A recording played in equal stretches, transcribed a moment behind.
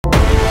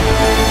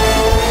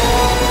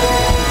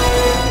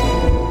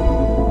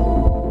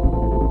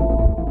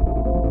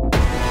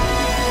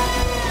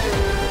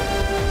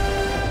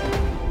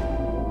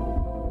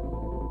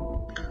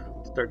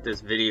start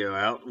this video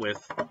out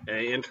with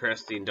an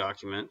interesting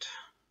document,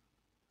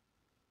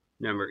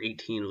 number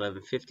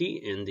 181150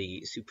 in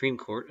the Supreme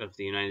Court of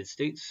the United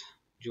States,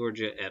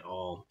 Georgia et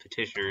al.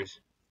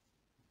 Petitioners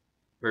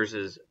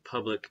versus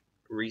Public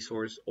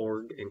Resource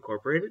Org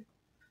Incorporated.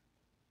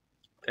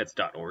 That's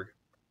 .org.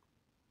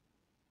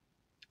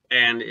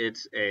 And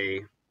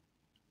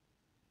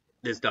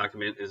this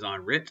document is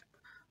on writ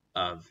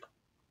of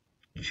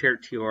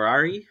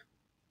certiorari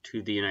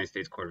to the United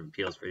States Court of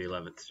Appeals for the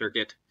 11th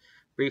Circuit,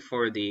 brief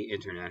for the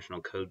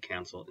International Code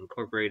Council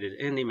Incorporated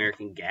and the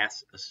American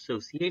Gas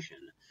Association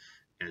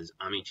as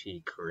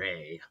amici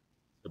curiae,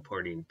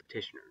 supporting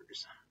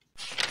petitioners.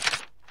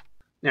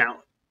 Now,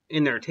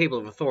 in their table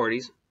of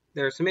authorities,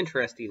 there are some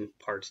interesting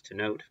parts to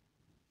note.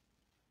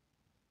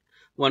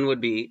 One would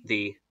be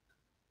the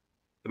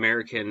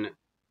American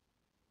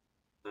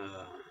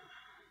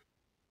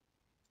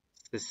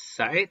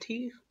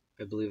Society,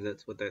 I believe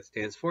that's what that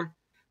stands for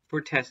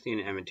Testing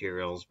and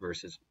Materials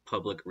versus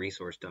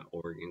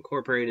publicresource.org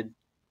Incorporated,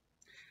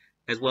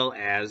 as well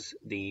as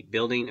the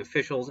Building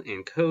Officials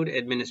and Code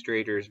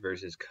Administrators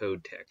versus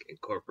Code Tech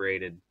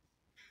Incorporated.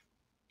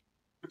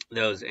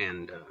 Those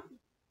and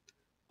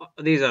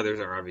these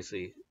others are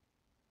obviously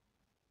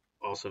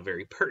also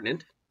very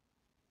pertinent,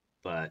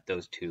 but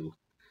those two,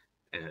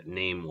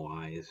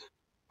 name-wise,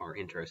 are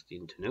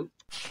interesting to note.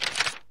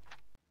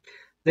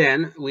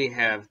 Then we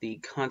have the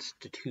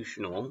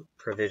constitutional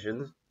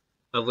provisions,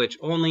 of which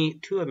only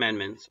two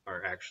amendments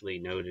are actually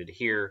noted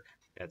here.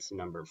 That's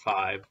number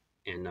 5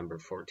 and number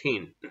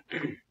 14.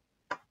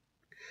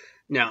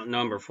 Now,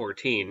 number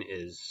 14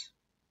 is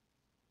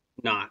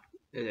not,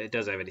 it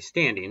doesn't have any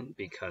standing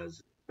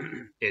because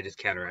it is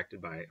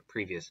counteracted by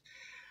previous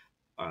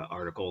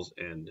articles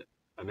and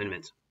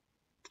amendments.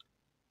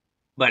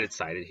 But it's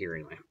cited here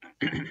anyway.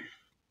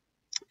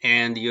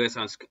 And the U.S.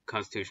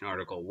 Constitution,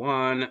 Article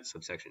 1,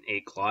 subsection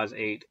 8, Clause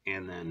 8,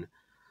 and then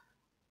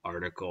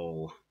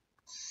Article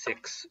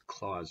 6,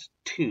 Clause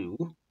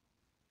 2.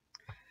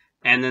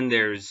 And then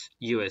there's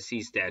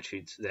USC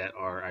statutes that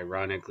are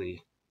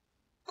ironically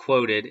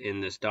quoted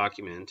in this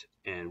document,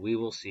 and we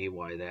will see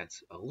why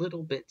that's a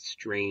little bit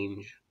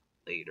strange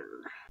later.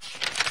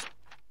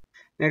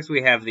 Next,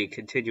 we have the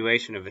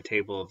continuation of a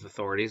table of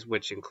authorities,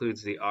 which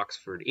includes the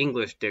Oxford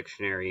English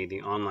Dictionary,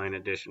 the online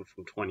edition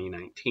from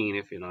 2019,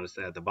 if you notice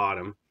that at the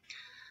bottom.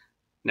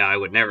 Now, I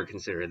would never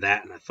consider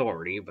that an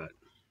authority, but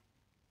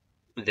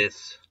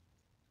this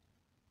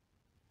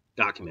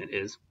document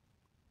is.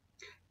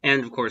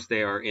 And, of course,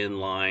 they are in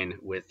line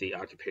with the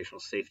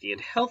Occupational Safety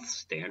and Health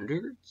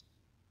Standards,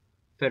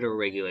 Federal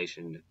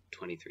Regulation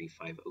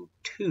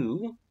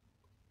 23502,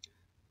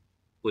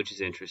 which is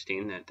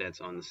interesting that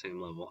that's on the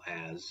same level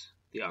as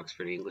the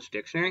Oxford English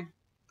Dictionary.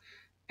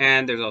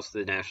 And there's also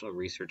the National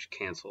Research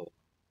Council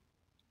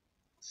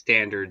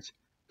Standards,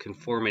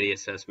 Conformity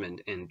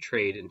Assessment, and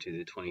Trade into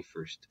the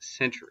 21st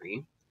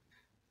Century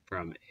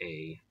from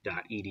a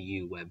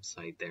 .edu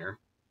website there.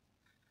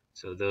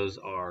 So those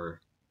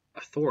are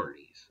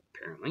authorities,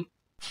 apparently.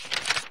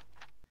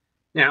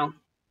 Now,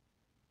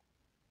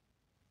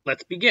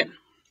 let's begin.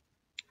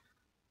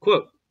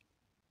 Quote,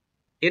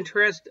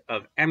 interest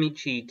of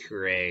amici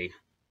curiae,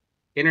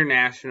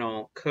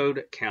 International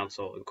Code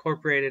Council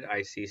Incorporated,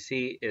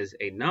 ICC, is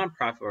a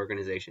nonprofit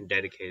organization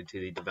dedicated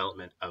to the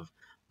development of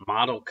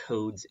model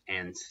codes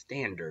and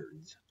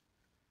standards.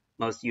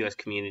 Most U.S.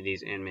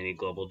 communities and many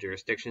global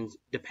jurisdictions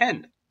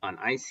depend on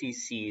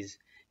ICC's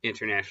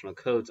international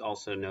codes,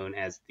 also known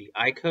as the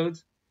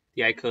I-codes.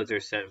 The I-codes are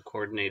a set of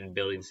coordinated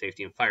building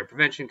safety and fire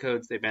prevention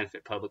codes. They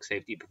benefit public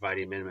safety,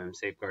 providing minimum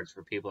safeguards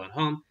for people at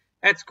home,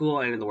 at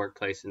school, and in the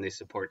workplace, and they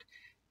support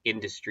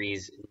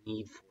industry's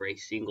need for a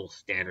single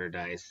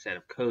standardized set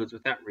of codes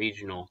without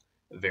regional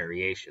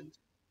variations.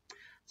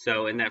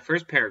 So in that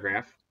first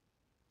paragraph,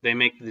 they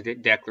make the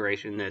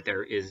declaration that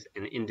there is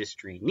an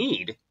industry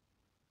need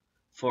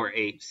for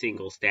a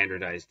single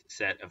standardized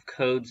set of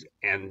codes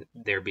and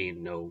there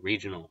being no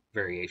regional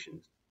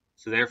variations.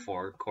 So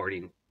therefore,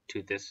 according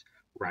to this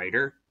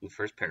writer in the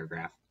first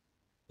paragraph,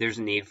 there's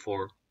a need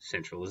for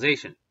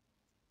centralization,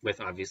 with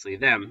obviously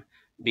them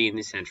being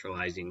the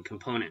centralizing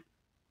component.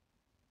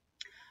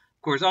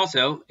 Of course,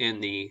 also in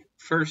the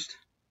first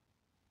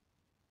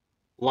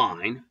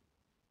line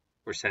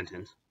or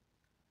sentence,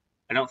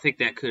 I don't think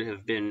that could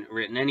have been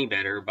written any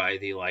better by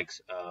the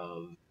likes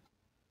of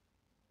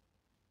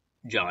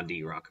John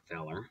D.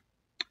 Rockefeller,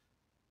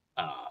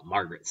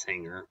 Margaret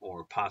Sanger,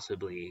 or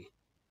possibly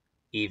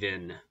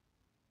even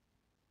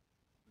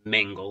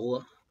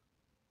Mengele,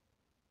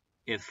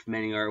 if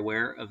many are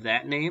aware of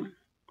that name.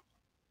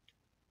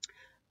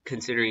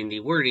 Considering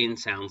the wording,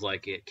 sounds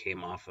like it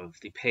came off of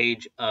the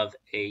page of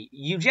a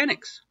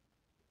eugenics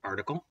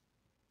article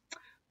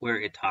where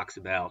it talks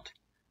about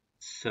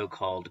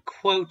so-called,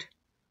 quote,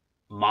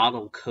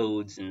 model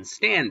codes and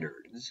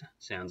standards.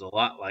 Sounds a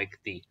lot like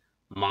the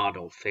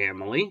model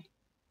family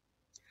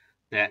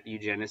that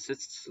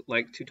eugenicists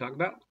like to talk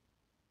about.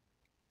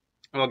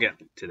 I'll get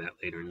to that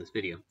later in this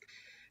video.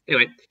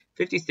 Anyway,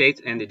 50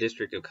 states and the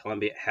District of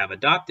Columbia have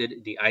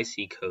adopted the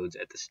IC codes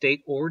at the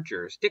state or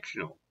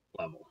jurisdictional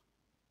level.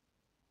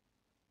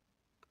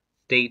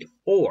 State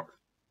or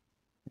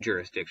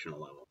jurisdictional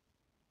level.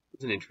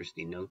 It's an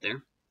interesting note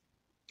there.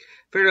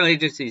 Federal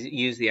agencies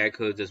use the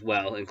I-codes as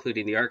well,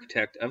 including the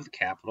Architect of the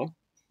Capitol,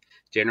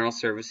 General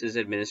Services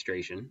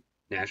Administration,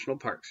 National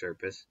Park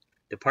Service,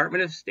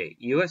 Department of State,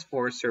 U.S.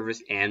 Forest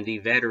Service, and the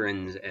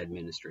Veterans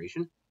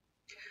Administration.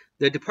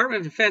 The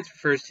Department of Defense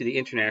refers to the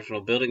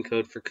International Building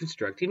Code for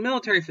constructing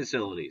military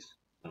facilities.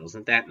 Well,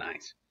 isn't that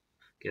nice?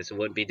 Guess it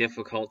wouldn't be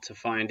difficult to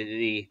find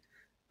the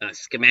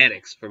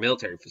schematics for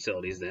military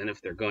facilities then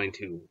if they're going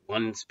to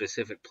one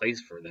specific place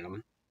for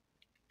them.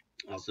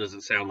 Also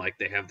doesn't sound like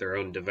they have their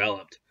own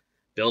developed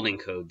building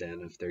code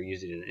then if they're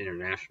using an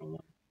international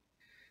one.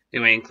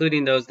 Anyway,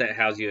 including those that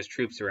house U.S.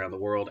 troops around the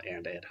world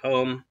and at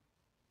home.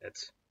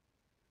 That's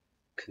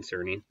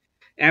concerning.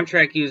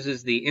 Amtrak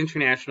uses the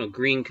International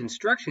Green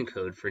Construction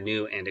Code for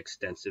new and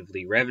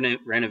extensively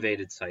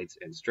renovated sites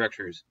and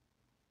structures.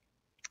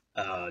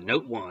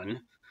 Note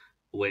 1,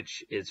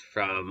 which is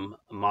from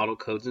Model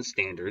Codes and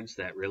Standards,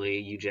 that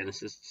really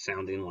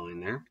eugenicist-sounding line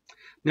there.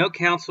 No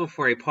counsel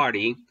for a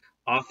party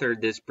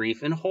authored this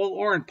brief in whole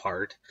or in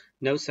part.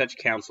 No such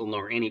counsel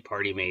nor any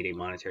party made a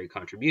monetary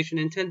contribution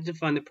intended to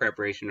fund the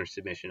preparation or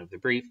submission of the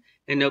brief,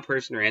 and no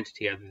person or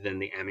entity other than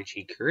the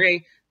amici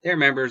curiae, their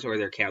members, or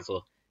their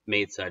counsel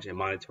made such a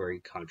monetary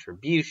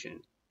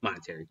contribution.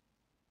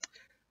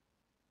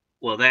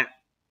 Well, that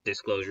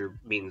disclosure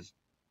means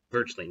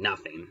virtually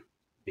nothing,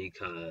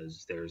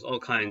 because there's all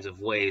kinds of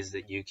ways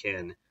that you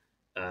can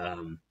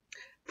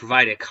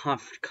provide a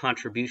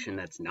contribution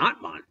that's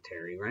not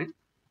monetary, right?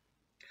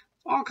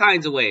 All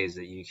kinds of ways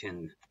that you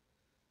can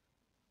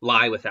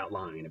lie without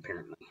lying,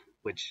 apparently,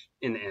 which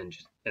in the end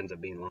just ends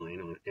up being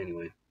lying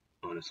anyway,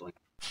 honestly.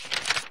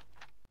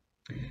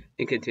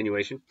 In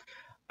continuation,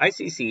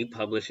 ICC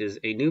publishes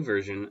a new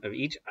version of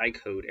each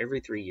I-code every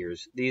 3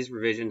 years. These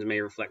revisions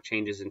may reflect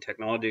changes in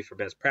technology for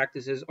best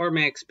practices or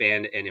may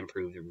expand and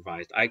improve the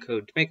revised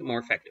I-code to make it more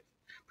effective.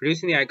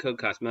 Producing the I-code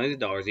costs millions of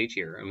dollars each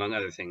year. Among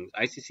other things,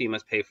 ICC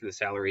must pay for the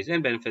salaries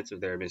and benefits of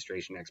their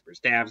administration expert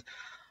staffs,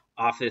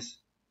 office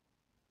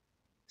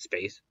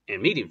space,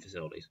 and meeting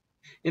facilities.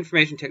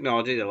 Information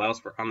technology that allows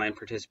for online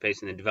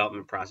participation in the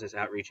development process,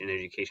 outreach, and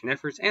education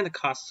efforts, and the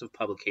costs of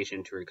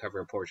publication to recover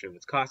a portion of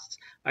its costs.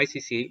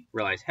 ICC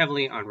relies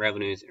heavily on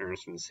revenues earned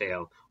from the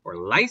sale or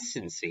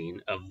licensing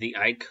of the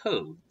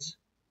I-codes,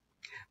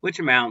 which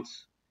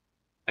amounts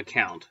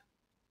account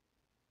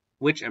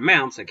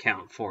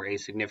for a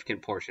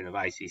significant portion of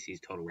ICC's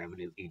total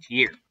revenue each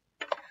year.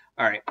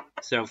 All right,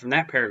 so from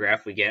that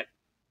paragraph, we get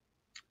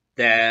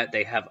that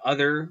they have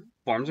other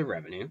forms of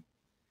revenue,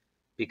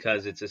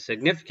 because it's a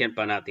significant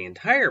but not the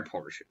entire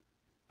portion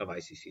of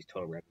ICC's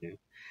total revenue,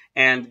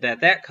 and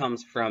that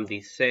comes from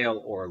the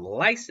sale or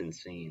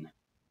licensing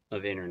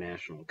of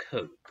international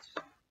codes,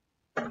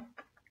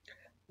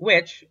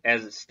 which,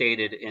 as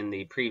stated in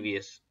the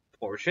previous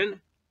portion,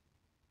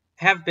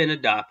 have been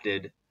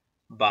adopted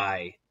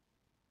by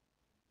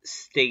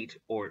state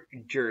or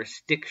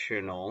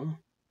jurisdictional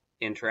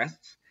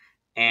interests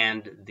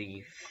and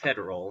the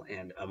federal,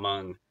 and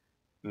among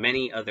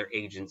many other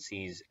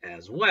agencies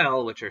as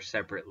well, which are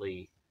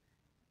separately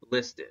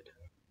listed,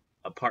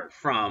 apart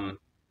from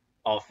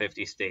all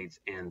 50 states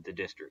and the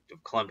District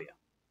of Columbia,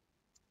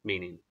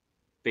 meaning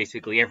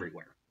basically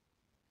everywhere.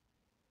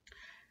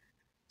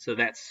 So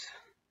that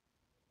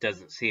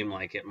doesn't seem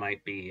like it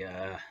might be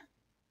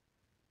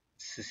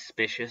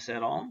suspicious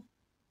at all.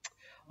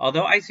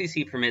 Although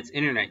ICC permits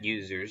internet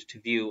users to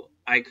view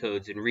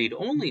I-codes in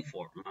read-only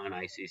form on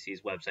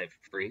ICC's website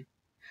for free,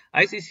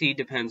 ICC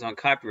depends on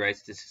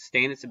copyrights to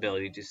sustain its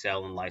ability to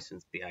sell and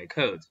license the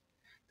I-codes.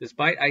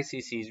 Despite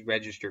ICC's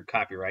registered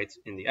copyrights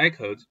in the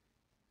I-codes,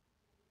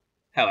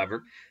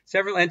 however,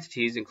 several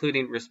entities,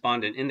 including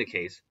respondent in the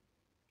case,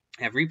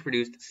 have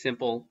reproduced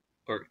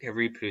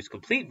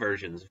complete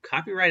versions of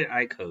copyrighted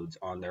I-codes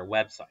on their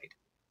website.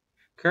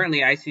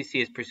 Currently,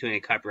 ICC is pursuing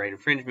a copyright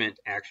infringement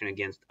action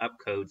against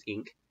UpCodes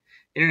Inc.,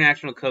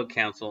 International Code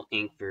Council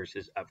Inc.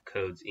 versus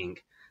UpCodes Inc.,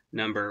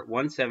 number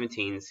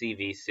 117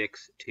 CV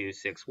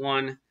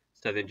 6261,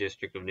 Southern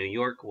District of New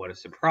York. What a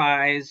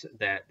surprise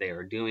that they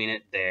are doing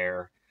it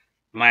there.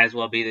 Might as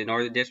well be the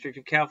Northern District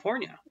of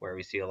California, where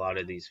we see a lot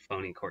of these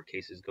phony court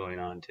cases going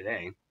on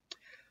today.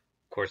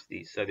 Of course,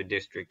 the Southern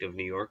District of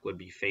New York would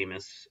be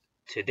famous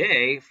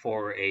today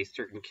for a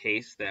certain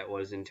case that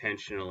was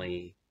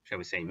intentionally, shall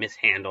we say,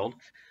 mishandled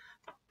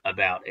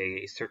about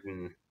a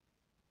certain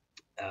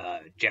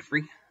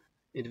Jeffrey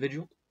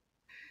individual.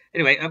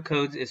 Anyway,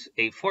 UpCodes is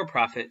a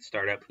for-profit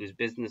startup whose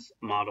business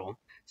model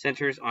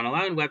centers on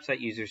allowing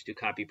website users to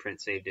copy, print,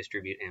 save,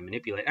 distribute, and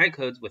manipulate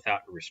I-codes without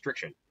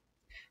restriction.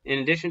 In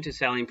addition to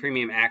selling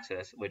premium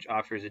access, which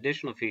offers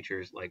additional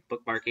features like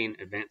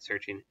bookmarking, advanced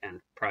searching, and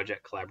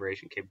project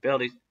collaboration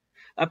capabilities,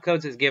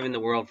 UpCodes has given the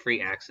world free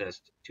access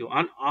to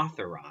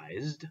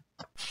unauthorized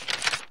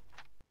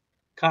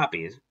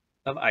copies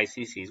of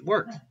ICC's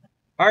works,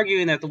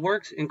 arguing that the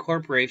work's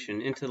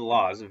incorporation into the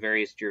laws of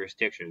various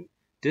jurisdictions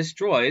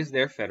destroys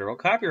their federal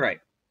copyright.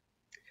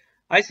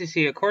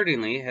 ICC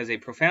accordingly has a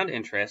profound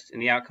interest in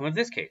the outcome of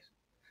this case.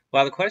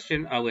 While the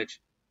question on which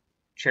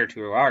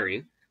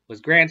certiorari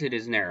was granted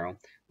is narrow,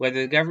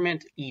 whether the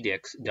government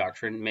edicts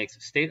doctrine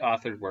makes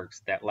state-authored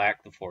works that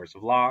lack the force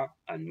of law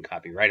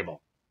uncopyrightable.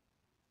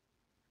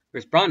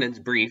 Respondent's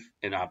brief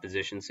in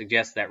opposition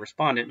suggests that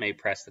respondent may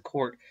press the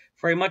court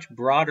for a much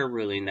broader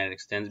ruling that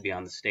extends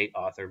beyond the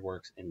state-authored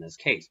works in this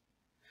case.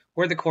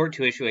 Were the court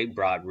to issue a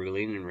broad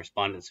ruling in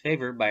respondent's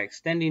favor by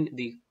extending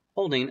the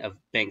holding of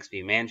Banks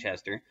v.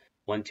 Manchester,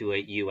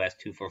 128 U.S.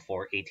 244,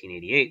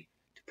 1888,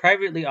 to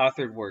privately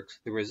authored works,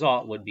 the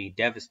result would be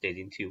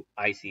devastating to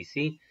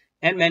ICC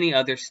and many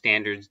other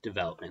standards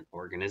development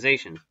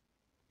organizations,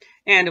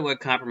 and it would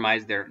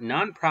compromise their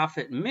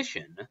nonprofit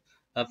mission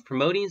of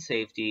promoting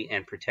safety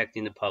and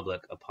protecting the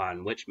public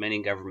upon which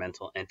many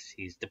governmental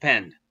entities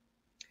depend.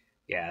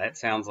 Yeah, that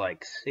sounds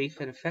like safe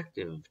and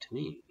effective to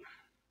me.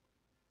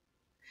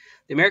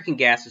 The American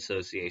Gas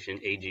Association,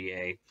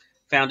 AGA,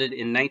 founded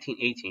in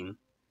 1918,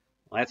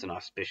 well, that's an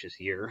auspicious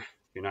year.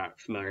 If you're not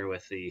familiar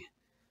with the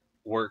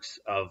works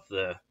of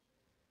the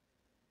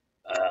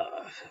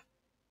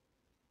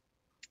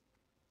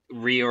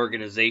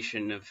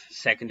reorganization of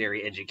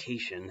secondary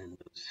education and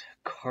those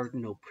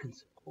cardinal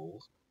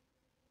principles.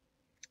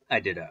 I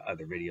did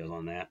other videos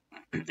on that.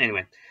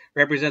 Anyway,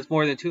 represents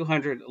more than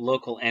 200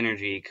 local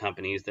energy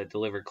companies that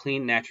deliver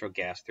clean natural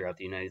gas throughout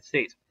the United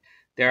States.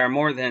 There are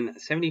more than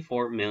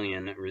 74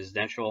 million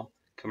residential,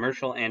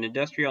 commercial, and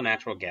industrial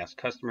natural gas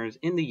customers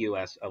in the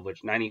U.S., of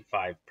which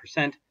 95%,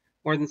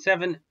 more than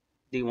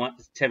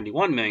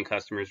 71 million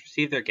customers,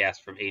 receive their gas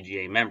from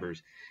AGA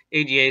members.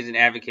 AGA is an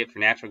advocate for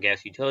natural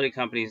gas utility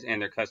companies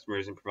and their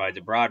customers and provides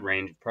a broad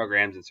range of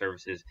programs and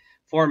services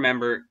for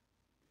member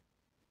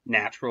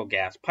natural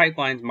gas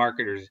pipelines,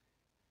 marketers,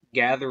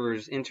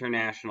 gatherers,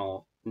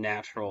 international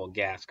natural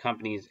gas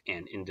companies,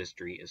 and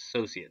industry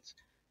associates.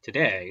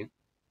 Today,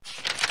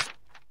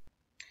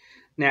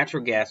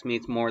 natural gas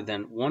meets more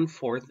than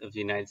 1/4 of the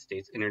United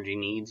States energy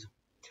needs.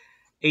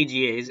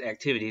 AGA's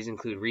activities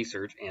include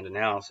research and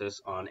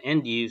analysis on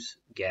end-use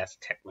gas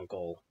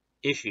technical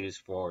issues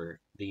for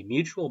the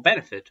mutual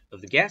benefit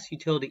of the gas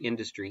utility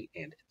industry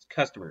and its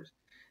customers.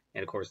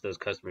 And of course, those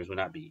customers would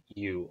not be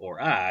you or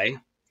I.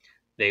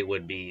 They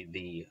would be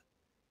the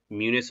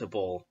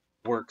municipal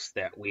works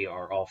that we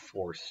are all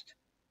forced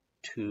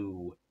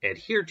to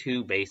adhere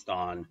to based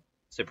on,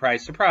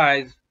 surprise,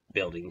 surprise,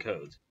 building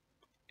codes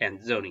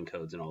and zoning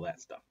codes and all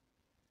that stuff,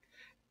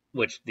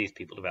 which these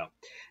people develop.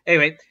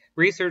 Anyway,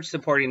 research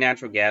supporting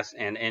natural gas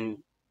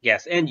and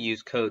gas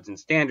end-use codes and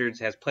standards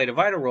has played a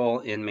vital role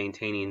in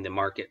maintaining the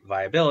market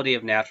viability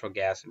of natural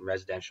gas in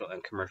residential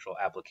and commercial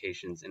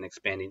applications and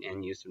expanding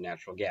end use of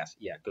natural gas.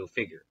 Yeah, go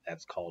figure.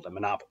 That's called a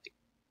monopoly,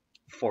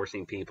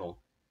 forcing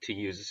people to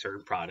use a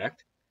certain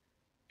product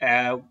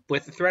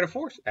with the threat of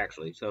force,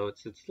 actually. So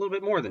it's a little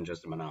bit more than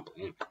just a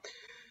monopoly.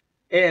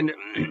 And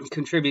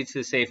contributes to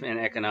the safe and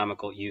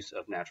economical use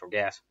of natural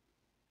gas.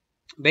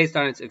 Based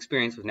on its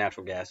experience with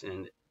natural gas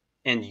and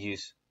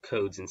end-use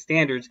codes and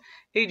standards,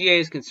 AGA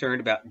is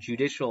concerned about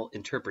judicial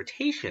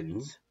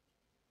interpretations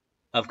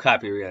of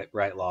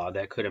copyright law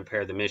that could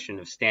impair the mission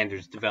of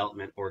standards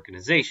development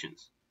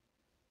organizations.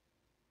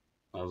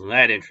 Well, isn't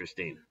that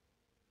interesting?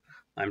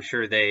 I'm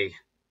sure they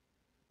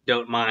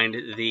don't mind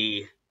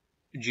the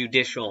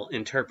judicial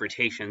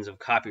interpretations of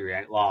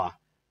copyright law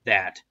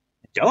that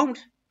don't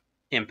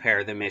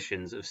impair the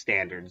missions of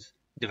standards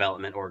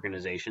development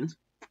organizations.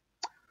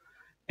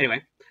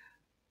 Anyway,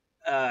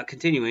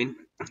 continuing,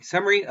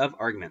 summary of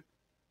argument.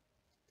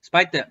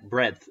 Despite the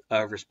breadth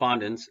of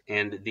respondents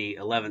and the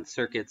 11th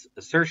Circuit's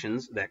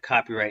assertions that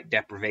copyright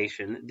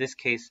deprivation, this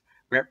case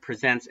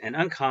represents an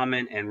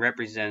uncommon and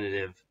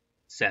representative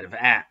set of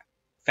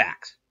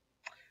facts.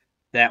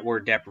 That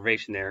word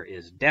deprivation there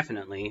is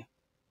definitely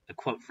a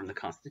quote from the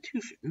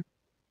Constitution.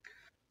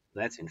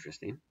 That's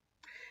interesting.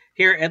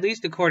 Here, at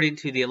least according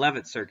to the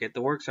 11th Circuit,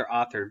 the works are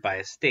authored by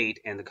a state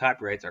and the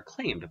copyrights are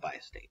claimed by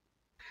a state.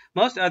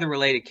 Most other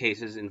related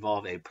cases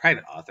involve a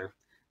private author,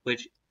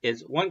 which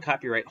is one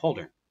copyright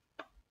holder.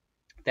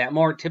 That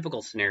more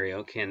typical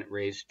scenario can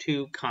raise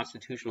two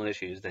constitutional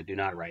issues that do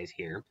not arise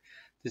here.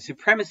 The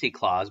Supremacy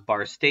Clause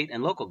bars state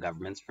and local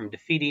governments from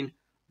defeating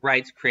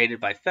rights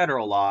created by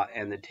federal law,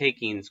 and the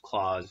Takings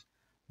Clause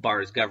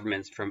bars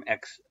governments from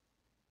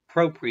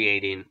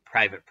expropriating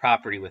private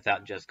property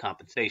without just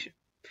compensation.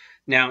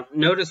 Now,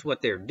 notice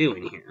what they're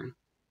doing here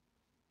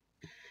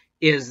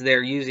is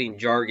they're using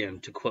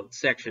jargon to quote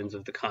sections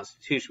of the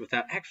Constitution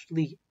without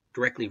actually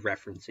directly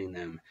referencing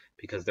them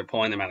because they're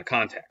pulling them out of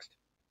context.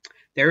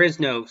 There is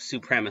no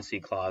Supremacy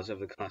Clause of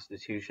the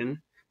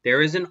Constitution.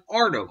 There is an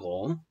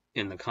article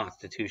in the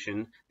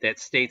Constitution that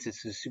states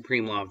it's the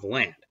supreme law of the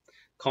land.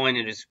 Calling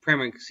it a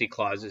Supremacy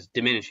Clause is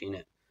diminishing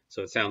it,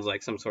 so it sounds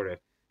like some sort of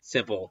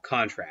simple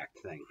contract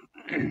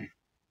thing.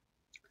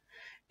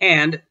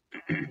 And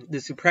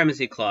the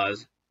Supremacy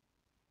Clause,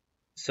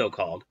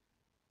 so-called,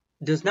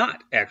 does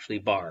not actually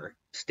bar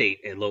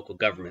state and local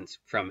governments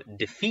from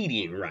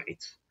defeating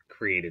rights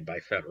created by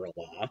federal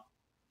law.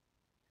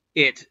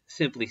 It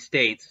simply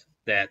states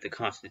that the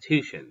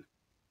Constitution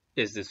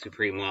is the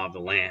supreme law of the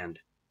land,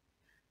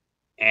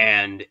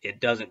 and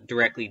it doesn't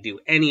directly do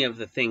any of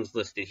the things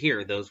listed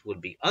here. Those would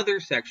be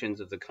other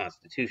sections of the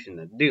Constitution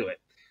that do it.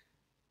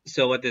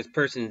 So what this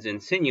person is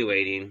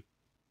insinuating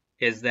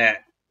is that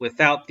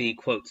without the,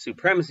 quote,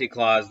 supremacy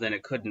clause, then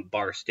it couldn't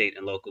bar state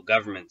and local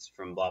governments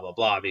from blah, blah,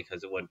 blah,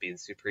 because it wouldn't be the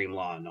supreme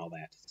law and all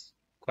that. It's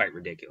quite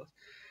ridiculous.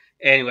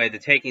 Anyway, the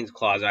takings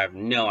clause, I have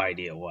no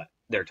idea what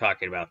they're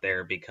talking about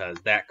there, because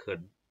that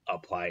could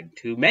apply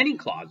to many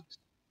clauses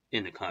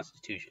in the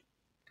Constitution.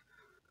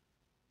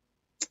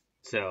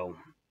 So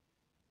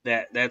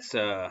that's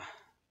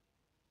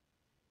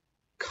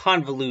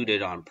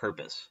convoluted on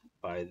purpose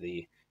by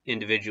the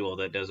individual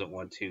that doesn't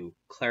want to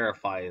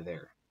clarify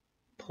their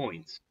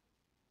points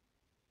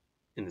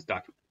in this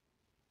document,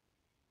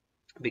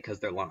 because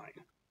they're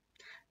lying.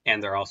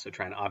 And they're also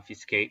trying to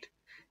obfuscate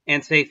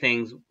and say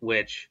things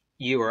which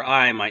you or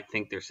I might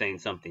think they're saying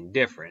something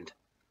different,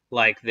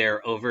 like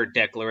their overt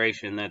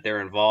declaration that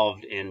they're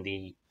involved in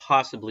the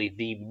possibly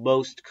the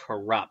most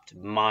corrupt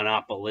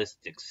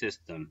monopolistic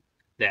system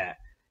that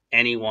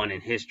anyone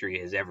in history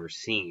has ever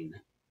seen.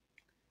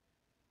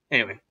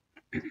 Anyway,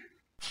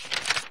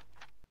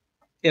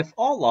 if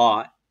all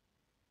law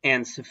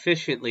and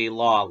sufficiently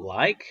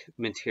law-like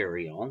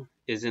material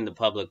is in the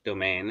public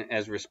domain,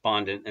 as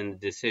respondent in the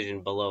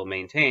decision below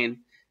maintain,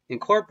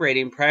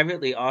 incorporating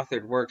privately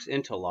authored works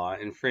into law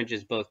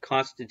infringes both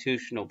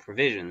constitutional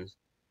provisions,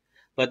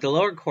 but the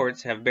lower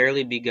courts have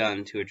barely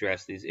begun to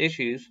address these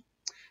issues,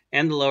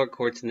 and the lower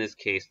courts in this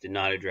case did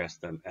not address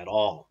them at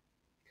all.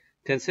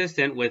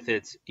 Consistent with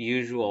its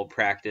usual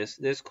practice,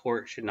 this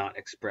court should not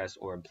express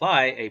or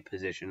imply a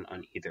position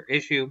on either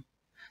issue.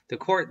 The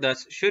court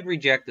thus should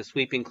reject the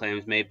sweeping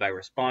claims made by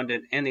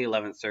respondent and the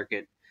 11th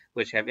Circuit,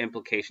 which have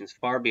implications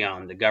far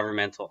beyond the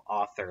governmental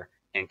author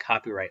and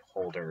copyright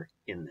holder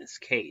in this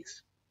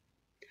case.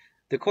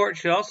 The court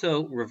should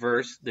also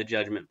reverse the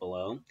judgment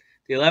below.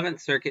 The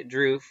 11th Circuit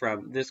drew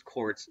from this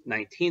court's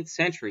 19th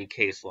century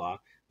case law,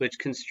 which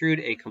construed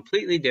a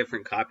completely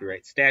different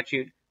copyright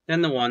statute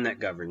than the one that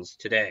governs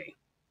today.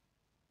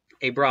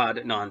 A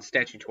broad,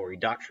 non-statutory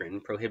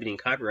doctrine prohibiting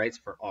copyrights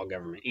for all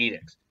government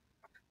edicts.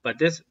 But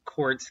this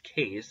court's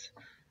cases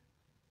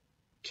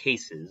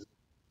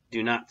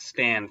do not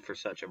stand for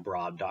such a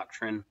broad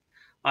doctrine.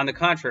 On the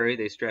contrary,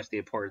 they stress the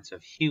importance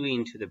of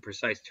hewing to the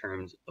precise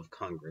terms of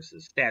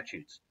Congress's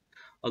statutes.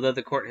 Although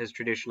the court has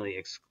traditionally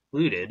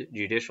excluded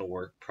judicial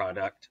work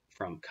product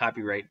from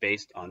copyright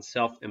based on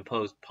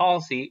self-imposed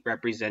policy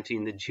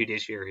representing the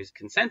judiciary's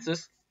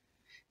consensus,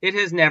 it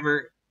has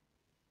never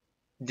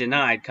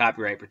denied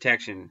copyright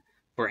protection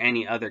for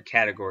any other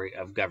category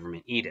of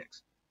government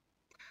edicts.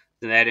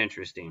 Isn't that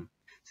interesting?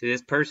 So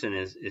this person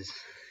is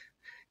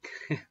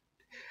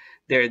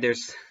they're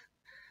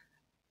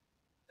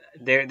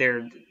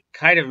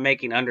kind of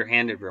making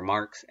underhanded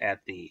remarks at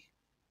the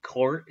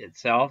court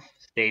itself,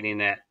 stating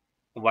that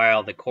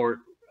while the court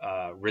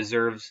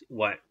reserves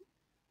what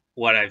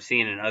I've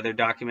seen in other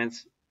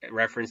documents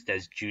referenced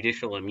as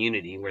judicial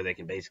immunity, where they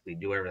can basically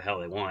do whatever the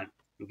hell they want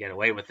and get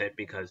away with it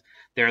because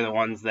they're the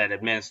ones that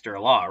administer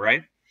law,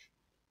 right?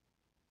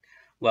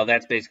 Well,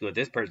 that's basically what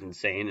this person's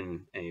saying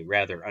in a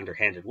rather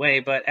underhanded way,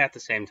 but at the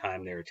same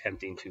time, they're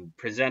attempting to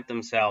present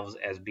themselves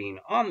as being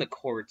on the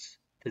court's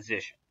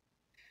position.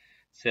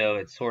 So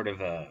it's sort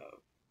of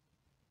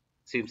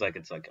seems like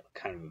it's like a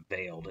kind of a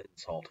veiled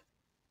insult.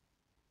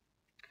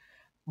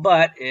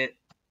 But it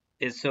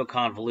is so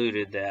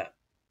convoluted that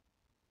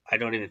I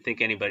don't even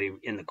think anybody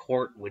in the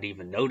court would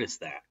even notice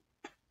that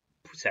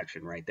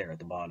section right there at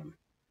the bottom,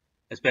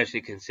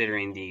 especially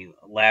considering the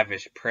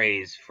lavish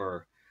praise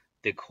for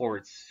the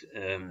court's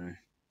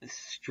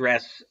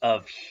stress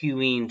of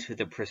hewing to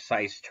the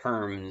precise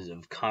terms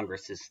of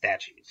Congress's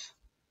statutes.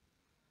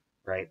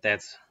 Right?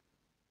 That's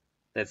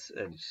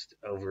just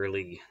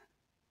overly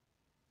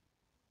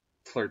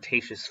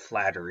flirtatious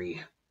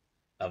flattery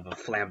of a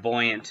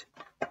flamboyant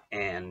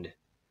and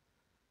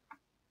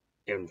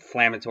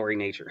inflammatory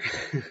nature.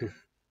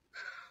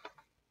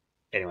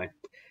 Anyway.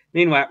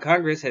 Meanwhile,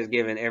 Congress has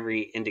given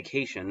every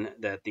indication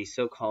that the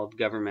so-called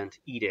government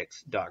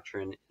edicts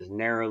doctrine is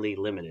narrowly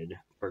limited.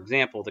 For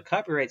example, the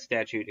copyright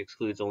statute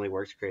excludes only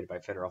works created by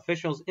federal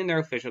officials in their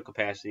official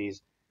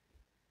capacities,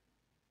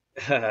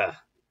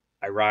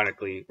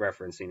 ironically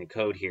referencing a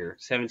code here,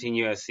 17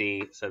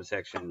 U.S.C.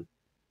 subsection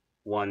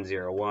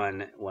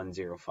 101,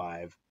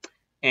 105,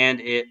 and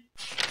it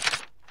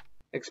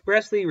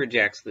expressly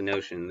rejects the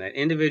notion that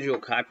individual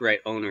copyright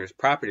owners'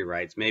 property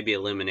rights may be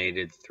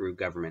eliminated through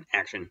government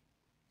action.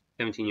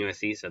 17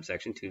 U.S.C.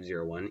 subsection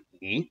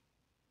 201E.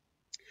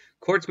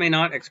 Courts may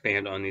not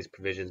expand on these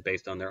provisions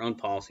based on their own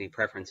policy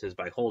preferences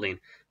by holding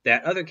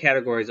that other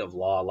categories of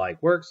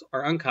law-like works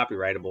are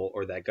uncopyrightable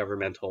or that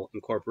governmental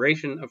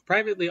incorporation of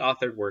privately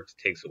authored works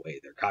takes away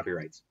their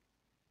copyrights.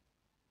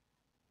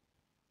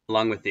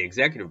 Along with the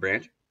executive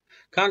branch,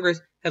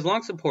 Congress has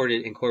long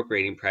supported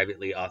incorporating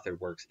privately authored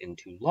works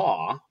into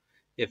law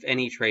if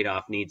any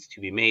trade-off needs to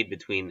be made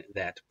between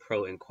that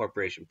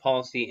pro-incorporation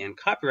policy and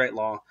copyright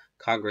law.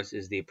 Congress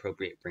is the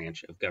appropriate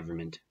branch of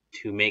government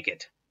to make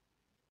it.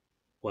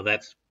 Well,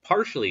 that's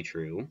partially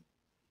true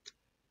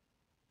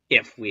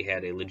if we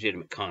had a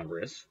legitimate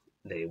Congress,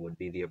 they would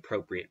be the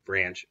appropriate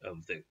branch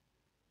of the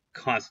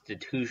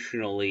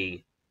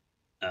constitutionally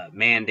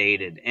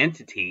mandated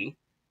entity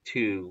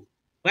to,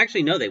 well,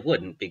 actually, no, they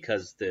wouldn't,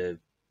 because the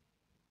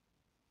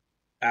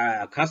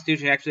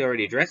Constitution actually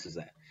already addresses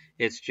that.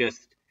 It's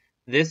just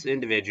this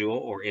individual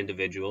or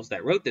individuals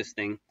that wrote this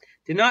thing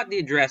did not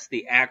address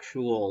the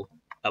actual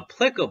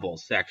applicable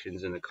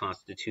sections in the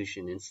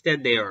Constitution.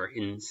 Instead, they are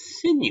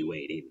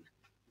insinuating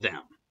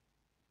them.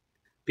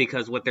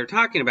 Because what they're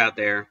talking about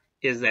there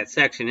is that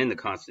section in the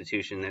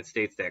Constitution that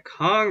states that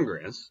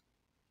Congress,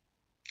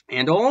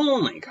 and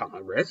only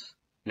Congress,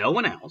 no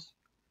one else,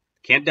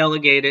 can't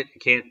delegate it,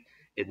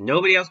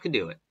 nobody else can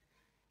do it,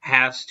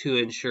 has to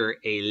ensure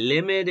a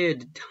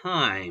limited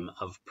time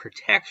of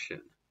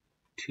protection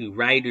to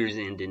writers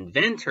and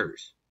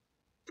inventors,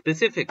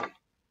 specifically.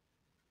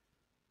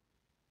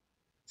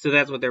 So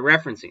that's what they're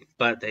referencing,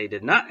 but they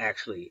did not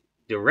actually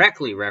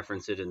directly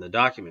reference it in the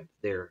document.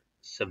 They're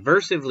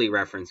subversively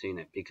referencing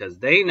it because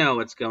they know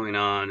what's going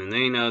on and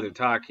they know they're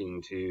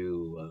talking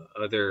to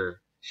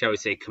other, shall we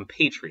say,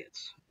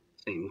 compatriots,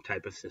 same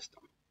type of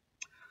system.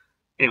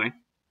 Anyway,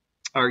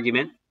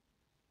 argument.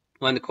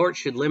 When the court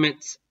should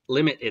limit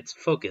its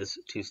focus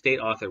to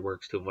state-authored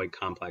works to avoid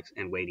complex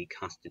and weighty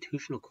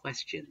constitutional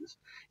questions.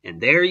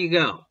 And there you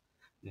go.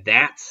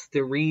 That's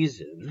the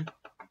reason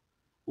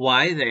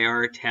why they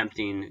are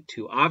attempting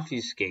to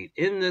obfuscate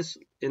in this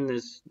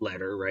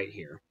letter right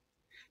here,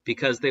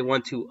 because they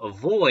want to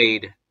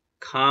avoid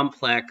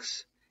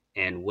complex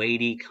and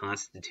weighty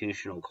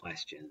constitutional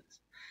questions.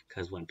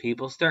 Because when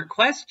people start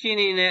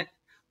questioning it,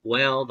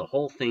 well, the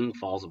whole thing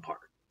falls apart.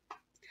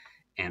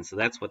 And so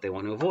that's what they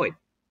want to avoid.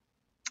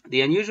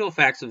 The unusual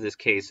facts of this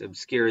case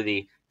obscure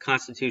the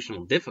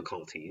constitutional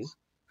difficulties,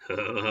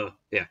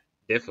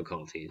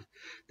 difficulties,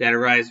 that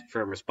arise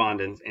from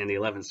respondents and the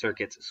 11th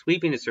Circuit's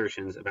sweeping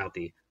assertions about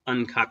the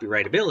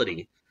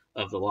uncopyrightability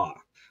of the law.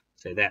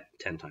 Say that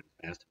 10 times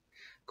fast.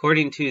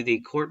 According to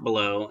the court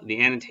below,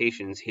 the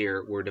annotations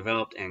here were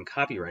developed and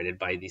copyrighted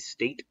by the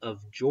state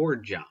of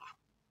Georgia.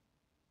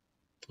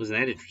 Wasn't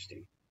that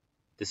interesting?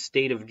 The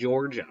state of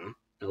Georgia,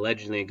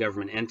 allegedly a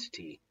government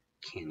entity,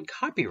 can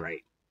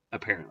copyright,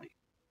 apparently.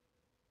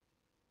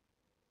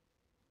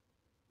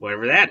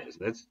 Whatever that is,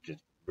 that's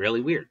just really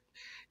weird.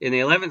 In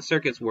the 11th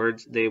Circuit's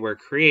words, they were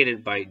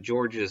created by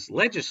Georgia's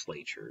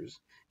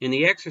legislatures in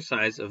the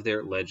exercise of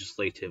their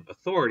legislative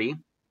authority,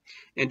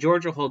 and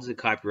Georgia holds the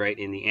copyright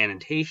in the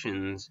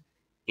annotations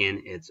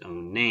in its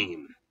own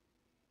name.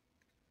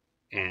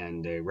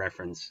 And they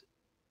reference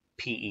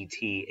PET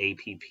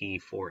APP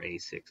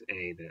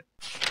 4A6A.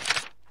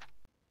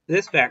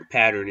 This fact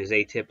pattern is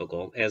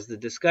atypical, as the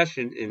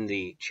discussion in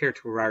the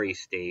certiorari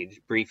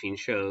stage briefing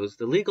shows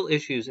the legal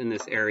issues in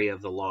this area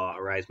of the law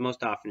arise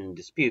most often in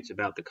disputes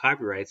about the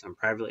copyrights on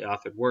privately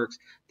authored works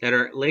that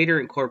are later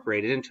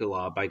incorporated into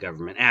law by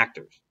government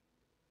actors.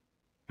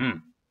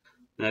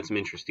 That's some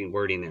interesting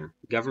wording there.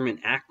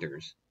 Government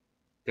actors,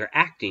 they're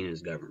acting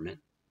as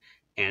government,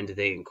 and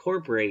they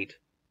incorporate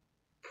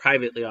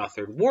privately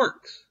authored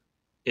works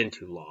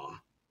into law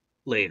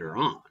later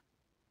on.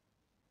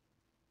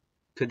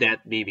 Could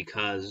that be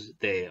because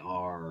they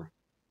are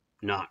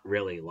not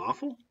really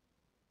lawful?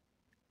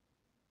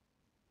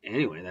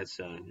 Anyway, that's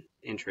an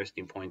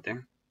interesting point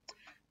there.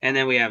 And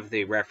then we have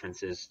the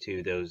references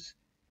to those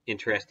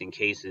interesting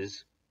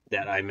cases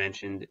that I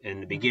mentioned in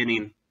the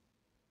beginning,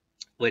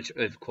 which,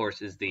 of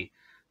course, is the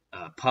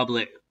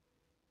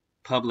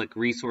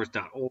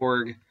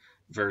publicresource.org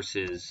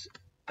versus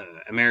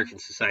American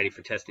Society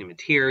for Testing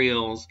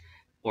Materials,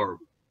 or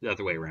the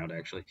other way around,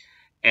 actually.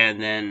 And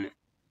then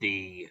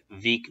the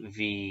Vic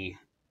v.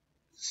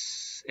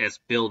 S.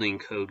 Building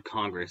Code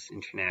Congress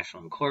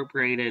International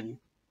Incorporated.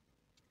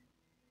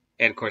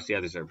 And, of course, the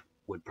others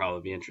would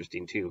probably be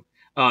interesting, too.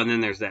 Oh, and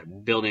then there's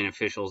that Building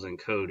Officials and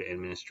Code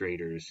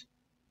Administrators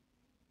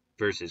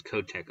versus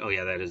Code Tech. Oh,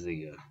 yeah, that is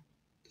the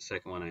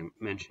second one I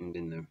mentioned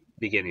in the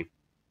beginning.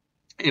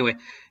 Anyway,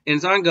 in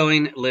its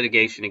ongoing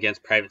litigation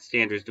against private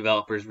standards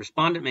developers,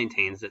 respondent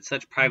maintains that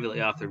such privately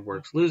authored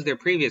works lose their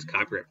previous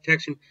copyright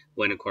protection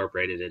when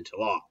incorporated into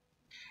law.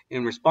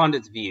 In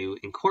respondent's view,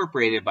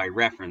 incorporated by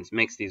reference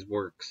makes these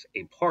works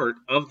a part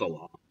of the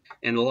law,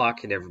 and the law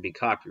can never be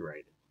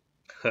copyrighted.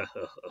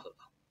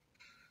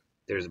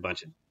 There's a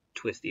bunch of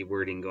twisty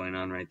wording going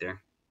on right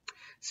there.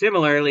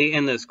 Similarly,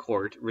 in this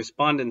court,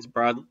 respondent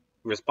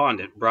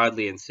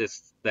broadly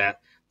insists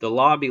that the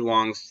law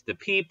belongs to the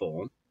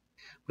people,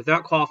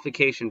 without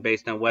qualification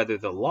based on whether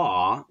the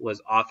law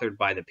was authored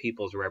by the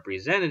people's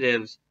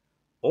representatives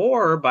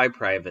or by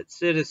private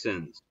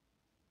citizens.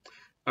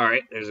 All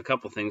right, there's a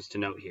couple things to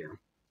note here.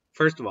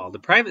 First of all, the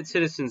private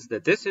citizens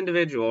that this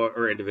individual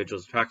or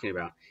individuals are talking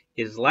about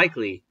is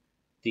likely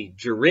the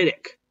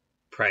juridic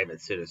private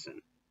citizen,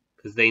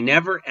 because they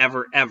never,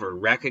 ever, ever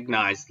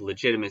recognize the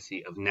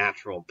legitimacy of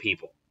natural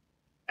people,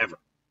 ever.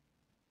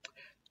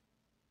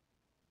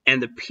 And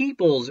the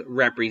people's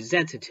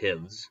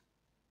representatives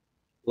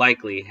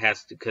likely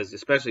has to, because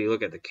especially you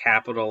look at the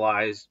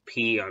capitalized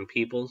P on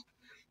people's,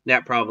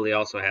 that probably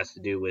also has to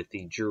do with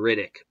the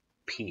juridic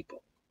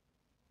people.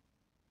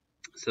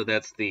 So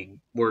that's the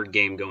word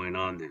game going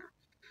on there.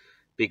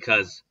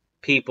 Because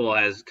people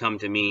has come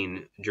to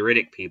mean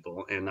juridic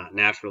people and not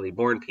naturally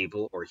born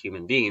people or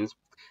human beings.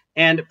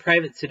 And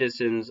private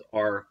citizens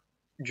are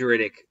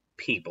juridic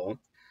people,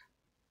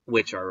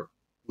 which are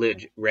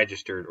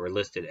registered or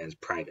listed as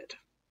private.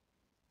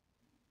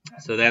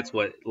 So that's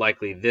what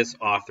likely this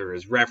author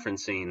is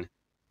referencing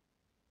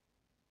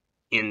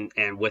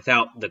and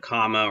without the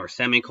comma or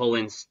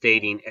semicolon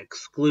stating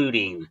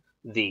excluding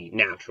the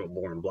natural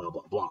born blah,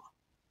 blah, blah.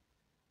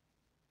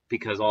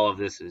 Because all of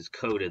this is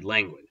coded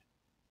language.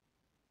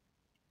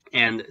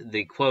 And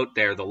the quote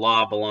there, the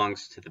law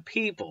belongs to the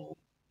people.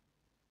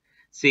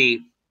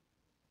 See,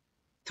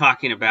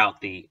 talking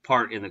about the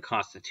part in the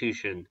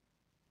Constitution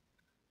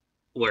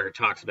where it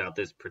talks about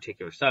this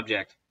particular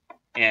subject,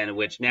 and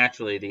which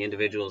naturally the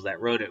individuals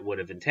that wrote it would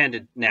have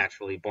intended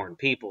naturally born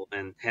people,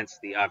 and hence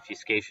the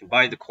obfuscation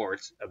by the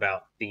courts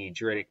about the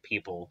juridic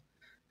people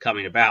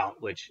coming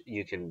about, which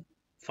you can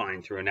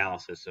find through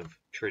analysis of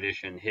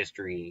tradition,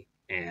 history,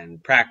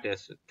 and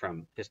practice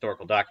from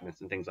historical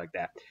documents and things like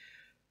that.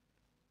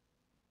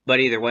 But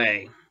either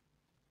way,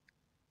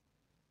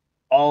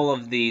 all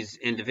of these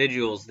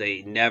individuals,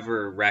 they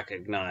never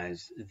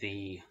recognize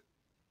the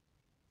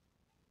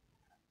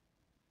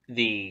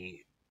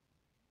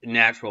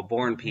natural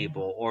born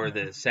people or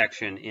the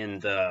section in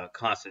the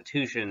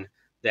Constitution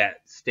that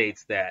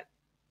states that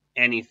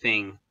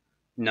anything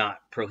not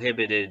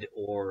prohibited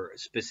or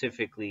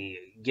specifically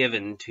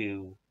given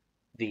to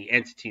the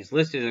entities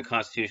listed in the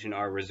Constitution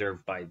are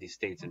reserved by the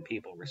states and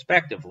people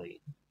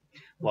respectively.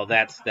 Well,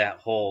 that's that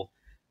whole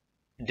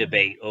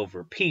debate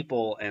over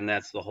people, and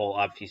that's the whole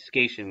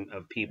obfuscation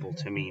of people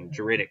to mean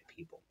juridic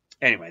people.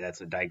 Anyway,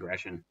 that's a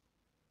digression,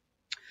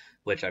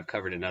 which I've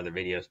covered in other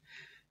videos.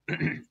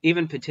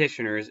 Even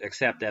petitioners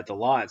accept that the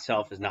law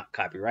itself is not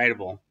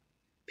copyrightable,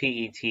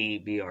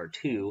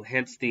 PETBR2,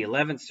 hence the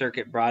 11th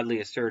Circuit broadly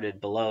asserted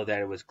below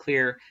that it was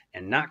clear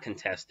and not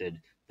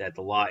contested that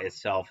the law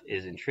itself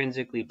is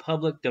intrinsically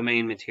public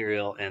domain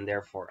material and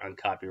therefore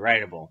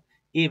uncopyrightable,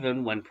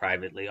 even when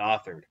privately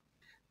authored.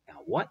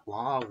 Now, what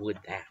law would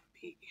that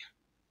be?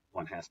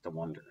 One has to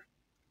wonder.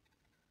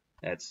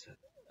 That's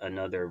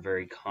another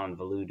very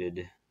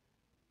convoluted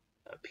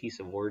piece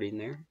of wording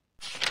there.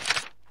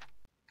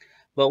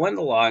 But when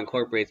the law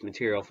incorporates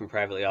material from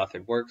privately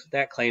authored works,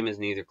 that claim is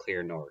neither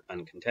clear nor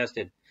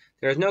uncontested.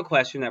 There is no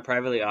question that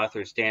privately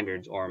authored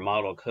standards or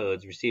model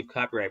codes receive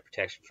copyright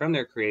protection from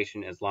their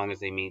creation as long as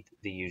they meet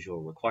the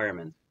usual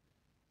requirements.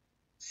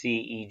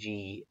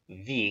 CEG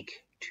VEEC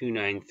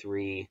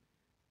 293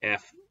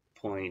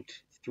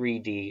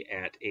 F.3D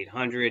at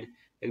 800,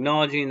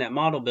 acknowledging that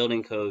model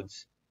building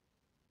codes,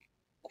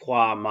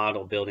 qua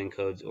model building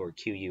codes or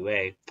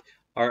QUA,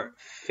 are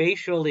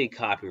facially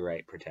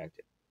copyright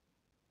protected.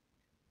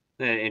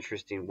 That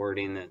interesting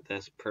wording that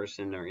this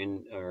person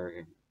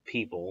or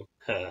people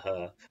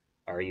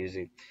are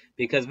using,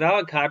 because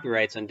valid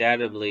copyrights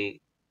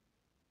undoubtedly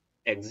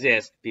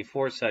exist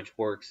before such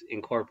works'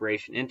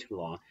 incorporation into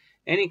law.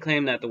 Any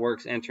claim that the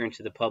works enter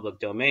into the public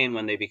domain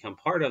when they become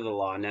part of the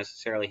law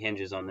necessarily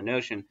hinges on the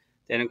notion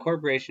that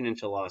incorporation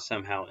into law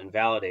somehow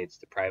invalidates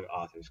the private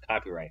author's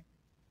copyright.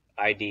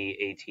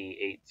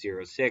 ID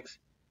AT806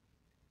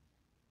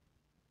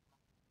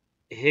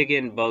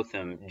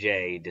 Higginbotham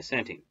J.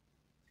 dissenting.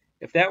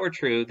 If that were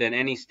true, then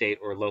any state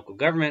or local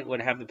government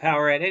would have the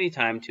power at any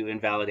time to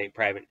invalidate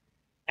private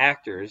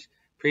actors'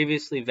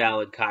 previously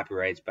valid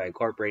copyrights by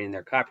incorporating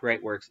their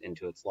copyright works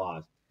into its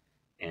laws.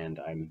 And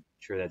I'm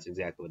sure that's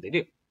exactly what they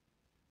do.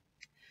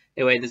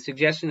 Anyway, the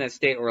suggestion that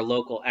state or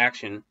local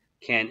action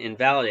can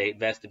invalidate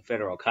vested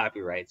federal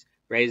copyrights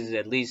raises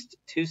at least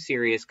two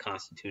serious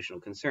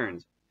constitutional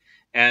concerns.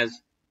 As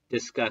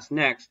discussed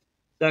next,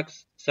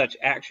 such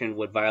action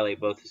would violate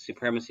both the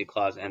Supremacy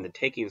Clause and the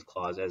Takings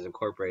Clause as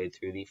incorporated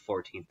through the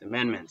 14th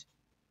Amendment.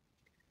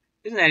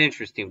 Isn't that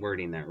interesting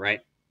wording there, right?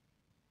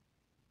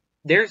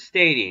 They're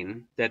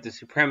stating that the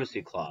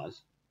Supremacy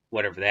Clause,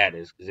 whatever that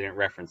is, because they didn't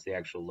reference the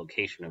actual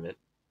location of it,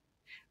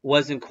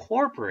 was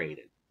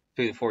incorporated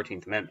through the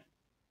 14th Amendment.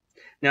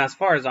 Now, as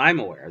far as I'm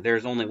aware,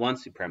 there's only one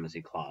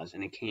Supremacy Clause,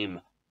 and it came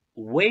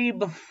way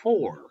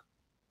before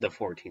the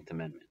 14th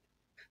Amendment.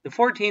 The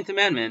 14th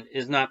Amendment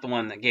is not the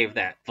one that gave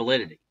that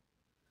validity,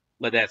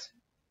 but that's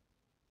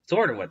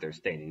sort of what they're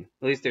stating.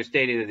 At least they're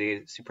stating that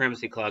the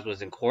Supremacy Clause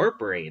was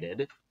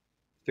incorporated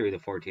through the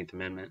 14th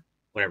Amendment,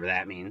 whatever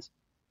that means.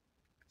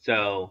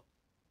 So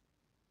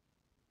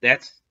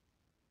that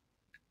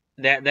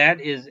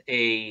is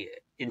a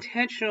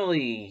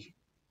intentionally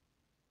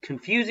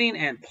confusing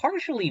and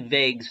partially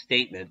vague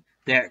statement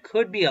that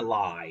could be a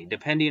lie,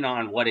 depending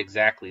on what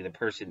exactly the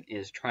person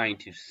is trying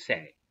to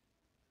say.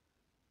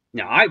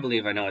 Now, I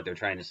believe I know what they're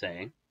trying to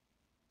say,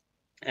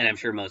 and I'm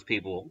sure most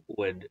people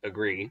would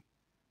agree,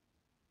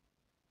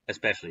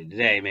 especially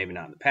today, maybe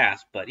not in the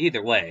past, but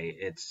either way,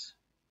 it's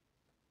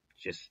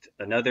just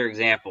another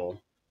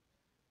example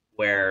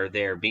where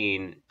they're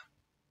being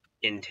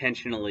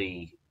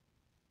intentionally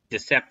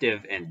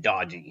deceptive and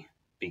dodgy,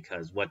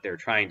 because what they're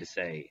trying to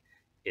say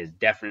is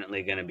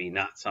definitely going to be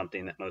not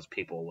something that most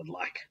people would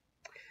like.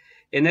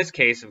 In this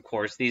case, of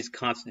course, these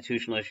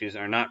constitutional issues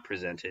are not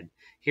presented.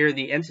 Here,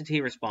 the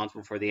entity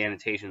responsible for the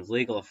annotation's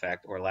legal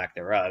effect, or lack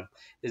thereof,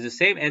 is the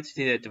same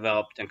entity that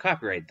developed and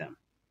copyrighted them.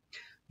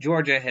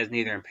 Georgia has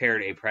neither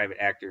impaired a private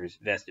actor's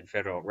vested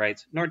federal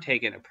rights nor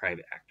taken a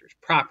private actor's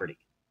property.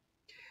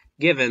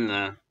 Given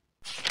the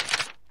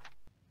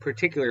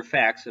particular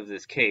facts of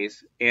this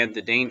case and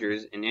the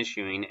dangers in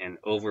issuing an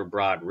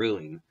overbroad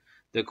ruling,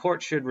 the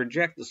court should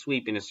reject the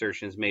sweeping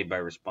assertions made by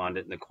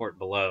respondent in the court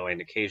below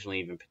and occasionally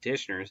even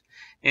petitioners,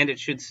 and it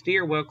should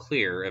steer well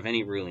clear of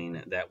any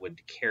ruling that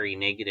would carry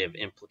negative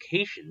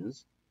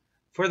implications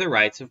for the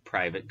rights of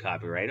private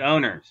copyright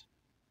owners.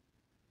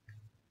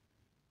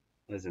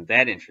 Isn't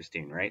that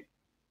interesting, right?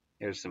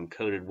 There's some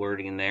coded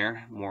wording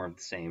there, more of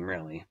the same,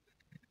 really.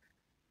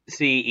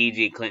 See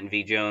E.G. Clinton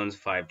v. Jones,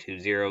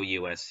 520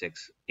 U.S.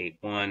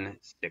 681,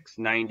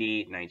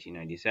 690,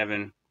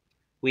 1997.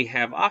 We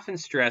have often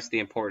stressed the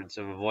importance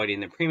of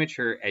avoiding the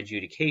premature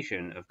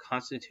adjudication of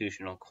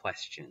constitutional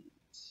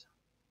questions.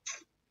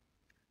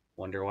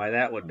 Wonder why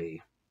that would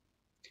be.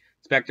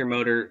 Spectre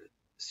Motor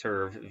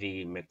Serve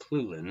v.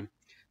 McClellan,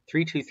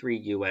 323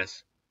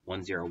 U.S.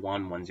 101,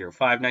 105,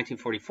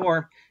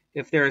 1944.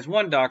 If there is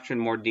one doctrine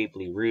more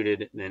deeply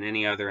rooted than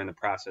any other in the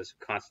process of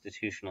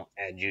constitutional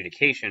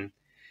adjudication,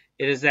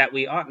 it is that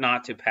we ought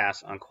not to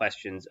pass on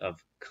questions of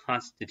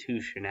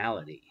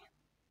constitutionality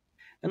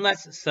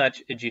unless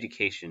such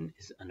adjudication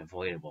is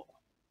unavoidable.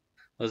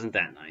 Wasn't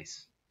that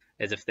nice?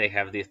 As if they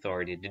have the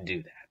authority to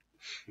do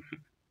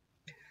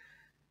that.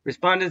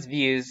 Respondents'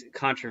 views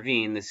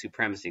contravene the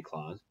Supremacy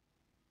Clause.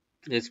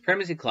 The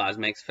Supremacy Clause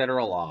makes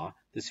federal law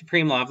the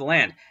supreme law of the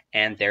land.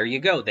 And there you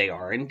go. They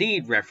are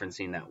indeed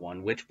referencing that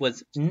one, which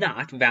was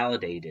not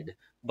validated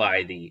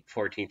by the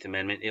 14th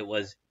Amendment. It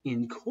was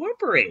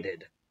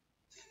incorporated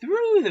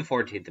through the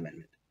 14th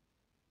Amendment.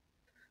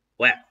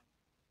 Well,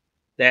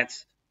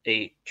 that's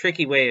a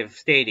tricky way of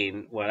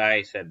stating what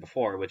I said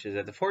before, which is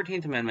that the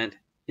 14th Amendment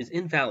is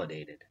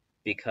invalidated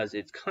because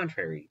it's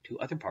contrary to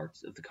other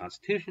parts of the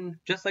Constitution,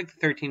 just like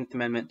the 13th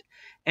Amendment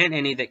and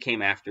any that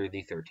came after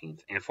the 13th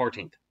and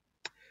 14th.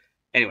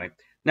 Anyway,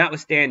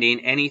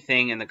 notwithstanding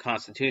anything in the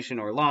Constitution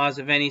or laws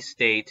of any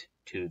state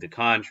to the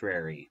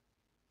contrary.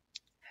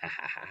 Ha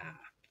ha ha ha.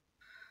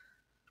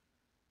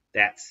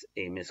 That's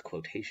a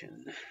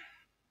misquotation.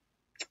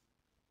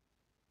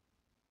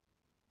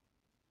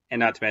 And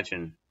not to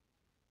mention,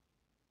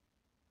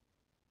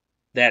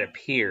 that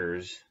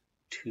appears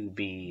to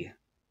be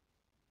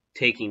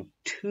taking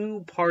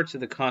two parts of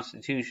the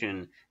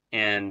Constitution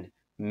and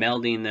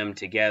melding them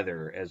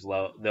together as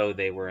though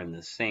they were in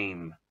the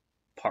same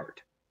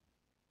part.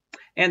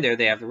 And there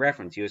they have the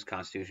reference, U.S.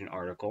 Constitution,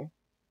 Article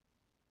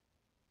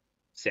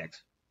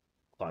 6,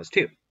 Clause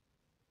 2.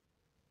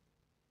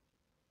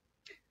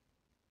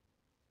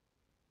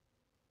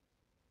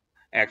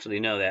 Actually,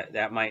 no,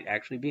 that might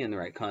actually be in the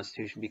right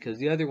Constitution, because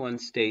the other one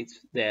states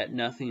that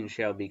nothing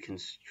shall be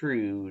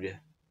construed,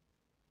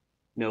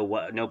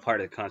 no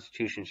part of the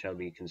Constitution shall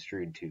be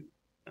construed to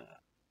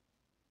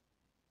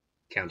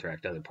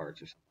counteract other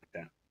parts or something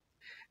like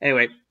that.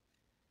 Anyway,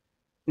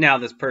 now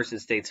this person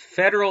states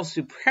federal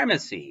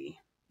supremacy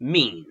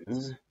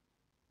means,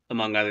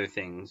 among other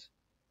things,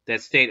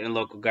 that state and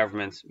local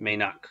governments may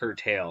not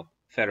curtail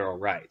federal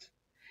rights.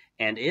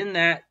 And in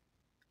that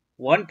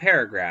one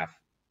paragraph,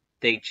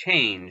 they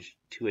change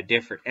to a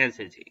different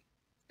entity,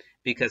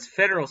 because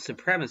federal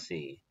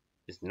supremacy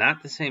is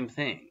not the same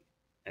thing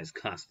as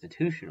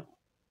constitutional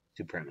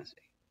supremacy.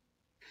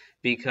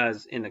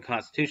 Because in the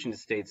Constitution it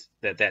states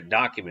that that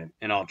document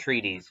and all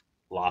treaties,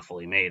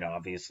 lawfully made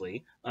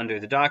obviously, under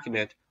the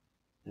document,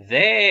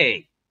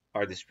 they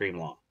are the supreme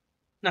law,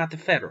 not the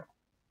federal.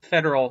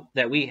 Federal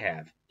that we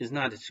have is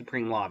not a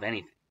supreme law of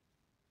anything.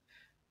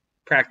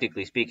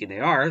 Practically speaking, they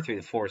are through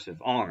the force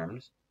of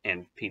arms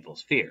and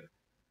people's fear.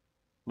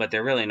 But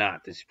they're really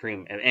not the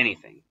supreme of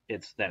anything.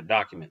 It's that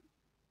document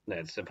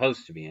that's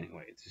supposed to be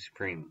anyway. It's the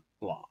supreme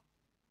law,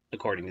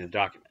 according to the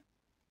document.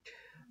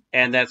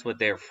 And that's what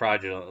they're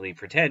fraudulently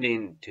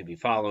pretending to be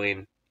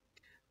following.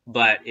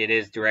 But it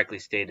is directly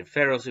stated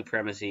federal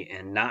supremacy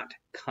and not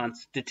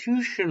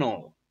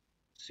constitutional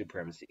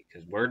supremacy,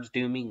 because words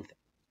do mean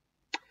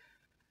things.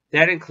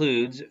 That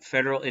includes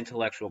federal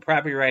intellectual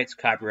property rights,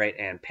 copyright,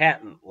 and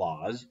patent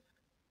laws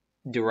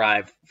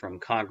derived from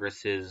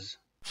Congress's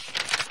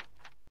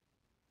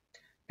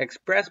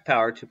express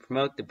power to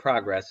promote the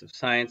progress of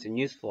science and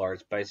useful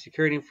arts by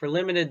securing for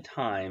limited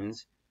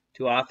times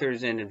to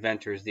authors and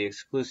inventors the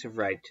exclusive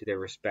right to their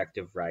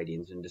respective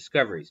writings and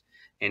discoveries.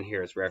 And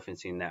here it's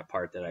referencing that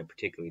part that I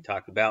particularly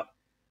talked about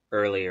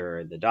earlier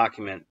in the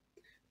document,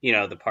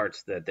 the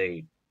parts that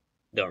they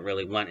don't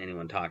really want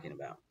anyone talking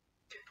about.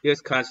 U.S.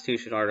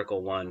 Constitution,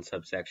 Article 1,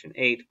 subsection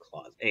 8,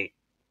 Clause 8.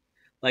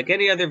 Like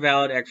any other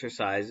valid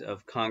exercise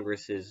of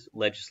Congress's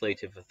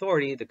legislative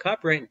authority, the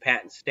copyright and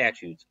patent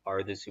statutes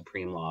are the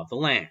supreme law of the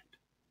land.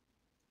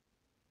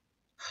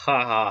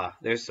 Ha ha,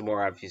 there's some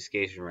more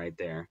obfuscation right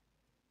there.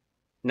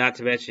 Not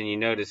to mention, you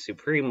notice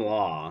supreme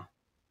law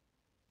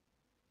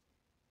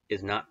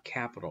is not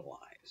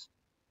capitalized.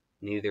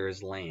 Neither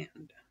is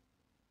land.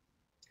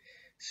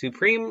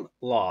 supreme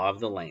law of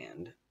the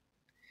land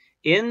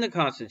in the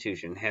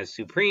Constitution has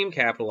supreme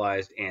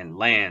capitalized and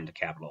land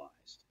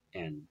capitalized,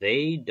 and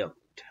they don't.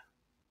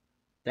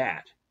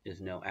 That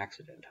is no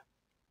accident.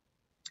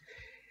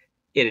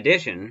 In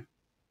addition,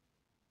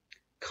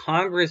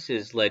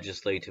 Congress's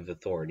legislative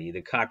authority,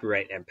 the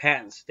copyright and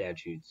patent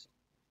statutes,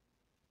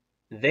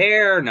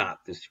 they're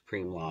not the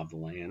supreme law of the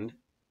land,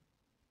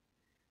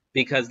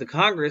 because the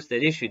Congress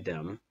that issued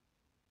them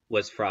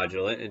was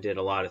fraudulent and did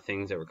a lot of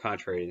things that were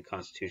contrary to the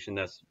Constitution,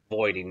 thus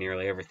voiding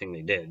nearly everything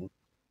they did.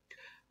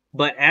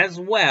 But as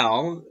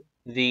well,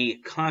 the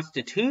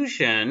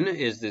Constitution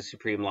is the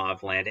supreme law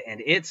of the land,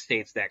 and it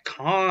states that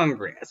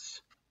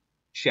Congress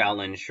shall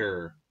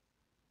ensure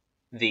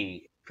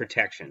the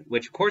protection,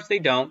 which of course they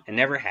don't and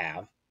never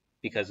have,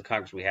 because the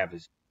Congress we have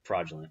is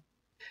fraudulent.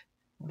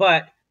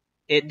 But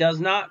it does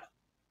not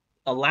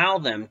allow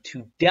them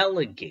to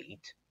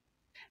delegate,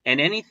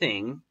 and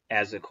anything,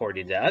 as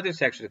according to other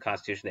sections of the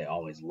Constitution, they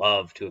always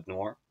love to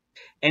ignore,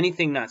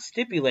 anything not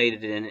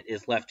stipulated in it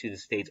is left to the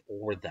states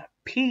or the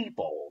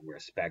people,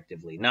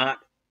 respectively, not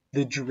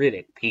the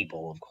juridic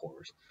people, of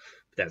course.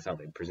 But that's how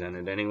they present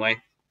it anyway.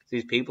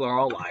 These people are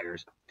all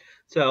liars.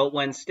 So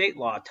when state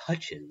law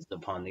touches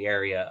upon the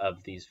area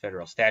of these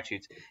federal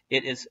statutes,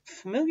 it is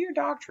familiar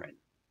doctrine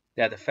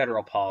that the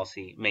federal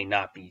policy may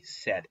not be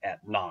set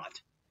at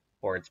naught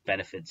or its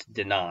benefits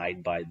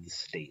denied by the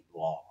state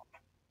law.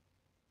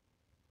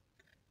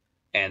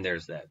 And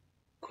there's that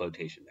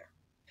quotation there.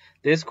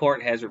 This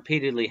court has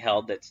repeatedly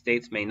held that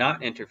states may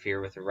not interfere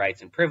with the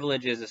rights and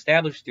privileges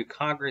established through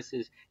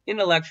Congress's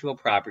intellectual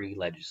property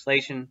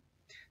legislation.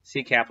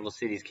 See Capital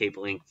Cities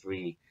Cable Inc.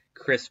 v.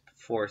 Crisp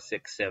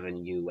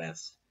 467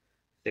 U.S.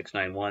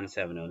 691,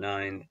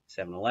 709,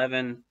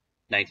 711,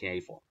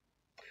 1984.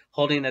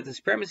 Holding that the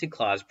Supremacy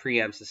Clause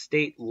preempts a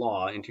state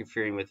law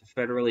interfering with the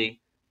federally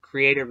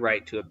created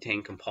right to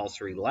obtain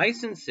compulsory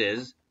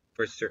licenses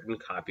for certain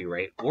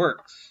copyright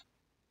works.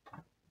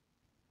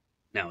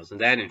 Now, isn't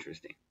that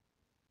interesting?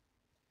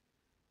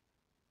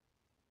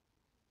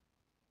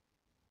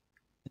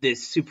 The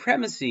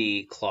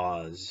Supremacy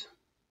Clause,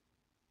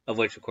 of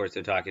which, of course,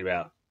 they're talking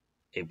about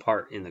a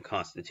part in the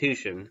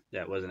Constitution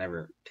that wasn't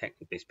ever,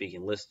 technically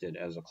speaking, listed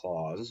as a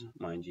clause,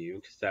 mind you,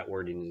 because that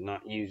wording is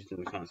not used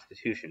in the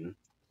Constitution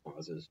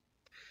clauses.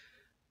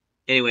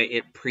 Anyway,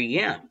 it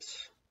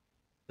preempts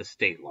the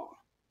state law,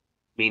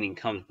 meaning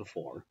comes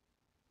before,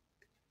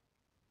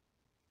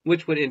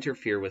 which would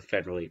interfere with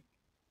federally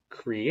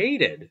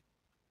created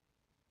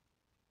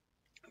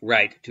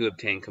right to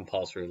obtain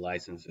compulsory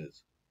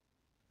licenses.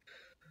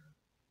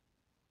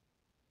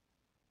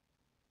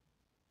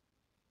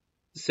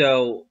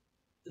 So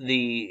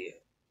the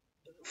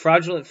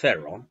fraudulent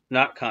federal,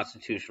 not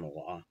constitutional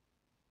law,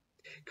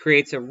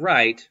 creates a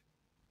right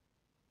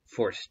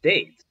for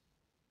states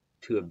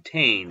to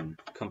obtain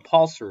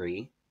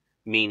compulsory,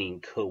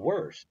 meaning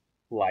coerced,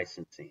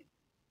 licensing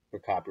for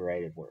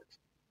copyrighted works.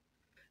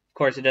 Of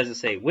course, it doesn't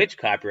say which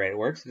copyrighted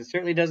works, and it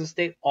certainly doesn't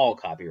state all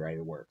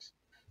copyrighted works.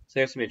 So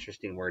there's some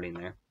interesting wording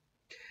there.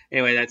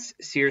 Anyway, that's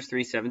Sears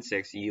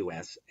 376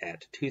 U.S.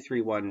 at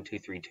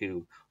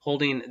 231-232,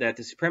 holding that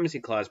the Supremacy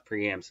Clause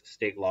preempts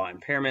state law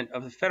impairment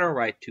of the federal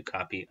right to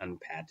copy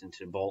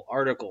unpatentable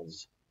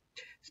articles.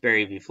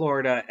 Sperry v.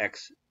 Florida,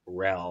 ex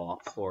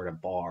rel. Florida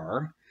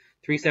Bar,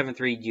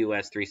 373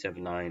 U.S.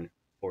 379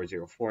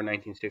 404,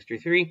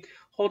 1963,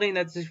 holding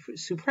that the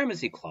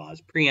Supremacy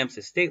Clause preempts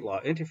a state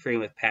law interfering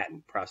with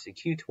patent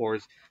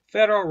prosecutors'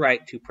 federal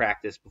right to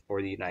practice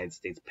before the United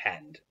States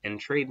Patent and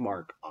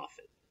Trademark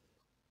Office.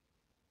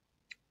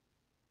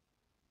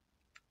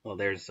 Well,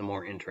 there's some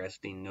more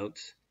interesting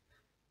notes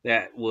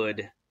that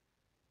would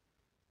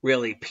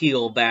really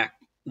peel back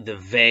the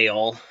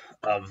veil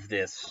of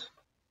this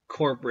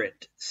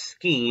corporate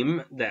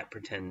scheme that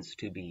pretends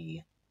to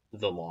be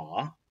the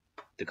law,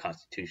 the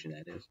Constitution,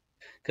 that is.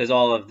 Because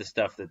all of the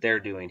stuff that they're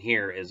doing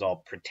here is all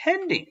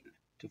pretending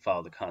to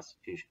follow the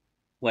Constitution,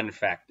 when in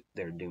fact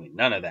they're doing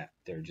none of that.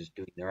 They're just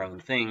doing their own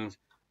things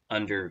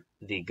under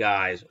the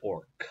guise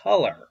or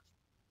color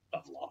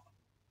of law.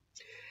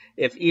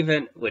 If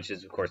even, which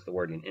is of course the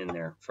wording in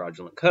their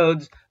fraudulent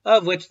codes,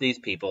 of which these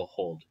people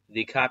hold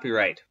the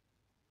copyright.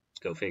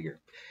 Go figure.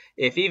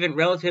 If even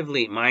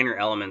relatively minor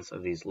elements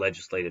of these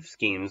legislative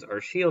schemes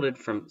are shielded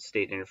from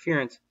state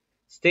interference,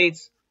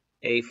 states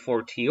a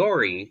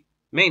fortiori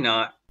may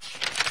not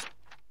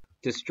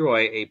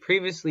destroy a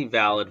previously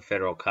valid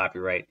federal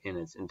copyright in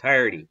its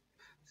entirety.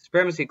 The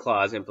Supremacy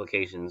Clause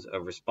implications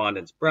of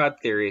respondents' broad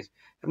theories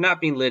have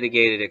not been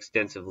litigated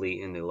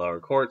extensively in the lower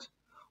courts.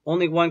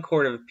 Only one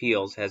court of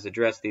appeals has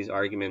addressed these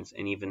arguments,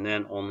 and even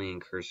then only in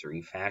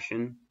cursory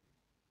fashion.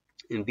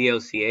 In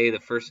BOCA, the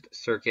First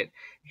Circuit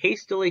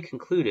hastily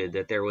concluded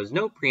that there was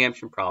no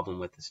preemption problem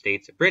with the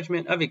state's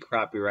abridgment of a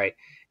copyright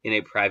in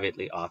a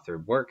privately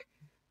authored work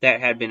that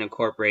had been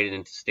incorporated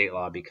into state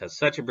law because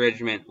such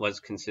abridgment was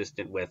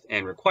consistent with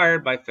and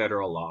required by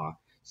federal law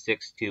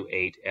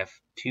 628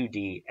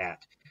 F2D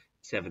at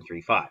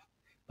 735.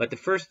 But the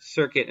First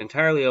Circuit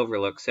entirely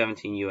overlooked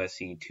 17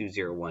 U.S.C.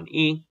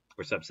 201E,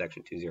 or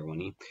subsection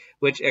 201E,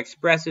 which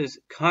expresses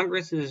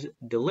Congress's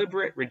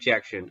deliberate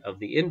rejection of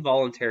the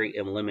involuntary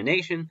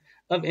elimination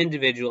of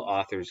individual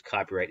authors'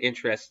 copyright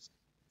interests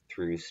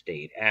through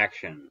state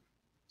action.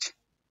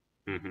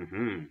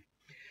 When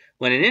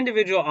an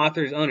individual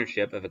author's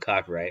ownership of a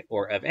copyright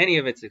or of any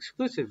of its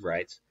exclusive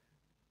rights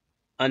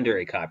under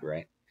a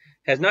copyright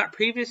has not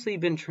previously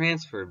been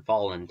transferred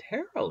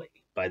voluntarily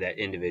by that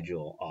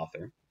individual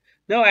author,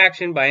 no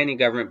action by any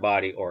government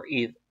body or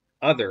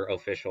other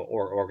official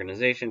or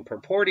organization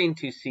purporting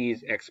to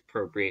seize,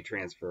 expropriate,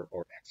 transfer,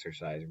 or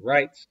exercise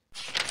rights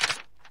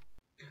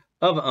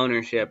of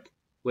ownership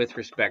with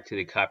respect to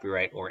the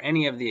copyright or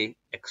any of the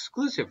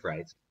exclusive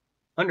rights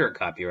under a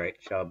copyright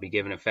shall be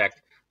given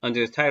effect under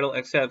this title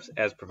except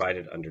as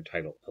provided under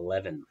Title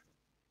 11,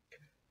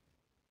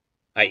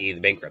 i.e. the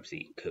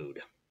Bankruptcy Code.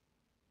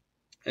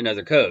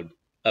 Another code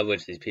of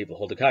which these people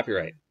hold a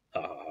copyright.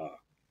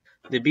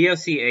 The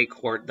BOCA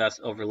court thus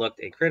overlooked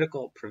a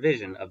critical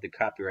provision of the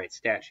copyright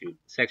statute.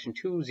 Section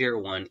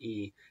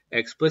 201E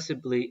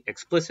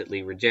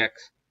explicitly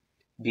rejects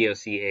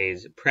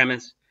BOCA's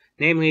premise,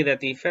 namely that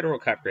the federal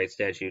copyright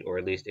statute, or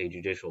at least a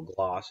judicial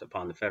gloss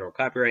upon the Federal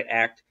Copyright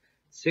Act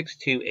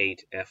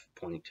 628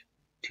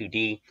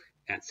 F.2d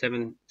at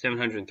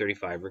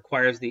 735,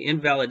 requires the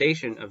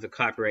invalidation of the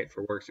copyright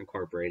for works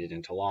incorporated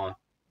into law.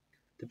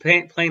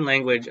 The plain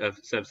language of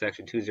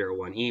subsection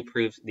 201E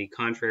proves the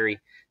contrary.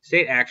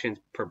 State actions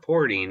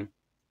purporting,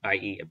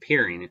 i.e.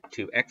 appearing,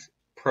 to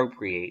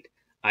expropriate,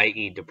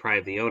 i.e.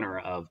 deprive the owner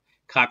of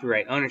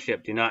copyright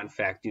ownership, do not in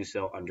fact do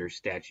so under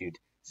statute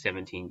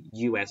 17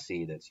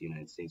 U.S.C., that's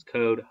United States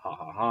Code,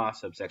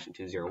 subsection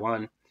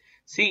 201,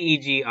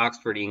 CEG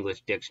Oxford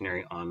English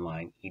Dictionary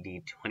Online, ed.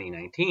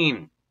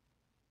 2019.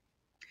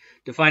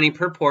 Defining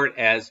purport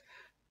as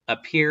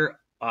appear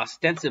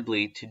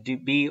ostensibly to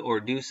be or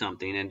do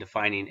something, and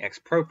defining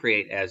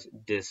expropriate as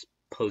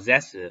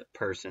dispossess a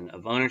person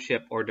of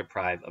ownership or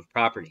deprive of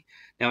property.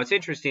 Now, what's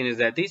interesting is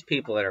that these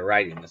people that are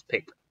writing this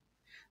paper,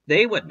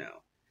 they would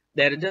know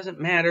that it doesn't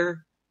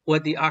matter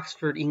what the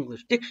Oxford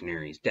English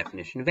Dictionary's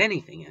definition of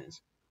anything is.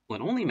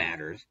 What only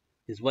matters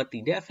is what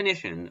the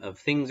definition of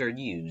things are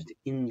used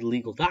in the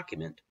legal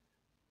document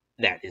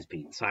that is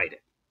being cited.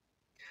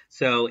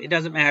 So it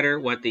doesn't matter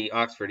what the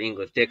Oxford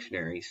English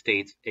Dictionary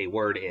states a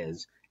word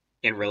is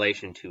in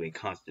relation to a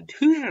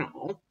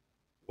constitutional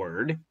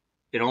word.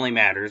 It only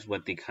matters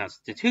what the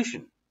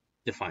Constitution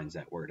defines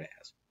that word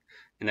as.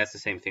 And that's the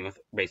same thing with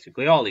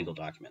basically all legal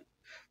documents.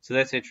 So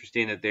that's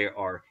interesting that they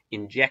are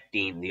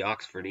injecting the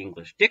Oxford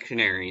English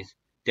Dictionary's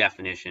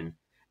definition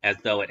as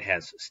though it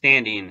has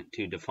standing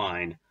to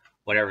define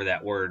whatever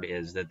that word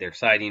is that they're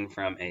citing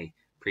from a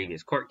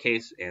previous court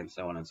case, and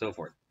so on and so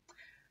forth.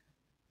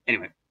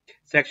 Anyway,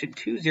 Section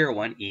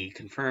 201E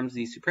confirms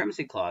the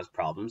Supremacy Clause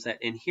problems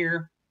that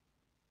inhere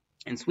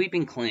in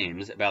sweeping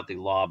claims about the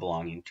law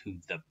belonging to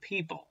the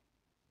people.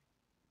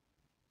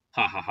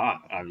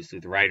 Obviously,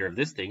 the writer of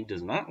this thing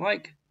does not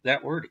like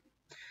that wording.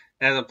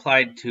 As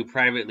applied to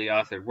privately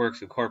authored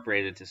works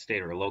incorporated to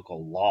state or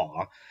local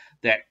law,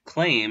 that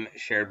claim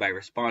shared by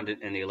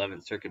respondent in the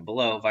 11th Circuit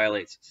below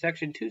violates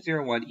Section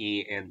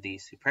 201E and the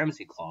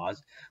Supremacy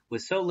Clause,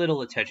 with so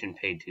little attention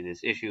paid to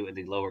this issue in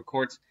the lower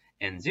courts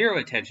and zero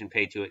attention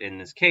paid to it in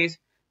this case.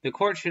 The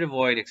court should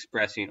avoid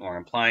expressing or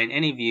implying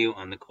any view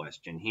on the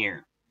question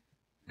here.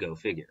 Go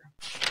figure.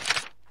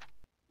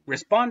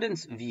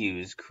 Respondents'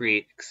 views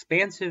create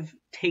expansive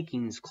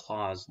takings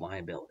clause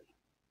liability.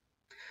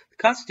 The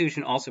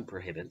Constitution also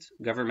prohibits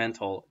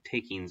governmental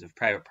takings of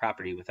private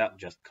property without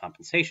just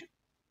compensation.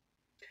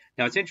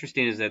 Now, what's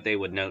interesting is that they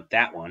would note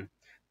that one,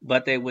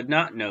 but they would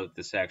not note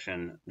the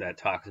section that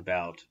talks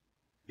about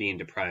being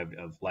deprived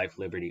of life,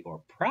 liberty,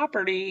 or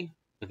property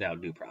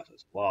without due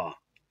process of law.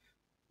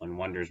 One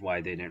wonders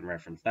why they didn't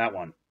reference that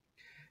one.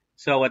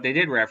 So what they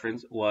did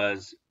reference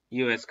was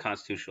U.S.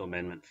 Constitutional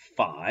Amendment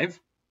 5,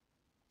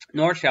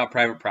 nor shall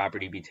private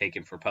property be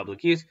taken for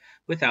public use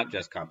without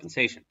just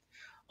compensation.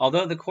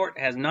 Although the court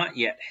has not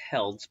yet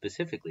held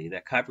specifically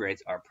that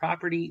copyrights are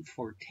property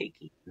for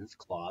takings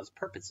clause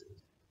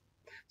purposes.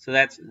 So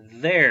that's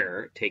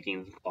their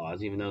takings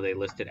clause, even though they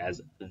list it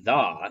as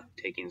the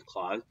takings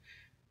clause,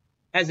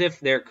 as if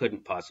there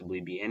couldn't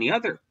possibly be any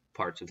other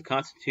parts of the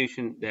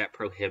Constitution that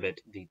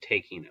prohibit the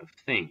taking of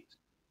things.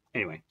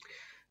 Anyway,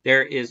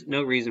 there is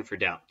no reason for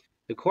doubt.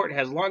 The court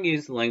has long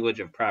used the language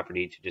of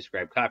property to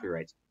describe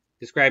copyrights,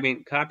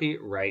 describing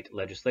copyright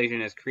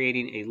legislation as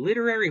creating a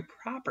literary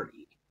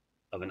property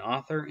of an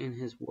author in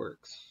his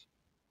works.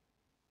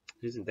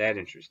 Isn't that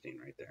interesting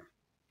right there?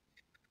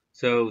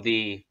 So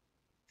the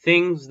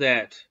things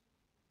that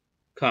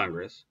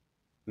Congress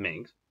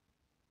makes,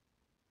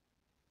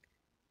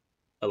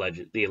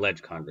 the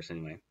alleged Congress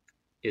anyway,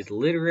 is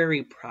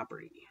literary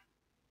property.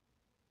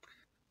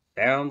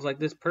 Sounds like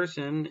this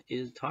person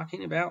is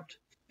talking about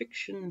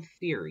fiction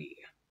theory,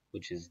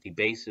 which is the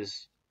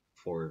basis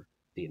for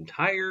the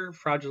entire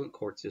fraudulent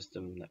court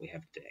system that we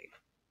have today.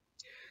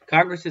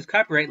 Congress's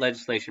copyright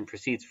legislation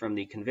proceeds from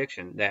the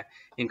conviction that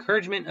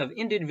encouragement of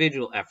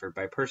individual effort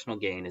by personal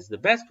gain is the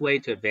best way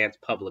to advance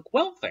public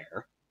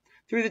welfare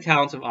through the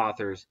talents of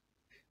authors.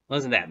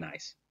 Wasn't that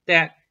nice?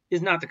 That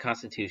is not the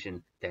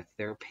Constitution. That's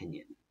their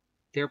opinion.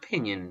 Their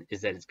opinion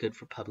is that it's good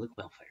for public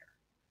welfare.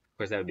 Of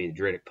course, that would be the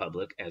juridic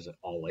public, as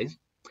always,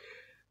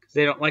 because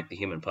they don't like the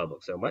human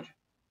public so much.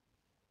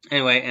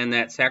 Anyway, and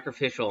that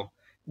sacrificial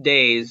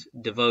days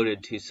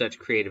devoted to such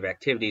creative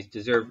activities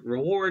deserve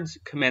rewards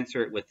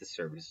commensurate with the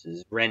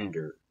services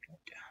rendered.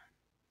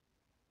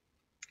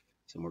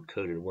 Some more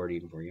coded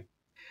wording for you.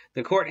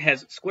 The court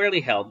has squarely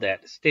held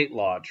that state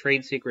law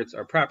trade secrets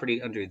are property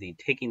under the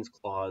Takings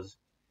Clause.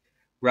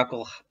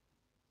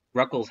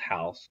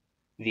 Ruckelshaus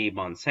v.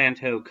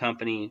 Monsanto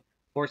Company,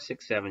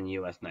 467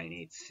 U.S.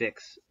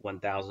 986,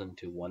 1000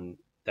 to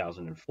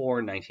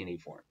 1004,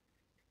 1984.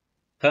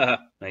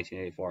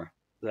 1984.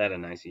 Is that a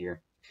nice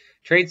year?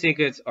 Trade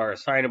secrets are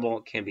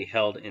assignable, can be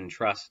held in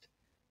trust,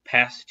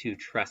 passed to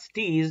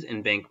trustees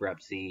in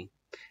bankruptcy,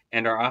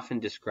 and are often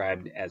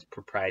described as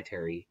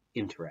proprietary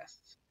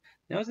interests.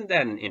 Now, isn't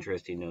that an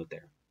interesting note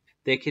there?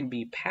 They can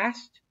be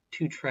passed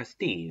to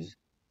trustees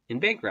in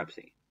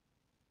bankruptcy.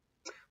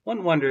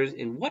 One wonders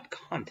in what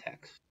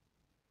context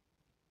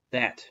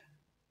that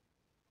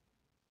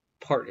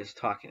part is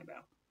talking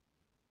about.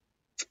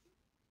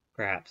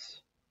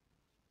 Perhaps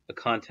a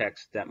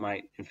context that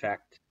might, in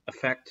fact,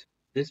 affect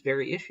this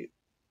very issue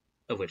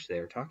of which they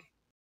are talking.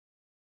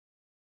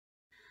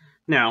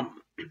 Now,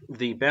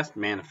 the best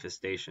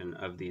manifestation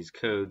of these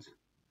codes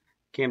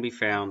can be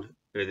found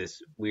through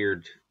this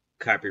weird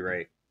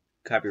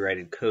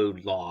copyrighted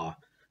code law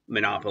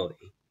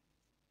monopoly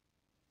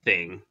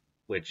thing,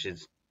 which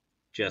is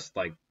just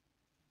like,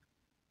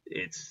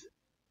 it's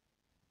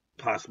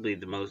possibly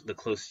the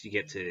closest you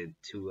get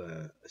to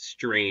a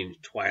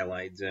strange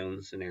Twilight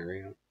Zone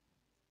scenario.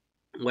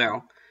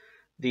 Well,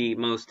 the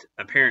most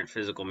apparent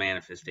physical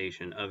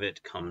manifestation of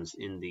it comes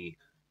in the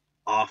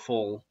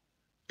awful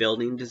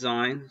building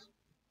designs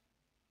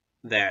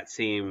that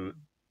seem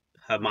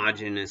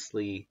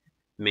homogeneously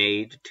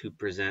made to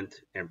present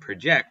and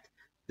project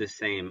the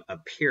same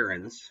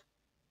appearance,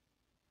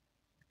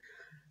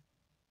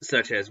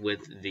 such as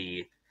with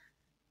the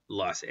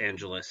Los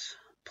Angeles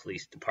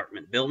Police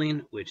Department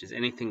building, which is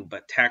anything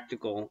but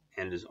tactical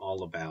and is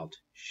all about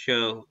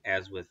show,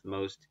 as with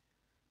most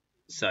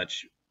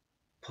such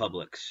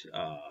public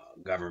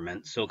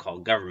government,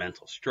 so-called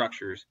governmental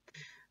structures,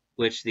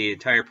 which the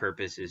entire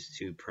purpose is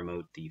to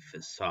promote the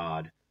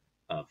facade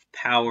of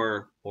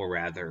power, or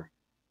rather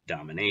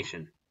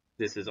domination.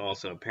 This is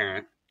also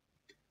apparent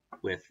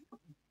with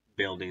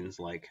buildings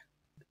like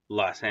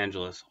Los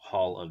Angeles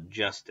Hall of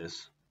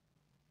Justice.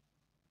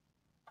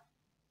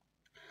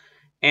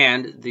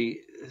 And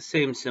the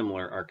same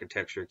similar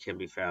architecture can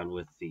be found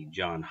with the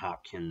Johns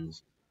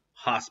Hopkins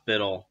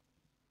Hospital,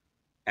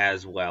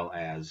 as well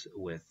as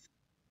with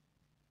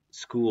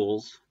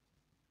schools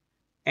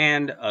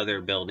and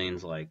other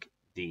buildings like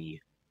the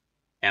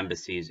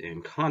embassies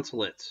and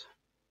consulates.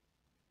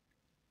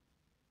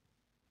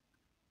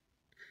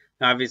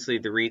 Obviously,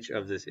 the reach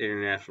of this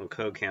International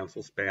Code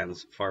Council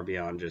spans far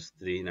beyond just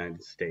the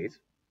United States.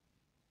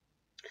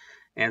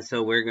 And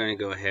so we're going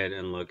to go ahead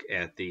and look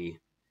at the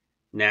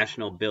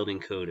National Building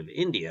Code of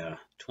India,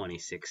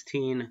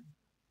 2016,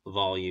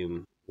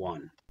 Volume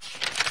 1.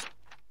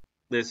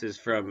 This is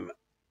from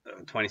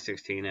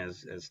 2016,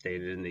 as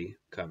stated in the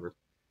cover.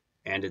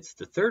 And it's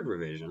the third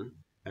revision,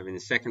 having the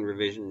second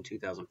revision in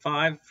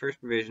 2005, first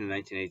revision in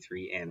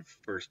 1983, and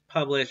first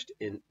published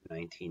in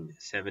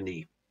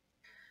 1970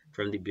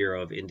 from the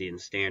Bureau of Indian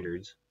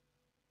Standards.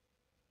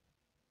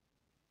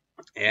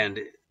 And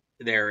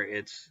there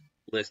it's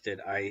listed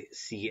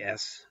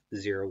ICS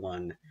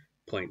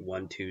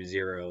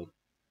 01.120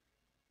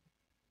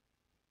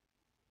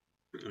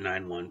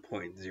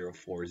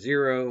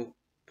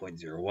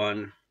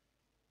 91.040.01,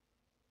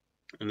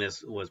 and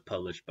this was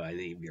published by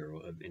the Bureau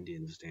of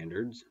Indian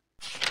Standards.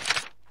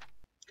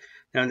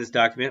 Now in this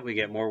document we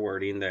get more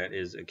wording that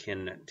is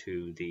akin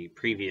to the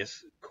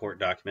previous court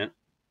document.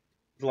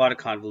 There's a lot of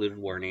convoluted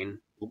wording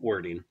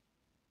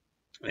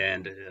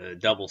and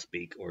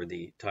doublespeak, or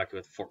the talking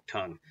with forked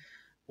tongue,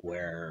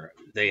 where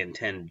they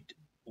intend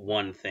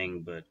one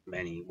thing but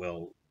many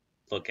will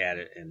look at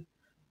it and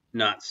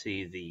not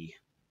see the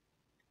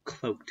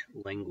cloaked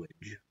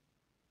language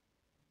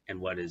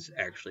and what is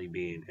actually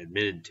being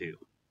admitted to.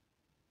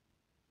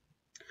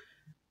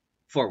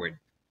 Forward.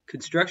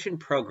 Construction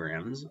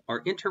programs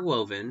are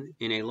interwoven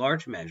in a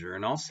large measure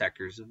in all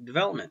sectors of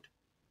development,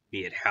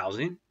 be it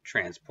housing,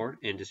 transport,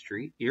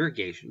 industry,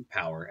 irrigation,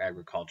 power,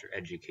 agriculture,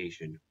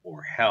 education,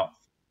 or health.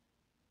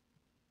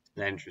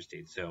 That's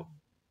interesting. So,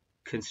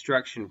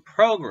 construction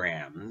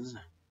programs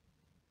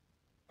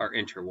are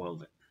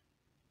interwoven.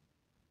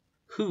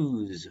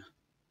 Whose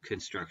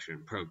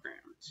construction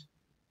programs?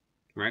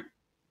 Right?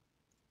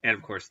 And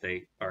of course,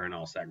 they are in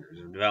all sectors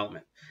of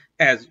development,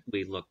 as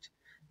we looked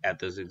at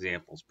those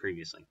examples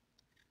previously.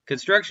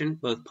 Construction,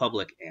 both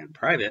public and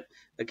private,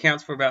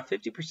 accounts for about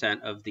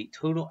 50% of the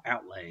total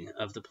outlay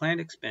of the planned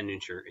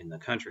expenditure in the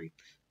country.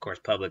 Of course,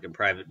 public and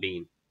private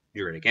being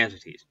juridic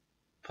entities.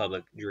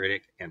 Public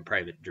juridic and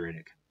private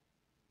juridic,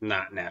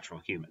 not natural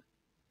human.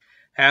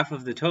 Half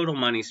of the total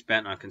money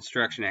spent on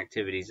construction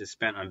activities is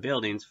spent on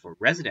buildings for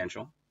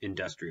residential,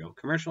 industrial,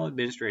 commercial,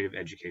 administrative,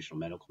 educational,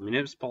 medical,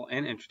 municipal,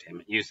 and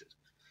entertainment uses.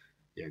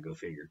 Yeah, go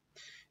figure.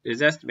 It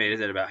is estimated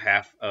that about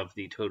half of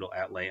the total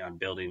outlay on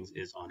buildings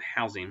is on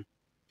housing.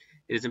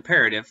 It is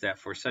imperative that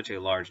for such a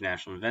large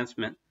national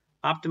investment,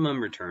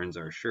 optimum returns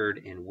are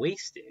assured and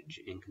wastage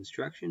in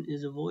construction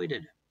is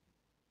avoided.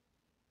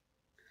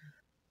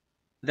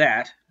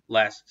 That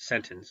last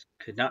sentence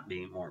could not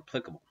be more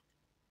applicable.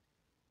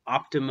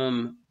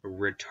 Optimum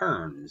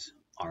returns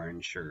are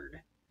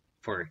ensured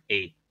for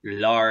a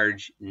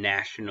large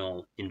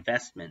national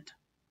investment.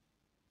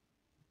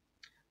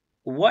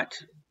 What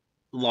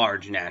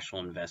large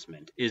national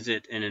investment? Is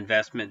it an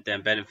investment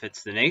that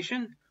benefits the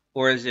nation,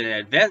 or is it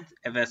an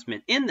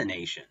investment in the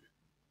nation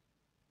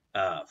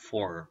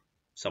for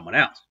someone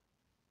else?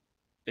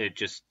 It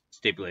just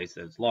stipulates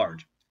that it's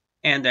large,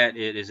 and that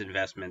it is an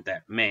investment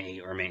that may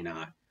or may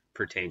not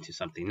pertain to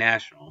something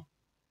national.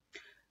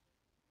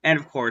 And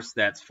of course,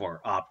 that's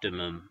for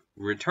optimum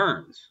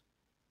returns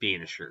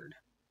being assured,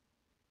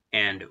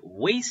 and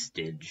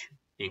wastage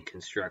in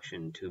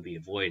construction to be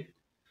avoided.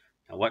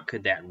 Now, what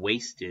could that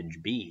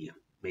wastage be?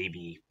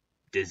 Maybe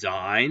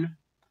design,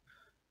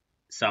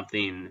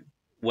 something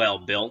well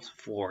built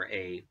for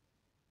a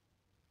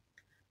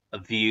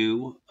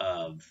view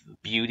of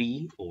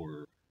beauty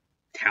or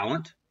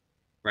talent,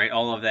 right?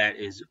 All of that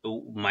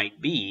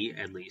might be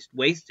at least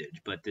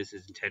wastage, but this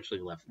is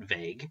intentionally left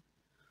vague.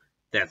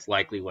 That's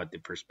likely what the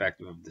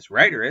perspective of this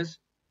writer is,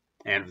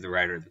 and of the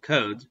writer of the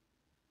codes,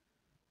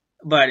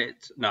 but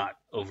it's not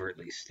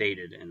overtly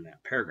stated in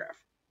that paragraph.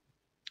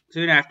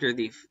 Soon after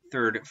the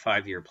third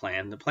 5-year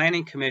plan, the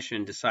Planning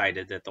Commission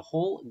decided that the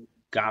whole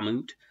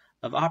gamut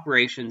of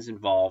operations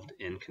involved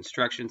in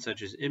construction,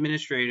 such as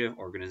administrative,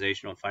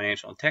 organizational,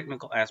 financial, and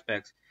technical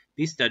aspects,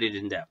 be studied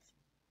in depth.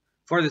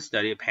 For the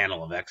study, a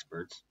panel of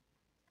experts,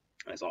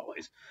 as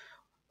always,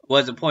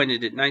 was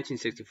appointed in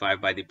 1965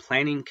 by the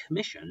Planning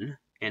Commission,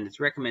 and its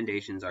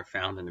recommendations are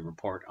found in the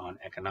Report on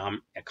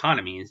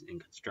Economies in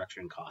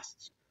Construction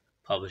Costs,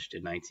 published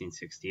in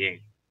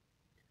 1968.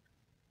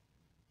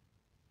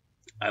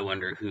 I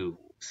wonder who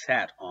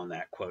sat on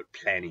that, quote,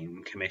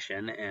 planning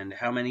commission, and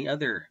how many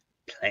other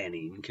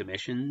planning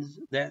commissions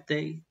that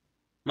they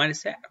might have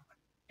sat on.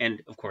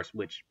 And, of course,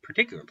 which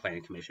particular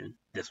planning commission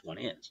this one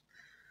is.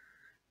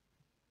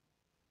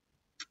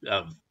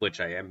 Of which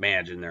I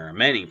imagine there are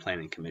many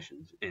planning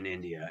commissions in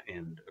India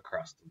and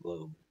across the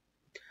globe.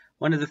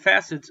 One of the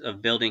facets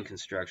of building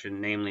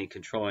construction, namely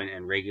controlling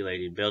and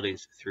regulating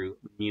buildings through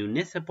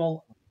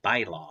municipal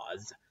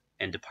bylaws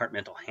and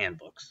departmental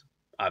handbooks,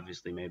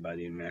 obviously made by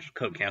the International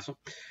Code Council,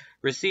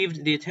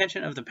 received the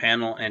attention of the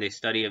panel, and a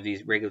study of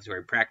these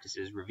regulatory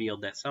practices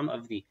revealed that some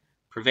of the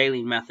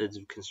prevailing methods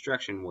of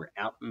construction were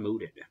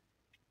outmoded.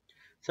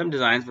 Some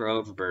designs were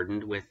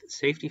overburdened with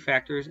safety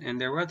factors, and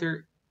there were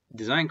other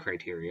design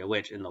criteria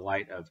which, in the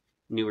light of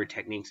newer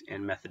techniques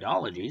and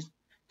methodologies,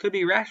 could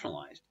be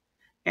rationalized,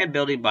 and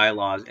building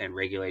bylaws and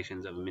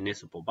regulations of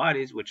municipal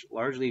bodies which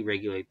largely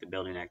regulate the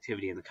building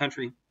activity in the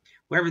country,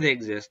 wherever they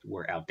exist,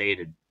 were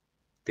outdated.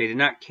 They did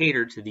not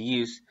cater to the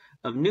use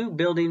of new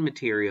building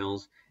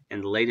materials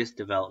and the latest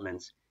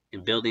developments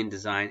in building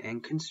design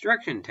and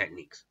construction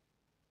techniques.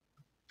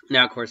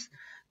 Now, of course,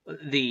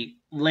 the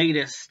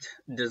latest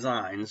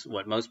designs,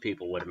 what most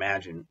people would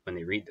imagine when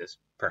they read this,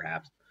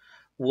 perhaps,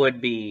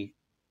 would be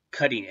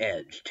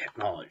cutting-edge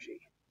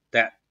technology,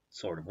 that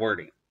sort of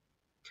wording.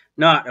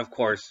 Not, of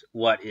course,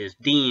 what is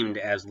deemed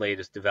as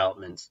latest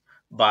developments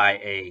by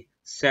a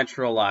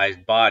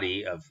centralized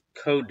body of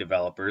code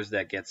developers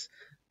that gets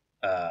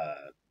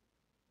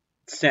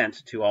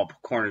sent to all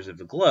corners of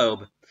the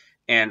globe,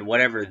 and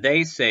whatever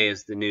they say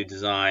is the new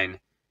design,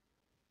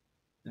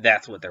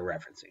 that's what they're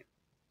referencing.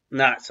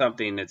 Not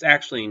something that's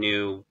actually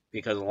new,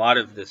 because a lot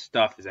of this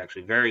stuff is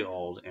actually very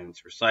old, and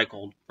it's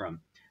recycled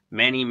from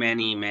many,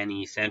 many,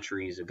 many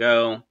centuries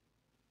ago.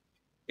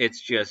 It's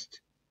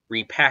just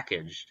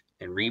repackaged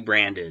and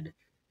rebranded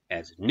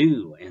as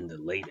new and the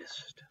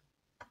latest.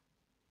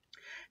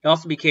 It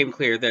also became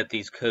clear that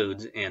these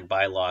codes and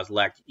bylaws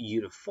lacked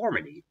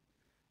uniformity,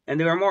 and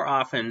they were more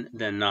often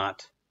than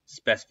not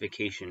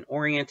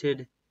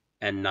specification-oriented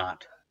and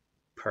not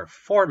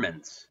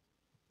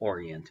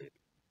performance-oriented.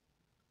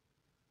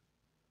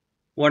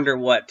 Wonder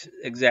what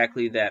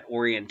exactly that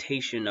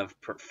orientation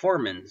of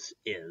performance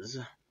is,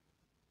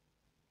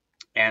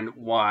 and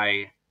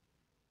why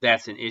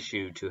that's an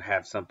issue to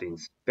have something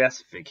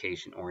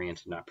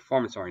specification-oriented, not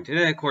performance-oriented.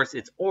 And, of course,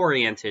 it's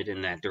oriented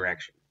in that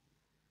direction.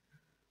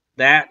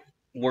 That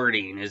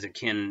wording is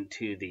akin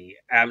to the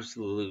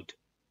absolute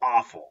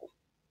awful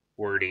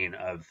wording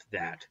of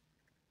that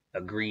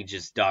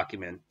egregious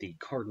document, the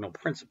Cardinal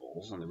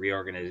Principles on the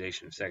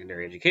Reorganization of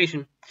Secondary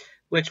Education,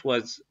 which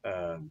was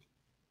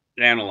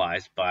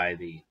analyzed by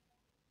the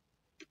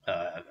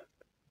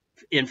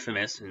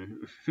infamous,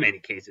 in many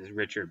cases,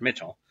 Richard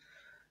Mitchell,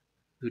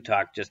 who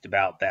talked just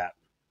about that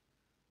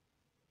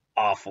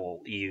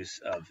awful use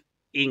of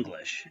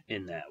English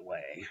in that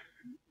way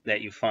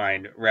that you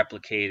find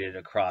replicated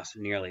across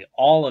nearly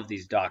all of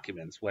these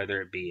documents,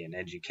 whether it be an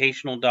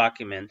educational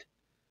document,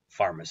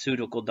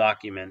 pharmaceutical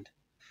document,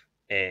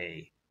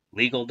 a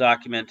legal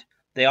document.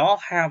 They all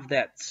have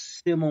that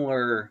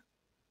similar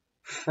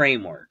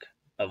framework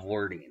of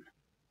wording,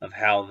 of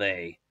how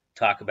they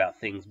talk about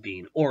things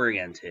being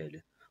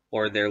oriented,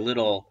 or their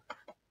little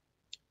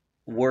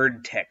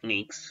word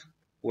techniques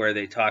where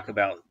they talk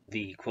about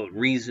the, quote,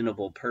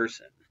 reasonable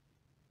person,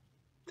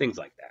 things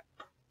like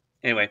that.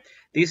 Anyway,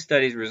 these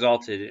studies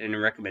resulted in a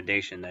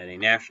recommendation that a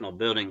national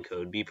building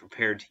code be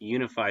prepared to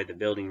unify the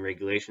building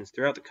regulations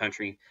throughout the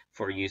country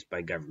for use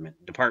by government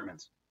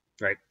departments.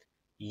 Right?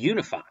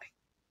 Unify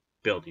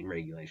building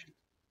regulations.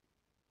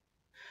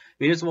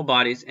 Municipal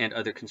bodies and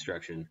other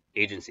construction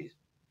agencies.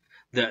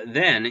 The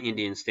then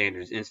Indian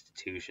Standards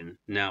Institution,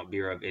 now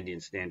Bureau of Indian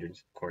Standards,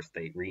 of course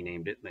they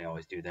renamed it, they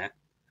always do that,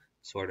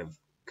 sort of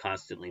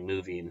constantly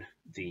moving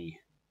the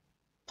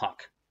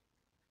puck,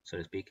 so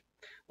to speak,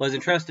 was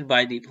entrusted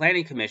by the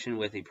Planning Commission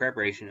with the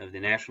preparation of the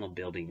National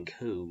Building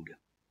Code.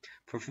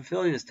 For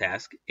fulfilling this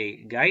task,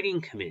 a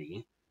guiding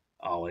committee,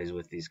 always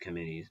with these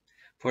committees,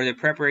 for the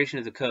preparation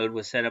of the code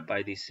was set up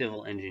by the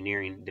Civil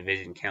Engineering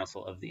Division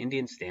Council of the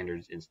Indian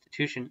Standards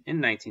Institution in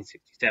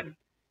 1967.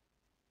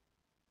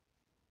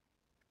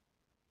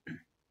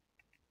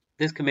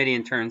 This committee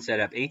in turn set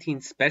up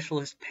 18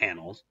 specialist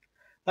panels.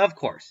 Of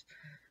course,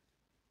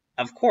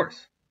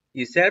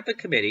 you set up a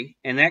committee,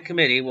 and that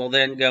committee will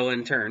then go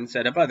in turn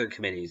set up other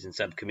committees and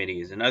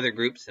subcommittees and other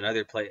groups and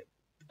other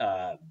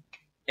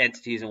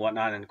entities and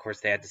whatnot. And of course,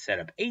 they had to set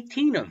up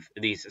 18 of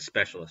these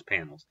specialist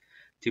panels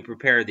to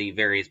prepare the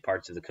various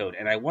parts of the code.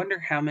 And I wonder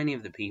how many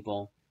of the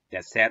people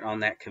that sat on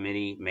that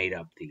committee made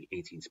up the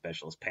 18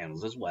 specialist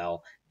panels as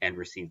well and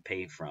received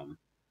pay from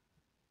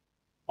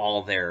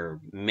all their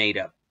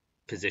made-up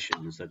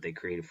positions that they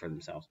created for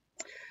themselves.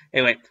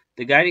 Anyway,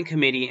 the guiding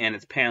committee and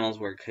its panels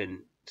were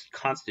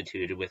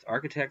constituted with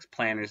architects,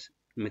 planners,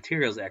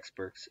 materials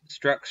experts,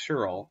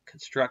 structural,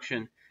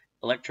 construction,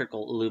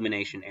 electrical,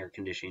 illumination, air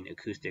conditioning,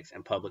 acoustics,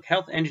 and public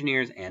health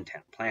engineers and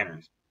town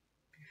planners.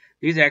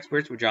 These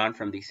experts were drawn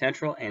from the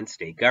central and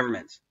state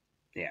governments.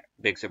 Yeah,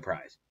 big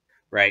surprise,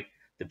 right?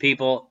 The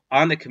people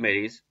on the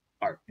committees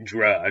are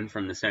drawn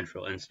from the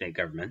central and state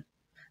government,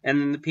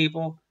 and then the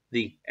people,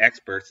 the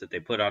experts that they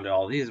put onto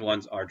all these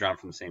ones, are drawn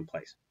from the same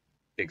place.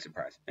 Big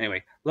surprise.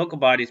 Anyway, local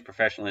bodies,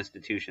 professional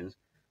institutions,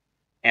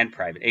 and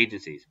private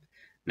agencies.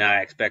 Now, I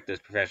expect those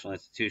professional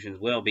institutions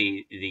will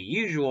be the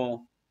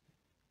usual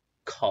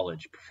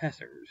college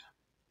professors.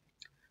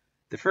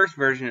 The first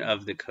version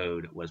of the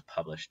code was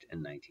published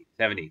in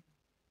 1970.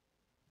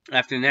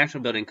 After the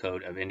National Building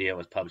Code of India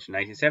was published in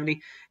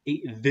 1970,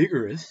 a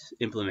vigorous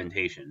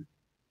implementation.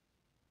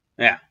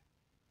 Yeah,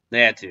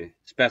 they had to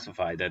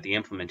specify that the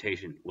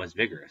implementation was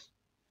vigorous.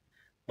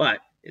 But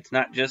it's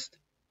not just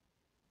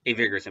a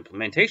vigorous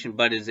implementation,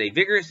 but is a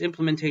vigorous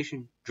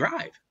implementation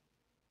drive.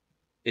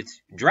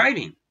 It's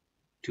driving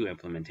to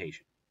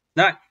implementation.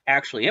 Not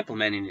actually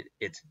implementing it,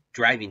 it's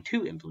driving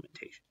to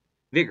implementation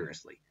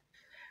vigorously,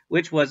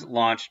 which was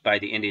launched by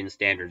the Indian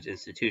Standards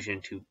Institution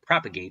to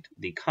propagate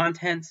the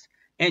contents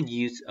and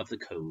use of the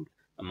code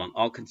among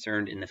all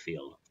concerned in the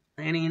field of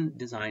planning,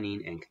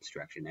 designing, and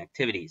construction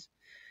activities.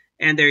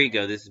 And there you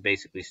go. This is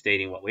basically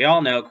stating what we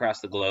all know across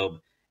the globe.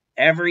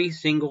 Every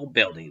single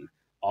building,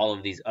 all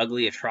of these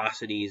ugly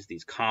atrocities,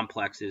 these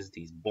complexes,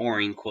 these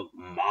boring, quote,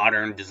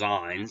 modern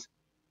designs,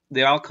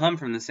 they all come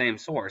from the same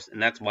source,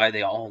 and that's why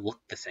they all look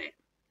the same.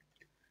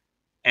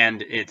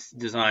 And it's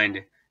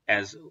designed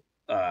as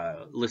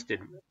listed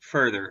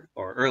further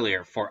or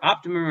earlier for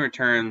optimum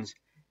returns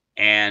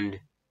and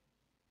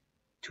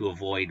to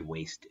avoid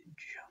wastage.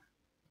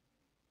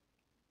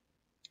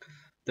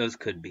 Those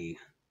could be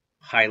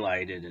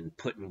highlighted and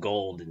put in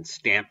gold and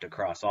stamped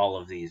across all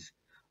of these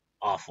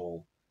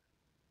awful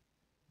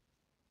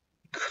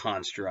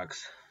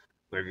constructs,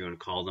 whatever you want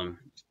to call them,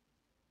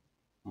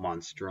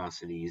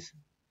 monstrosities,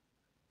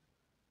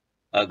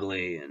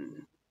 ugly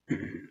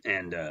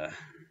and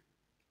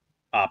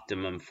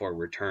optimum for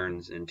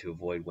returns and to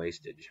avoid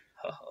wastage.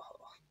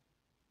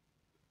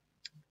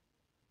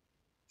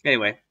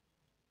 Anyway,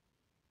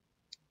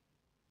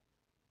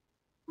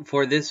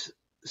 for this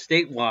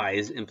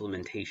statewide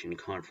implementation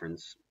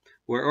conference,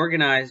 were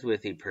organized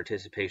with the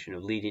participation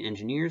of leading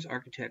engineers,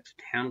 architects,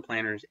 town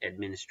planners,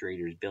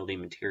 administrators,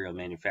 building material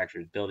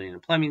manufacturers, building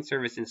and plumbing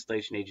service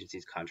installation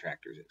agencies,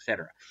 contractors,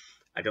 etc.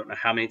 I don't know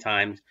how many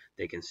times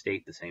they can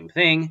state the same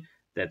thing,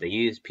 that they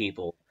use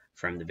people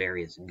from the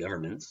various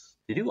governments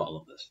to do all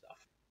of this stuff,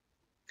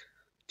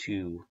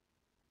 to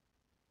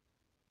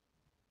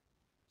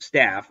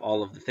staff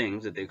all of the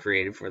things that they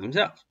created for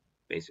themselves,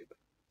 basically.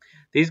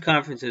 These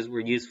conferences were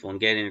useful in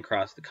getting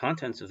across the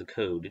contents of the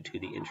code to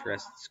the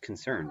interests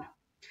concerned.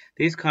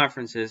 These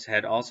conferences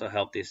had also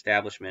helped the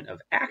establishment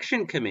of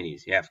action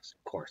committees. Yes,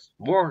 of course,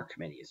 more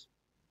committees.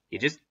 You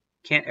just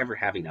can't ever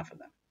have enough of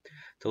them.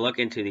 To look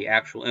into the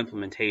actual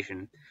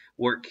implementation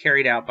work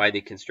carried out by the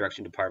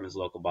construction departments,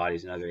 local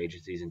bodies, and other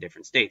agencies in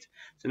different states.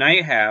 So now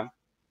you have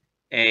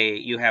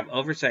you have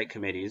oversight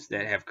committees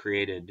that have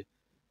created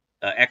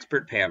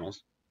expert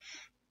panels,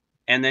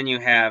 and then you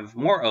have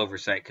more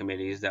oversight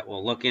committees that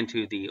will look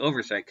into the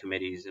oversight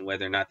committees and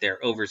whether or not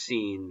they're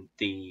overseeing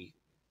the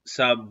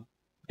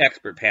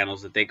sub-expert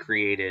panels that they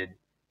created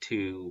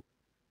to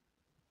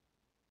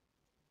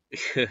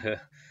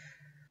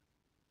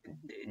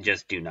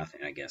just do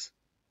nothing, I guess.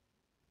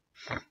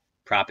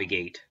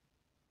 Propagate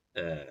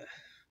a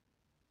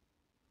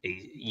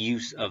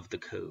use of the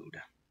code.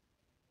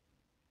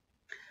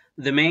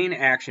 The main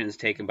actions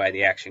taken by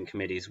the action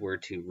committees were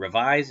to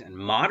revise and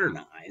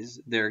modernize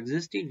their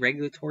existing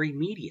regulatory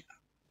media,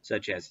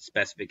 such as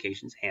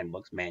specifications,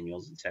 handbooks,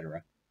 manuals,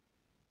 etc.,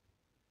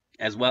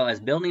 as well as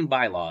building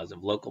bylaws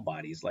of local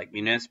bodies like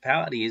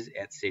municipalities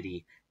at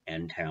city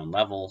and town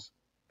levels,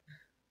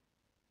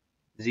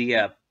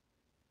 Zia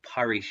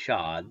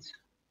parishads,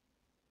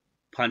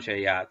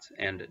 panchayats,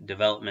 and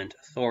development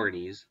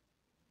authorities,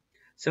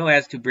 so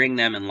as to bring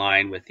them in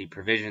line with the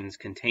provisions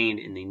contained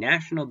in the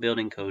National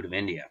Building Code of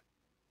India.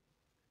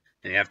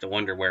 And you have to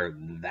wonder where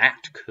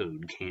that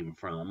code came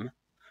from.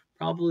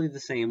 Probably the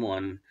same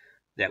one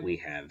that we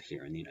have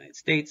here in the United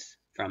States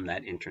from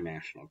that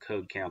International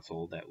Code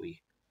Council that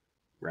we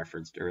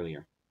referenced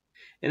earlier.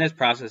 In this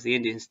process, the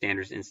Indian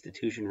Standards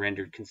Institution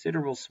rendered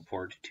considerable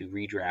support to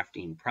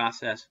redrafting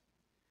process.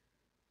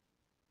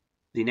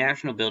 The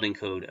National Building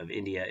Code of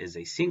India is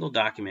a single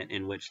document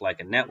in which, like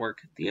a network,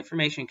 the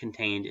information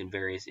contained in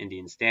various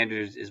Indian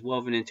standards is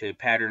woven into a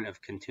pattern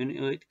of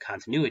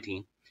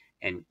continuity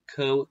and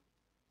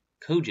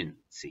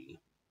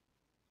cogency,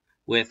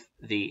 with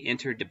the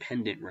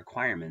interdependent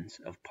requirements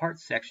of part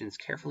sections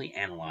carefully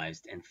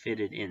analyzed and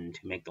fitted in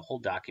to make the whole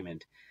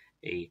document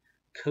a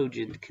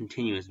cogent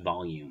continuous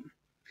volume.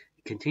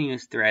 A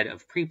continuous thread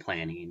of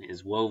pre-planning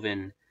is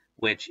woven,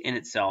 which in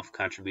itself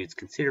contributes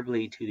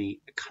considerably to the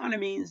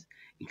economies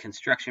in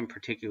construction,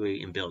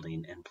 particularly in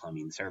building and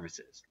plumbing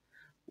services.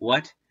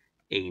 What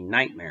a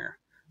nightmare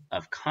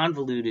of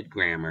convoluted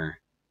grammar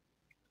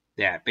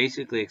that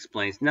basically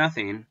explains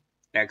nothing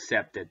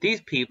except that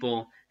these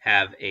people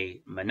have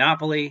a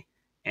monopoly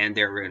and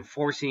they're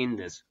enforcing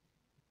this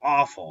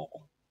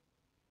awful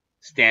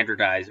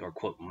standardized or,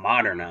 quote,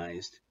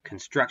 modernized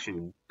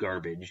construction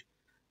garbage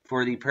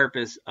for the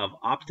purpose of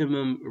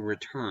optimum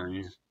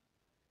returns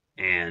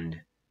and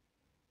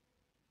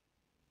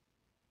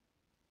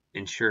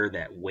ensure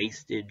that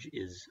wastage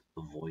is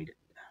avoided.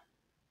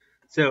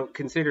 So,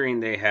 considering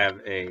they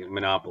have a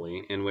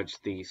monopoly in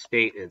which the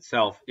state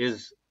itself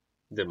is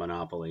the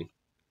monopoly,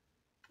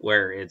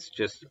 where it's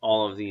just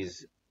all of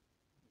these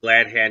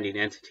glad-handing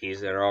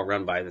entities that are all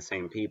run by the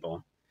same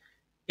people,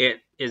 it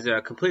is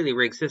a completely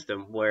rigged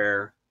system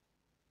where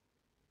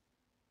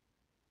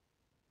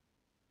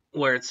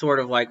it's sort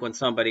of like when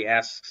somebody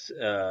asks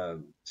a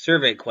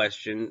survey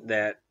question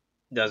that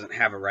doesn't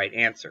have a right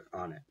answer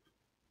on it.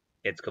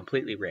 It's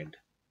completely rigged,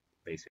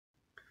 basically.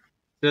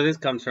 So this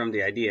comes from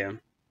the idea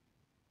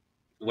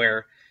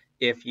where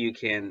if you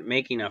can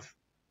make enough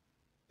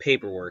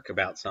paperwork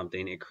about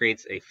something, it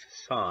creates a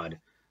facade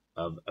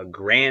of a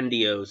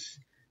grandiose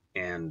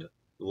and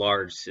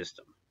large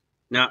system.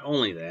 Not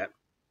only that,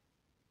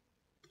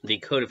 the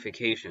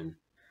codification,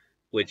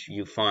 which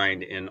you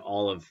find in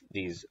all of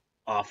these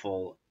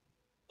awful,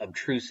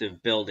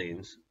 obtrusive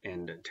buildings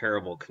and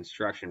terrible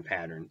construction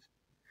patterns,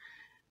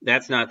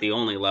 that's not the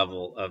only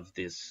level of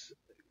this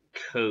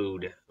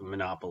code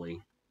monopoly,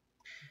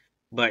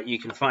 but you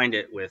can find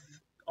it with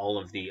all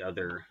of the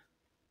other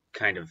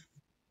kind of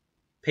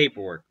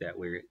paperwork that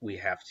we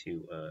have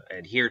to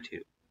adhere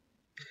to.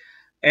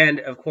 And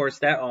of course,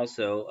 that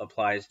also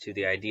applies to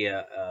the idea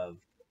of,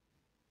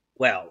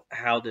 well,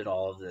 how did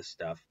all of this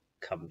stuff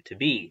come to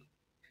be?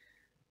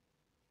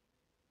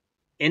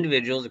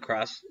 Individuals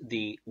across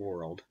the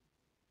world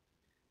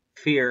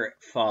fear,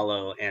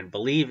 follow, and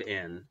believe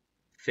in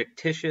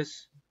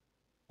fictitious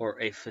or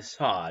a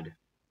facade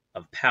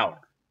of power.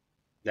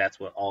 That's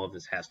what all of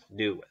this has to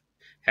do with.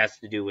 It has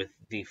to do with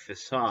the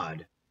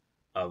facade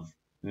of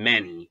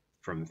many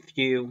from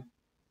few,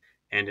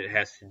 and it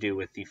has to do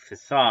with the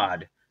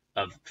facade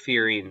of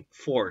fearing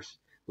force,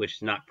 which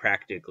is not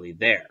practically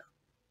there.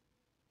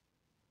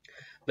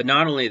 But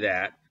not only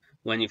that,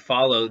 when you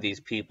follow these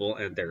people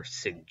and their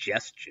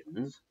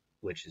suggestions,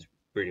 which is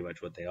pretty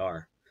much what they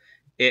are,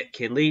 it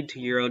can lead to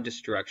your own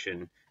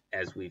destruction,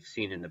 as we've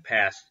seen in the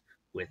past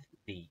with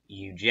the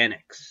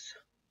eugenics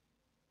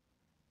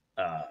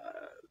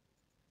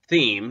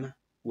theme,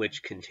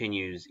 which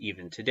continues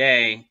even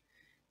today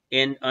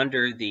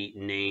under the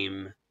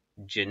name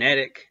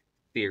genetic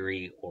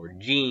theory or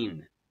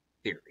gene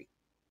theory.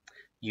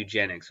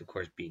 Eugenics, of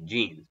course, being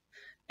genes.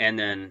 And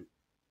then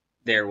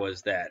there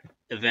was that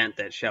event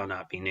that shall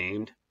not be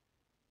named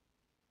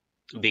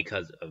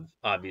because of,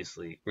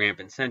 obviously,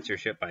 rampant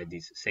censorship by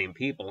these same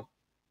people,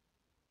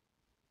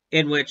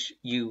 in which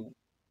you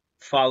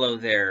follow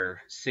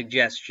their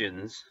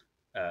suggestions,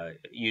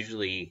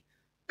 usually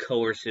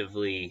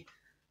coercively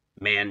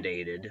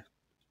mandated,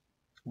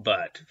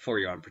 but for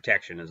your own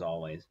protection, as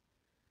always.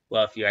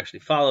 Well, if you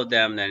actually followed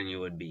them, then you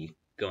would be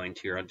going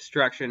to your own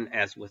destruction,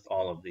 as with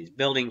all of these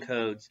building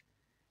codes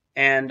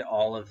and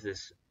all of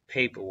this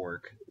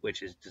paperwork,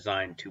 which is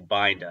designed to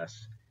bind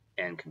us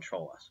and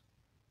control us.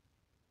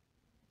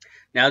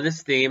 Now,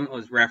 this theme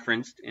was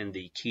referenced in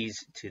the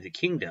Keys to the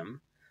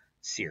Kingdom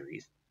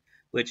series,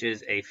 which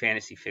is a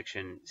fantasy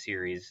fiction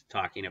series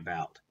talking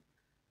about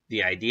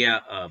the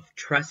idea of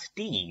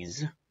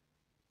trustees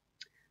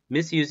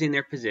misusing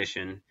their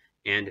position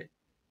and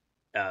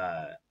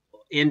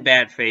in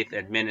bad faith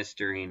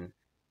administering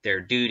their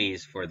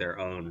duties for their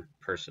own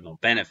personal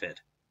benefit.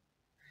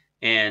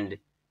 And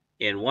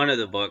in one of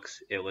the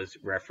books, it was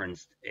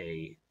referenced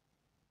a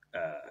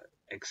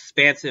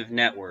expansive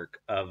network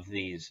of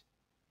these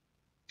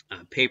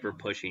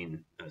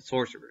paper-pushing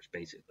sorcerers,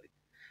 basically.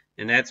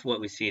 And that's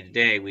what we see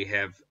today. We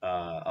have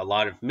a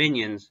lot of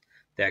minions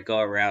that go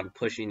around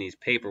pushing these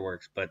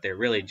paperworks, but they're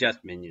really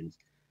just minions.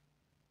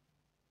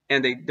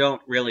 And they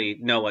don't really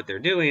know what they're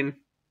doing.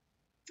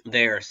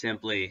 They are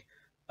simply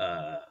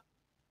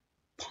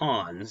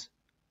pawns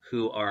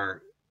who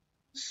are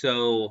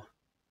so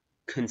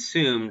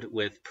consumed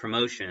with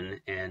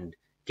promotion and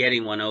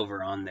getting one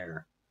over on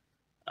their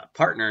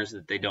partners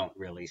that they don't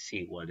really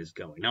see what is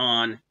going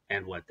on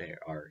and what they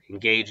are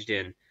engaged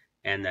in,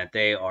 and that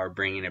they are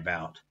bringing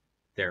about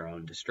their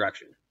own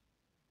destruction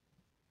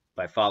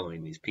by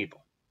following these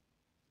people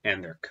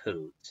and their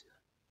codes.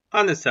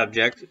 On the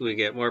subject, we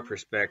get more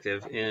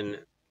perspective in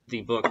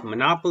the book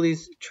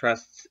Monopolies,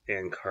 Trusts,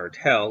 and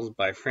Cartels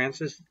by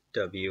Francis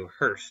W.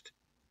 Hurst,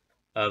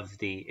 of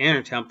the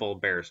Inner Temple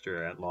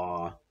barrister at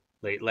law,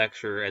 late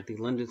lecturer at the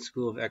London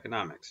School of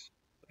Economics.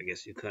 I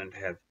guess you couldn't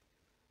have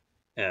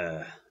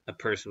a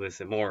person with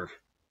a more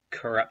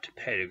corrupt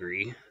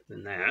pedigree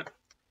than that.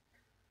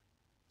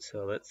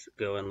 So let's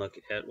go and look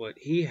at what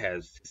he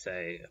has to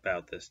say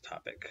about this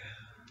topic.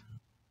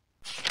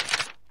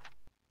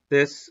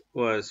 This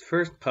was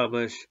first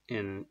published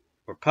in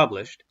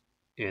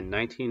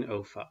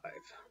 1905.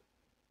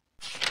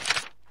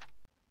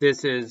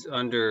 This is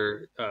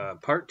under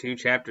Part 2,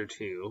 Chapter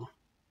 2,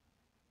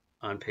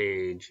 on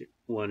page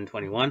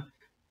 121,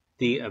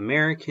 The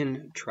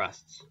American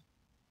Trusts.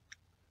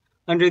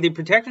 Under the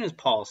protectionist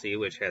policy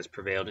which has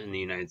prevailed in the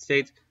United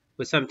States,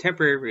 with some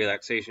temporary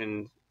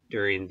relaxation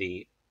during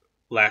the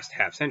last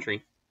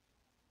half-century,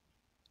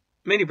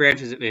 many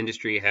branches of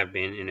industry have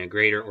been in a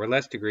greater or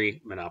less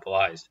degree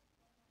monopolized,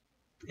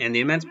 and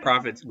the immense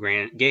profits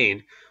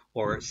gained,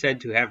 or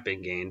said to have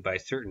been gained, by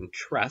certain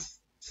trusts,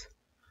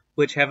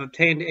 which have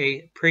obtained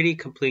a pretty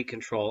complete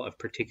control of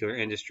particular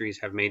industries,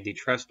 have made the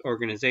trust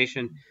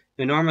organization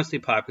enormously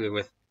popular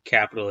with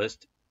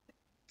capitalists,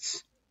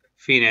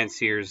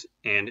 financiers,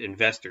 and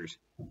investors.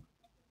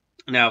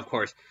 Now, of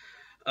course,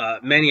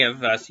 many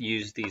of us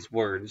use these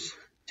words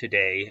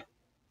today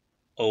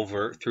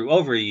through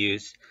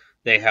overuse.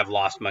 They have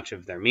lost much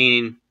of their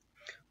meaning.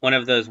 One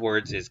of those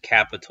words is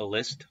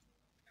capitalist,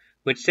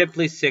 which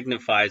simply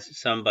signifies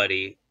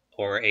somebody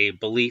or a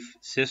belief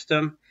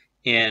system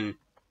in,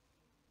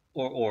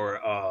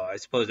 I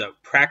suppose, a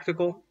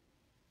practical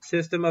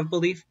system of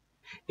belief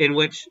in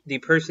which the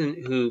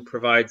person who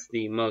provides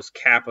the most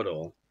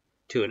capital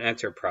to an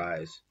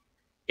enterprise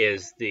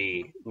is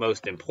the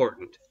most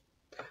important,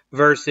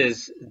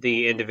 versus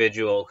the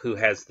individual who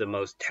has the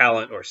most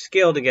talent or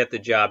skill to get the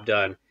job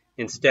done.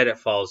 Instead, it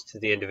falls to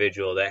the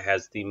individual that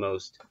has the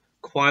most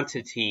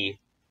quantity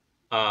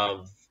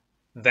of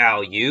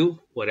value,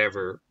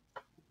 whatever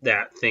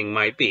that thing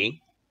might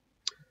be,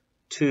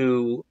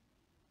 to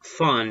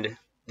fund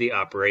the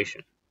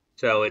operation.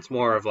 So it's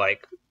more of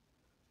like,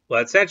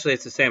 well, essentially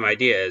it's the same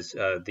idea as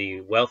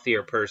the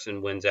wealthier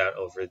person wins out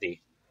over the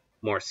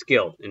more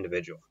skilled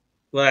individual.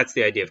 Well, that's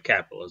the idea of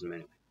capitalism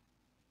anyway.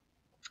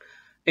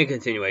 In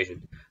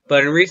continuation.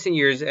 But in recent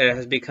years, it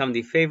has become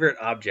the favorite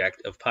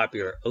object of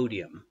popular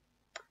odium.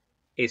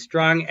 A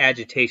strong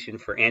agitation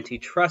for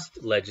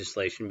antitrust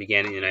legislation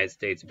began in the United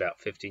States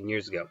about 15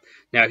 years ago.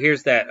 Now,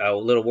 here's that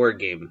little word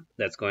game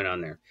that's going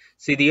on there.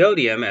 See, the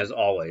odium, as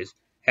always,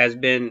 has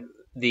been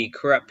the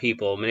corrupt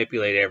people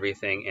manipulate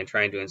everything and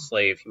trying to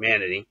enslave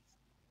humanity,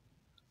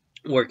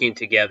 working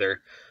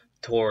together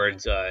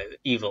towards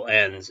evil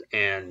ends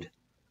and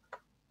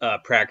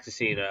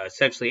practicing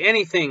essentially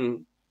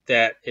anything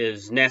that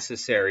is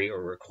necessary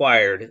or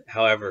required,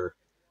 however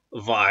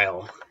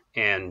vile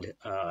and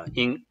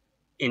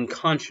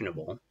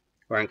unconscionable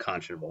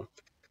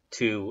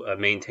to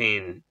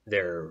maintain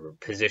their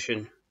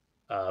position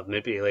of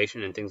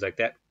manipulation and things like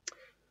that.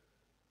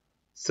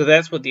 So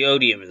that's what the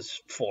odium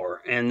is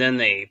for. And then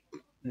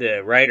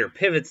the writer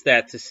pivots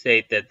that to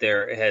state that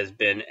there has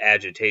been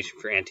agitation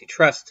for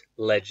antitrust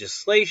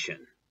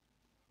legislation.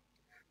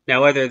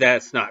 Now, whether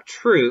that's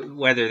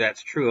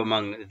true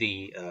among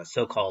the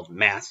so-called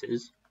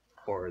masses,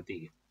 or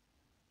the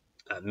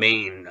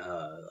main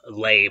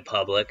lay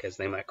public, as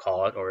they might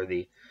call it, or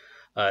the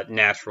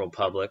natural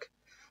public,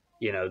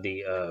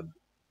 the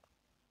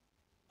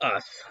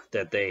us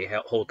that they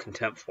hold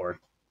contempt for.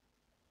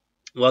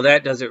 Well,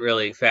 that doesn't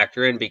really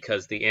factor in,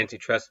 because the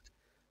antitrust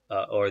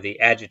or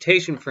the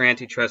agitation for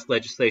antitrust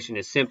legislation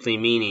is simply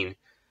meaning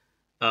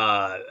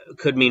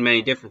could mean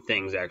many different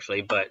things,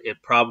 actually, but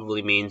it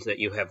probably means that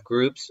you have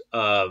groups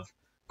of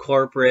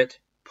corporate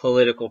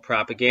political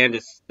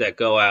propagandists that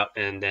go out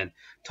and then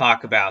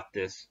talk about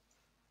this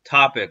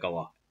topic a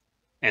lot,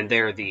 and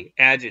they're the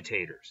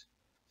agitators.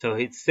 So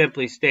it's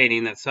simply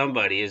stating that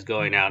somebody is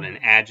going out and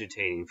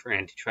agitating for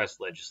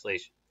antitrust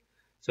legislation.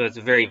 So it's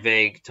a very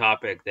vague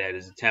topic that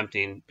is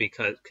attempting,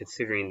 because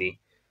considering the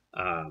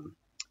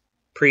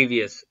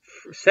previous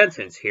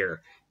sentence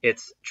here,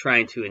 it's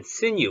trying to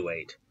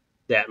insinuate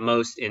that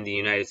most in the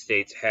United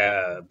States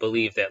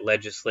believe that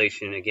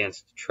legislation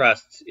against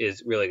trusts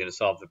is really going to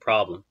solve the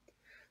problem.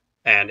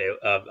 And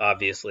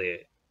obviously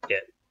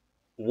it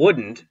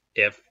wouldn't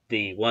if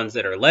the ones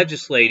that are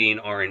legislating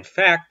are in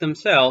fact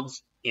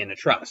themselves in a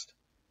trust.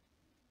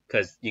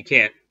 Because you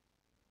can't,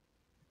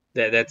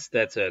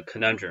 that's a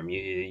conundrum.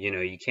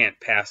 You can't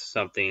pass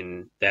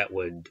something that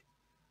would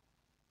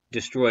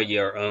destroy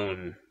your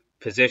own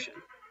position,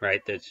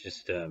 right? That's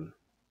just an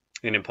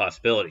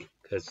impossibility,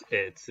 because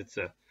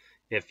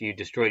if you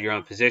destroyed your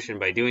own position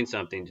by doing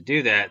something to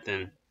do that,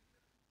 then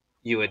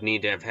you would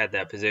need to have had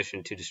that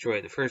position to destroy it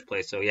in the first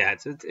place. So yeah,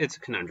 it's a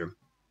conundrum.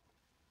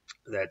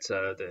 That's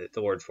the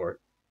word for it.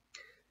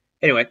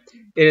 Anyway,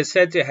 it is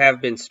said to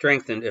have been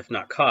strengthened, if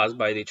not caused,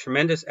 by the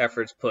tremendous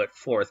efforts put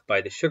forth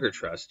by the Sugar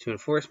Trust to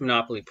enforce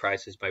monopoly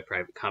prices by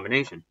private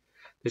combination.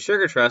 The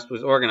Sugar Trust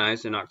was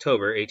organized in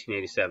October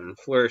 1887,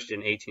 flourished in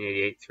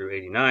 1888 through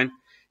 89,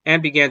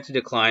 and began to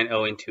decline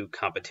owing to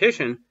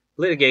competition,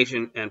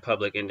 litigation, and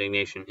public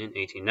indignation in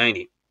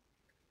 1890.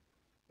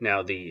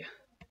 Now, the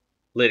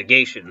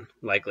litigation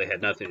likely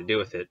had nothing to do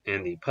with it,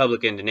 and the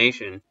public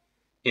indignation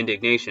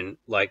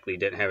likely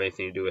didn't have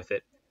anything to do with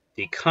it.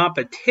 The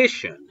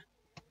competition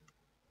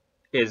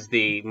is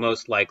the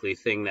most likely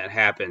thing that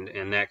happened,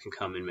 and that can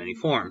come in many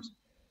forms.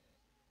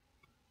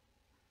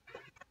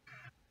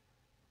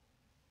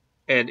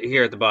 And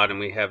here at the bottom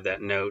we have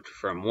that note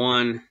from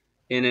one.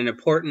 In an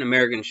important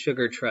American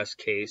Sugar Trust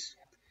case,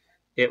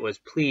 it was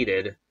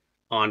pleaded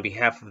on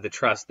behalf of the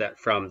trust that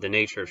from the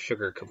nature of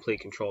sugar, complete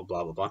control,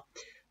 blah, blah, blah.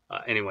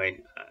 Anyway,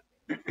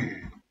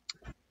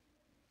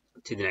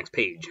 to the next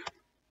page.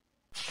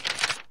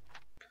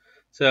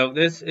 So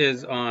this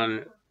is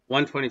on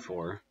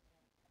 124,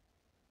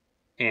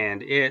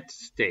 and it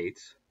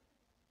states,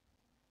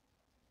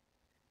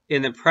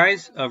 in the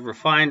price of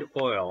refined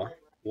oil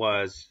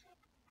was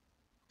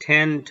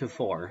 10 to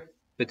 4.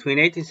 Between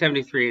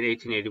 1873 and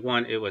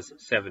 1881, it was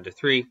 7 to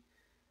 3.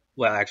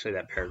 Well, actually,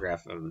 that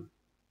paragraph,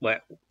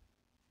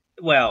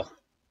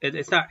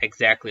 it's not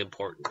exactly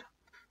important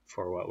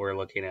for what we're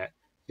looking at.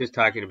 Just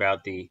talking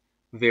about the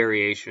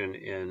variation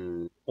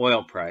in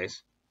oil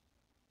price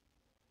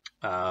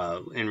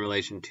in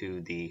relation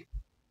to the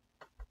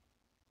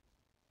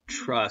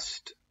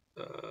trust,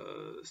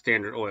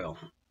 Standard Oil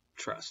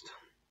Trust.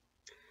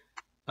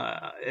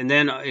 And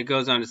then it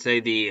goes on to say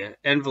the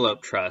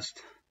envelope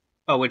trust,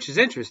 which is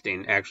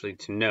interesting actually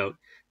to note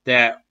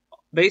that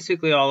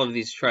basically all of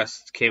these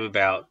trusts came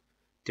about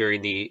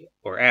during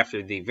or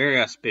after the very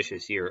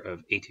auspicious year of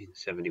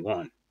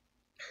 1871.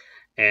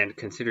 And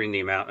considering the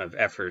amount of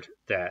effort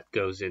that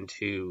goes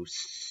into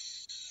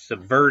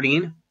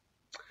subverting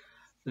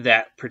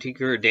that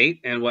particular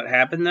date and what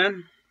happened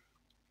then,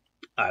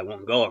 I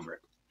won't go over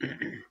it.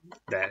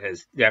 That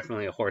is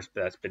definitely a horse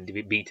that's been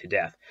beat to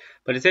death.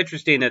 But it's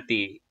interesting that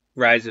the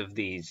rise of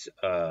these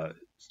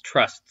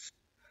trusts,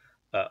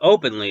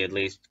 openly at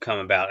least, come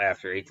about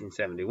after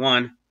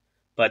 1871.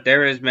 But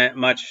there is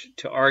much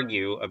to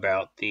argue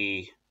about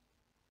the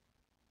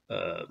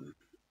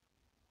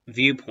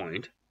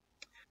viewpoint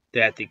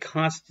that the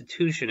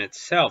Constitution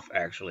itself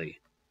actually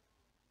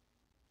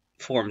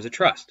forms a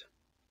trust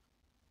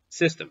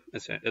system.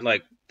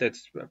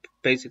 That's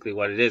basically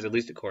what it is, at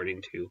least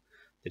according to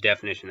the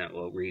definition that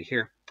we'll read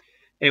here.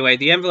 Anyway,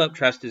 the envelope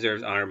trust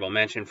deserves honorable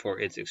mention for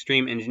its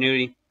extreme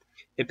ingenuity.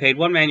 It paid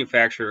one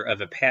manufacturer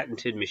of a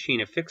patented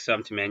machine a fixed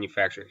sum to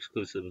manufacture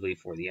exclusively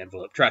for the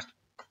envelope trust.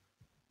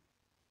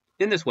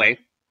 In this way,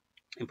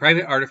 a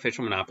private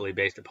artificial monopoly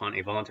based upon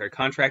a voluntary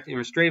contract in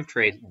restraint of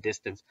trade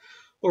distanced,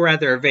 or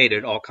rather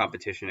evaded all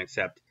competition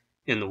except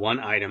in the one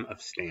item of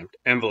stamped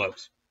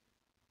envelopes.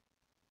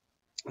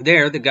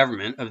 There, the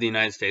government of the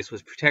United States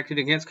was protected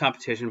against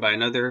competition by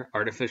another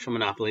artificial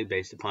monopoly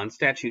based upon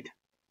statute.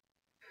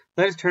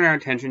 Let us turn our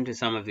attention to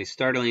some of the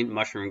startling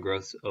mushroom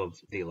growths of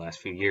the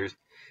last few years.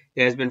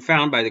 It has been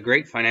found by the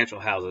great financial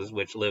houses,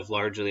 which live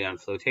largely on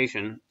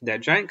flotation, that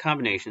giant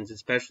combinations,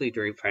 especially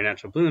during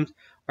financial booms,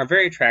 are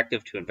very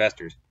attractive to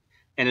investors,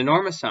 and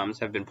enormous sums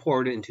have been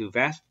poured into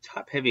vast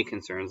top-heavy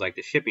concerns like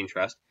the shipping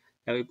trust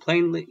that were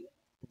plainly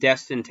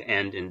destined to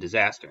end in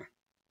disaster.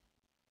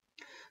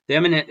 The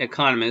eminent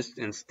economist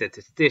and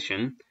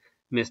statistician,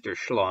 Mr.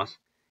 Schloss,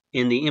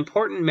 in the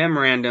important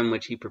memorandum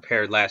which he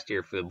prepared last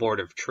year for the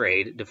Board of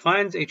Trade,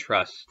 defines a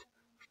trust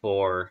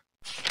for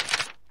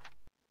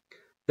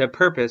the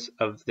purpose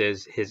of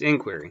his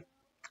inquiry,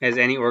 as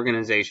any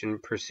organization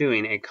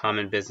pursuing a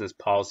common business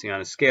policy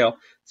on a scale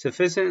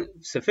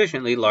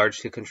sufficiently large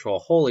to control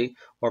wholly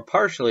or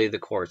partially the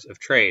course of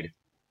trade.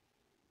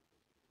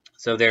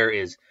 So there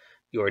is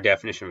your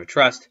definition of a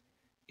trust,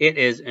 it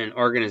is an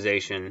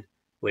organization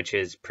which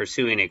is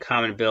pursuing a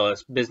common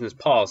business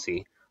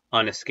policy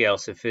on a scale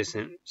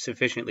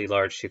sufficiently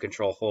large to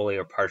control wholly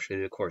or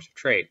partially the course of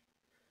trade.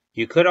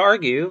 You could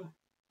argue,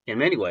 in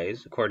many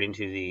ways, according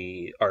to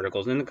the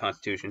articles in the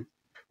Constitution,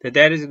 that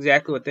that is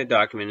exactly what that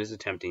document is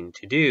attempting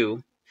to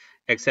do,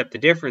 except the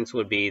difference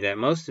would be that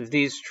most of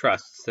these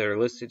trusts that are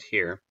listed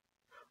here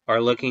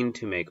are looking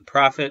to make a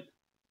profit,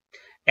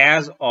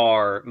 as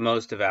are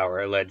most of our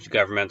alleged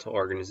governmental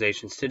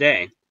organizations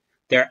today.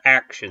 Their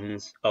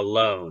actions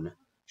alone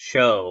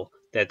show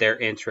that their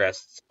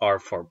interests are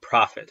for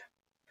profit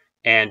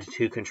and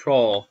to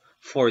control,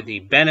 for the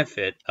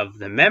benefit of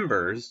the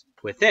members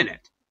within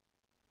it,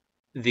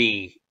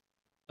 the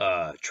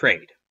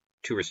trade,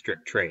 to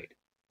restrict trade.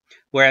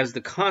 Whereas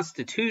the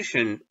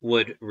Constitution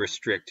would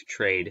restrict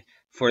trade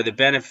for the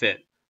benefit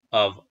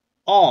of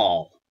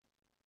all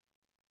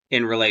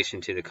in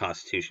relation to the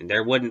Constitution.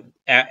 There wouldn't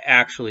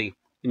actually,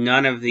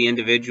 none of the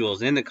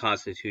individuals in the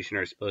Constitution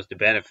are supposed to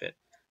benefit.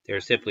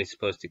 They're simply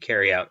supposed to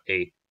carry out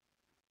a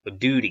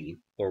duty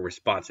or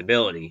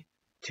responsibility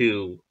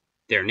to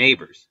their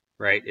neighbors,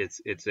 right?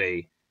 It's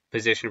a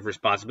position of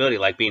responsibility,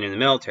 like being in the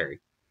military.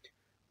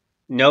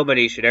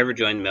 Nobody should ever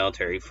join the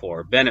military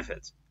for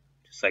benefits.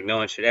 Just like no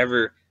one should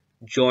ever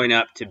join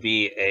up to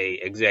be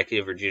an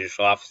executive or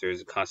judicial officer, as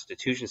the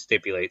Constitution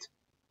stipulates,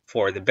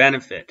 for the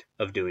benefit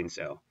of doing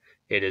so.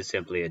 It is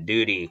simply a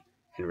duty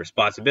and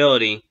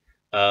responsibility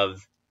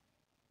of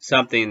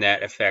something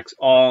that affects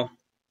all.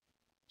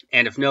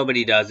 And if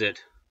nobody does it,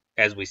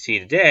 as we see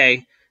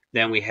today,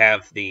 then we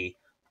have the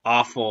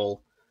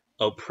awful,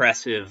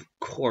 oppressive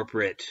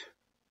corporate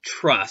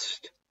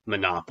trust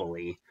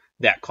monopoly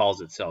that calls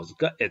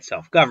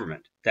itself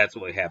government. That's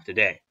what we have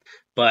today.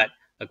 But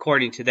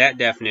according to that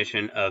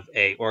definition of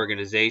an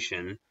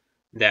organization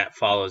that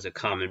follows a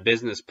common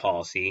business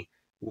policy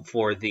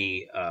for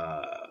the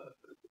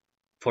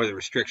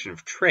restriction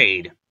of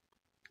trade,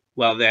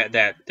 well,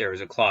 that there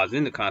is a clause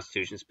in the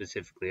Constitution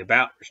specifically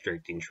about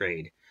restricting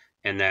trade,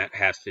 and that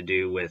has to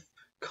do with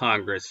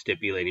Congress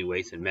stipulating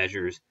weights and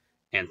measures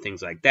and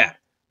things like that.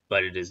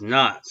 But it is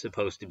not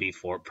supposed to be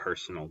for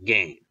personal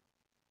gain,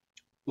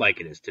 like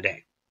it is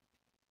today.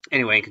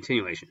 Anyway, in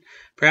continuation,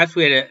 perhaps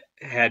we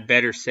had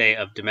better say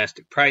of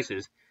domestic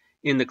prices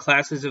in the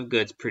classes of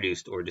goods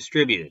produced or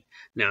distributed.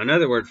 Now,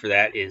 another word for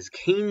that is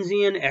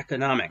Keynesian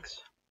economics,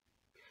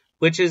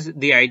 which is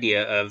the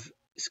idea of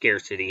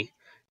scarcity,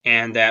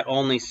 and that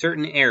only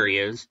certain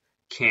areas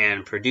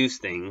can produce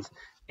things,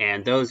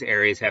 and those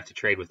areas have to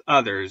trade with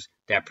others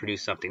that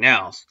produce something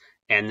else,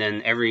 and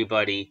then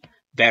everybody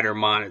better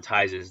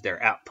monetizes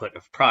their output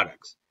of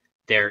products.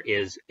 There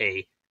is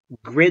a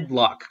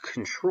gridlock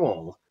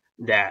control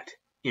that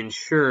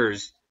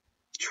ensures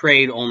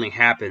trade only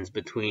happens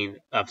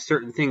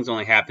certain things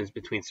only happens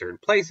between certain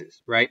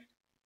places, right?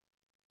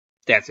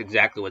 That's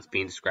exactly what's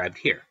being described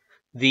here.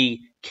 The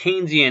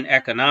Keynesian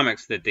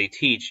economics that they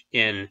teach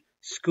in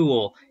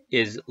school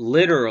is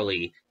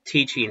literally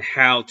teaching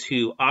how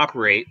to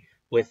operate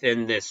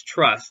within this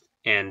trust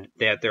and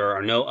that there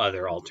are no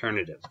other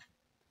alternatives.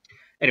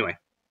 Anyway,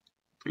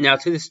 now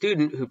to the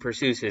student who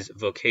pursues his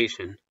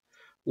vocation,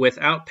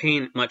 without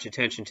paying much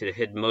attention to the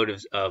hidden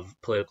motives of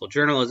political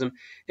journalism,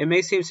 it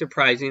may seem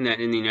surprising that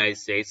in the United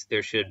States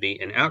there should be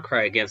an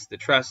outcry against the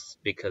trusts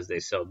because they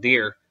sell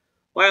dear,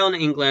 while in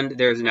England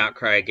there is an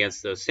outcry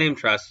against those same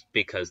trusts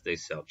because they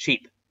sell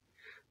cheap.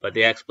 But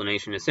the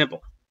explanation is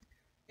simple.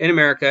 In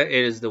America,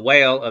 it is the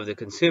wail of the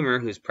consumer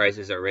whose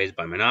prices are raised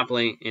by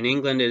monopoly. In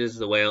England, it is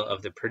the wail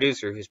of the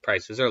producer whose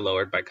prices are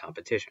lowered by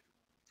competition.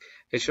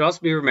 It should also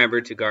be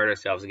remembered to guard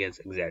ourselves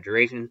against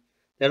exaggeration,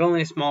 that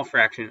only a small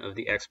fraction of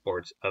the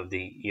exports of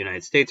the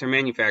United States are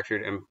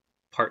manufactured and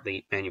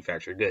partly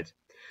manufactured goods.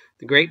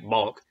 The great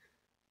bulk,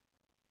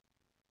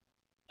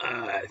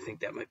 I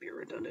think that might be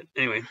redundant.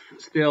 Anyway,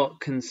 still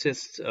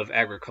consists of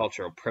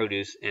agricultural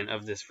produce, and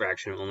of this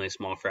fraction, only a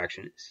small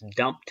fraction is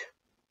dumped.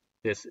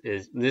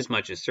 This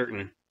much is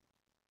certain.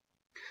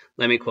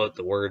 Let me quote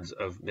the words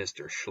of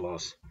Mr.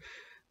 Schloss.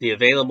 The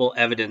available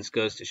evidence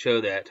goes to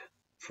show that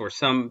for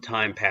some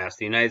time past,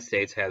 the United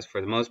States has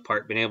for the most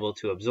part been able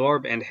to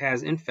absorb and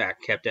has in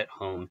fact kept at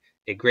home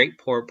a great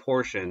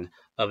proportion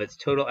of its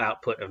total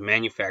output of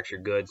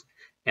manufactured goods,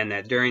 and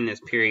that during this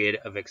period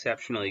of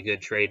exceptionally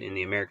good trade in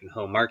the American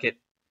home market,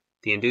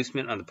 the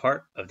inducement on the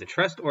part of the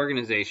trust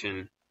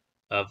organization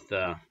of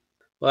the...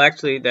 Well,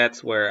 actually,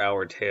 that's where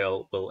our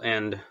tale will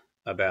end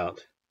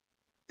about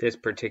this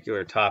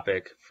particular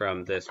topic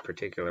from this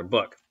particular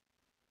book.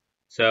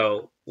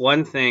 So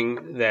one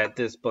thing that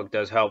this book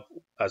does help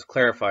us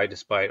clarify,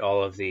 despite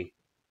all of the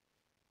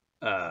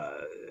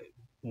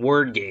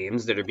word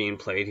games that are being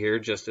played here,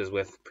 just as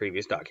with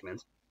previous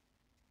documents,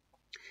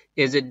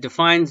 is it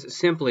defines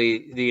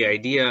simply the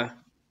idea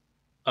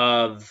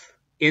of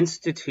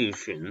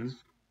institutions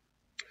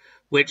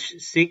which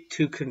seek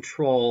to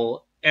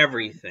control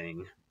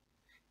everything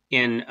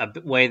in a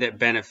way that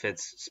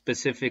benefits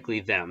specifically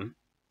them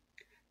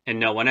and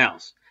no one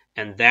else.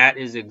 And that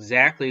is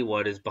exactly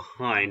what is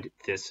behind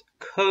this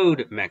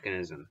code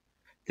mechanism.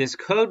 This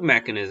code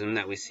mechanism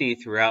that we see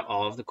throughout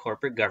all of the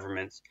corporate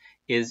governments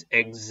is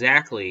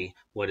exactly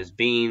what is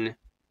being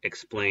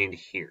explained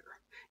here.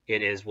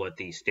 It is what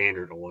the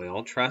Standard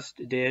Oil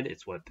Trust did.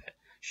 It's what the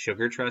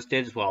Sugar Trust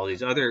did, as well as all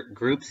these other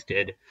groups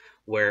did,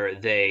 where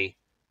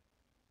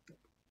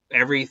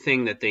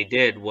everything that they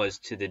did was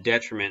to the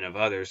detriment of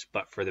others,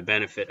 but for the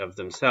benefit of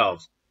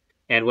themselves.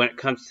 And when it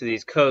comes to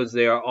these codes,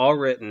 they are all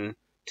written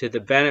to the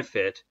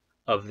benefit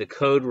of the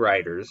code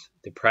writers,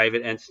 the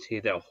private entity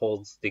that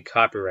holds the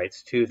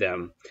copyrights to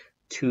them,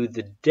 to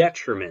the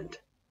detriment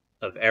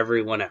of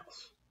everyone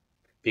else.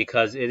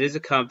 Because it is a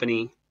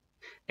company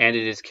and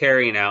it is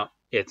carrying out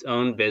its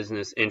own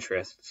business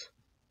interests,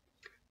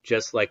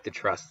 just like the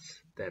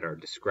trusts that are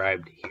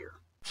described here.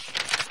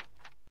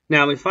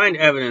 Now, we find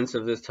evidence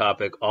of this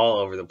topic all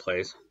over the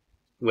place,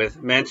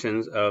 with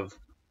mentions of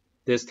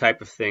this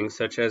type of thing,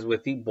 such as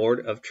with the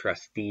Board of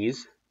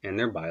Trustees and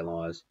their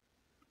bylaws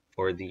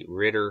for the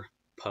Ritter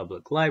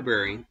Public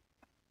Library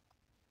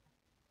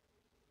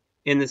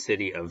in the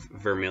city of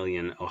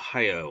Vermilion,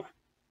 Ohio.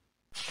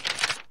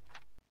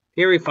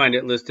 Here we find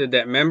it listed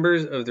that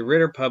members of the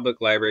Ritter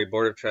Public Library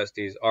Board of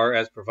Trustees are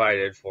as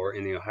provided for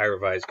in the Ohio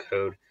Revised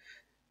Code,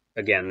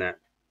 again, that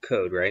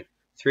code, right,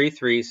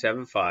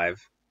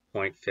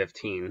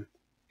 3375.15,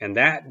 and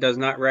that does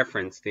not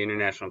reference the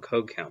International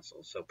Code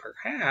Council, so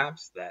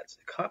perhaps that's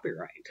a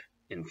copyright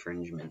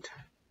infringement.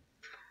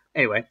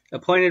 Anyway,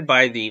 appointed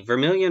by the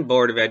Vermilion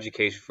Board of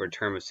Education for a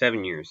term of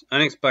 7 years.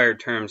 Unexpired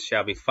terms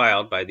shall be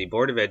filed by the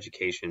Board of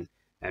Education.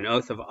 An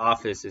oath of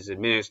office is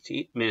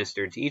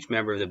administered to each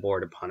member of the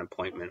board upon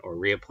appointment or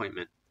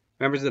reappointment.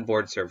 Members of the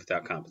board serve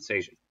without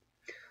compensation.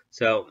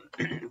 So,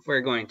 if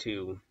we're going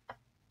to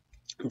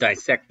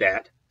dissect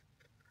that,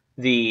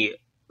 the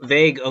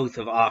vague oath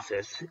of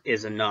office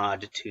is a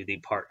nod to the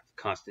part of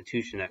the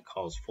Constitution that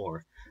calls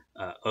for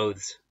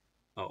oaths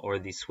or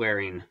the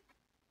swearing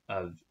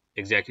of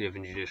executive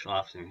and judicial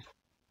officers.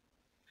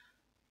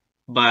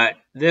 But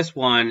this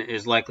one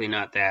is likely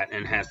not that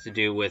and has to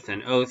do with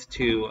an oath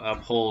to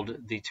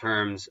uphold the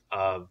terms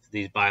of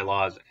these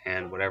bylaws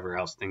and whatever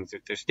else things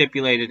that they're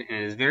stipulated.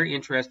 And it is very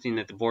interesting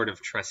that the Board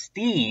of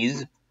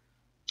Trustees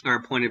are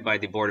appointed by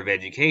the Board of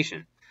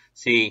Education.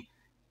 See,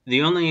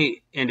 the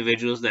only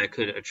individuals that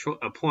could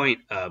appoint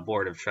a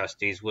Board of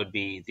Trustees would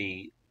be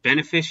the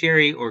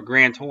beneficiary or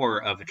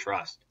grantor of a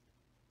trust,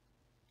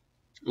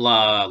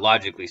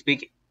 logically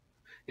speaking.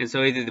 And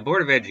so either the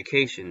Board of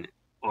Education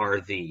are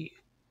the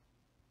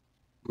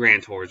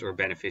grantors or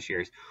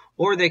beneficiaries,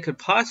 or they could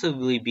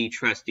possibly be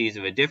trustees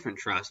of a different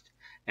trust,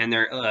 and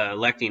they're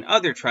electing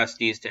other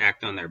trustees to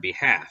act on their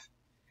behalf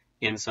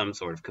in some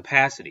sort of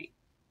capacity.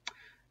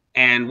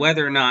 And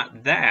whether or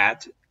not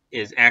that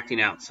is acting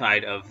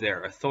outside of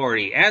their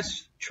authority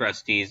as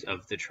trustees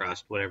of the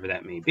trust, whatever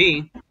that may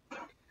be,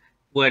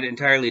 would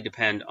entirely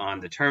depend on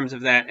the terms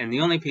of that, and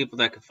the only people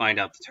that could find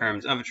out the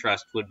terms of a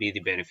trust would be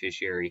the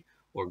beneficiary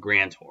or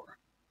grantor.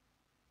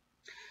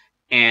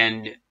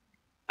 And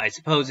I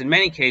suppose in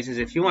many cases,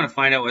 if you want to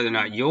find out whether or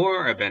not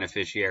you're a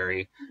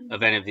beneficiary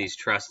of any of these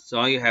trusts,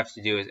 all you have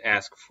to do is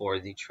ask for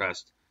the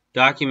trust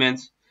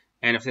documents,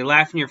 and if they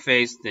laugh in your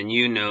face, then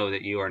you know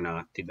that you are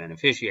not the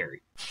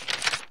beneficiary.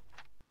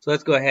 So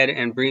let's go ahead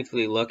and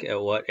briefly look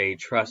at what a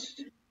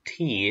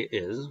trustee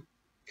is.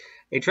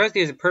 A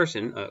trustee is a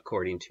person,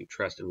 according to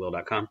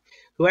trustedwill.com,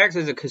 who acts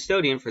as a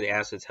custodian for the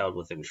assets held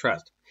within a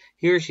trust.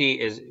 He or she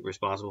is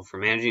responsible for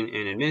managing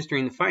and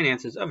administering the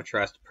finances of a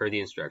trust per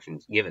the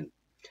instructions given.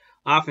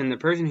 Often, the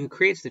person who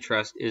creates the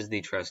trust is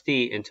the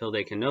trustee until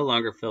they can no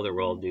longer fill the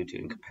role due to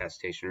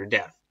incapacitation or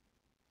death.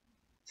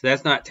 So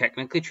that's not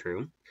technically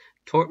true.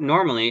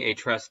 Normally, a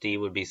trustee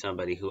would be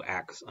somebody who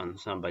acts on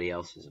somebody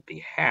else's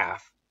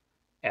behalf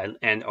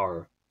and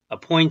are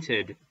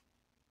appointed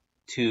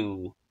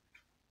to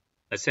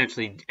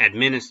essentially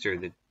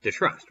administer the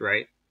trust,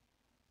 right?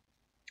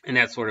 And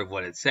that's sort of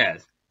what it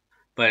says.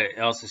 But it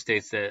also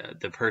states that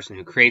the person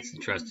who creates the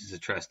trust is a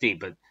trustee,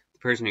 but the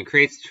person who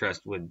creates the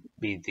trust would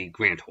be the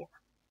grantor,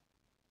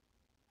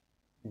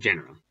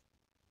 generally.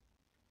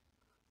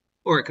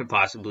 Or it could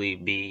possibly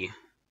be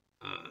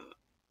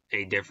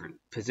a different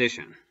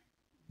position,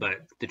 but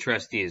the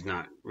trustee is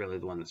not really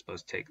the one that's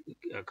supposed to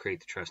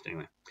create the trust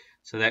anyway.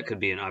 So that could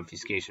be an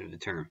obfuscation of the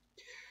term,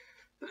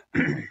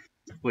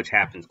 which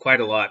happens quite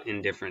a lot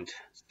in different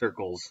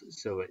circles,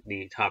 so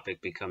the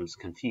topic becomes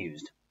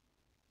confused.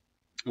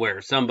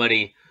 Where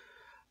somebody,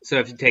 so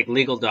if you take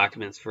legal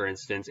documents, for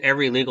instance,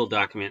 every legal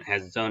document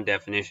has its own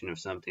definition of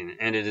something,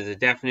 and it is a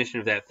definition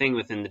of that thing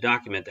within the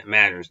document that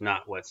matters,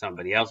 not what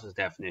somebody else's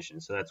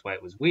definition. So that's why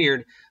it was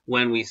weird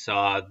when we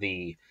saw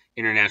the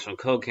International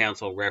Code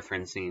Council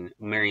referencing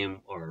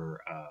Merriam,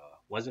 or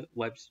was it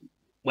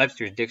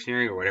Webster's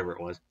Dictionary or whatever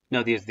it was?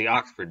 No, it was the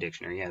Oxford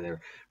Dictionary. Yeah,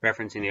 they're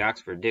referencing the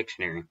Oxford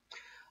Dictionary.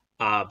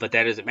 But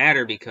that doesn't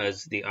matter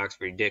because the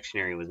Oxford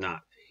Dictionary was not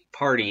a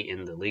party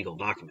in the legal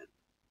document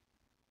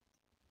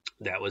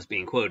that was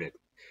being quoted.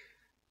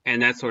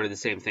 And that's sort of the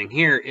same thing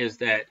here, is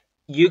that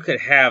you could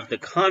have the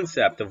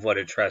concept of what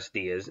a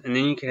trustee is, and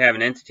then you could have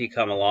an entity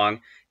come along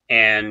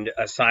and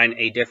assign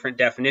a different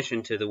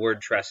definition to the word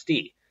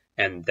trustee.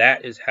 And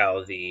that is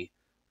how the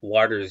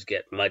waters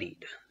get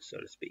muddied, so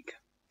to speak.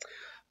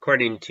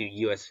 According to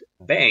U.S.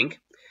 Bank,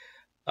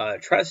 a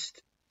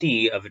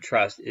trustee of a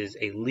trust is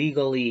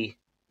legally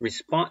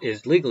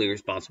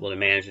responsible to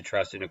manage the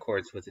trust in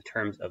accordance with the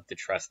terms of the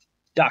trust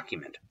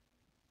document.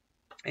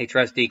 A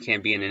trustee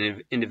can be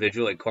an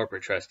individual, a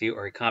corporate trustee,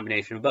 or a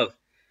combination of both.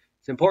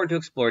 It's important to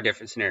explore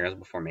different scenarios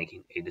before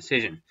making a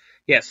decision.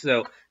 Yes,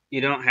 so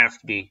you don't have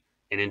to be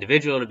an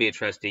individual to be a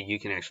trustee. You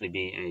can actually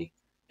be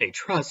a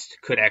trust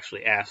could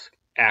actually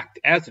act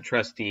as a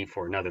trustee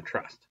for another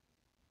trust.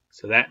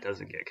 So that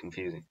doesn't get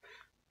confusing.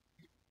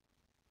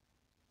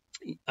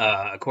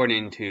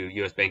 According to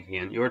U.S. Bank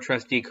again, your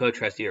trustee,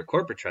 co-trustee, or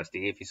corporate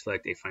trustee, if you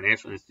select a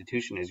financial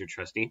institution as your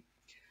trustee,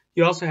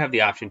 you also have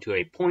the option to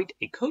appoint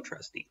a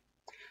co-trustee,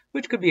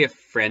 which could be a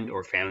friend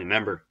or family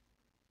member.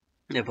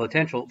 The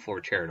potential for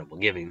charitable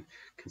giving.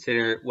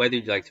 Consider whether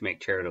you'd like to make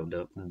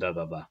charitable blah,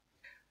 blah, blah.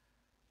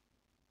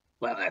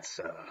 Well, that's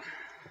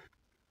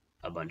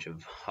a bunch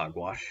of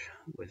hogwash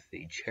with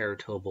the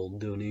charitable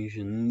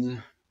donations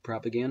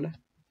propaganda.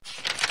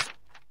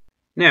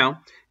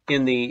 Now,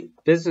 in the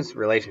business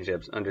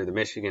relationships under the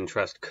Michigan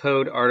Trust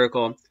Code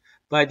article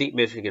by the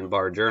Michigan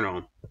Bar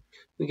Journal,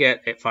 we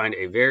find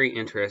a very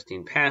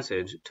interesting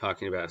passage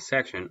talking about a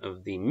section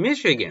of the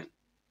Michigan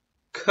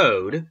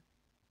Code,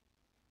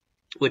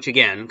 which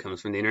again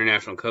comes from the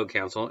International Code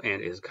Council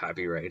and is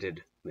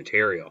copyrighted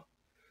material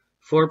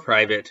for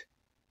private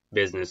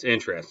business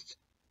interests.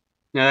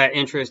 Now, that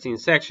interesting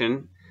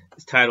section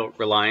is titled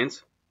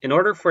Reliance. In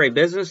order for a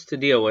business to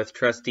deal with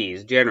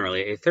trustees,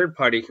 generally, a third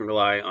party can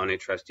rely on a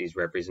trustee's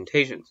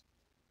representations.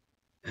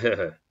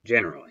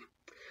 Generally.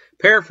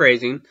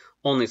 Paraphrasing,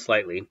 only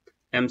slightly,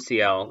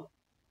 MCL,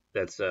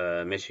 that's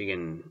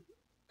Michigan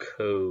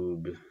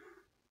Code,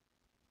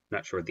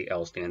 not sure what the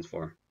L stands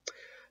for.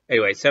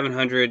 Anyway,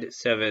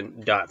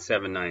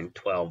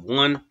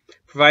 707.7912.1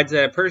 provides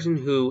that a person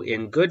who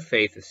in good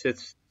faith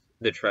assists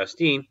the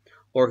trustee,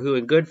 or who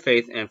in good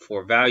faith and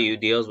for value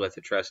deals with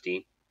the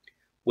trustee,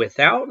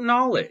 without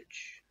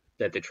knowledge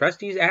that the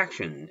trustee's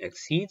action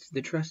exceeds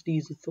the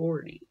trustee's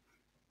authority,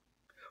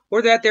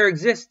 or that there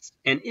exists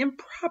an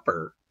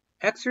improper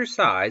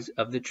exercise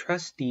of the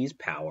trustee's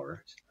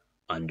powers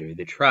under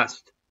the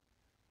trust,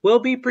 will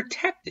be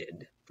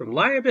protected from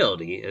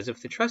liability as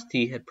if the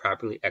trustee had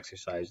properly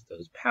exercised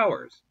those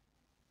powers.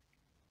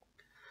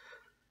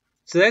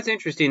 So that's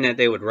interesting that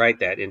they would write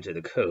that into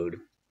the code,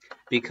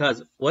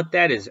 because what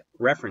that is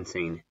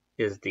referencing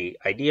is the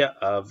idea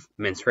of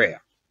mens rea,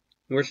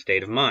 or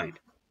state of mind.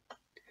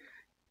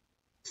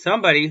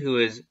 Somebody who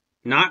is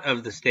not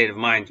of the state of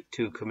mind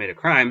to commit a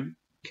crime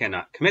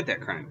cannot commit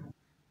that crime.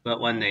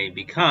 But when they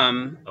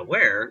become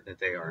aware that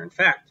they are in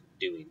fact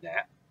doing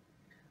that,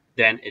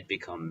 then it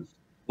becomes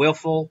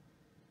willful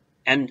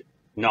and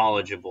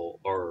knowledgeable,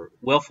 or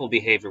willful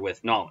behavior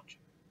with knowledge.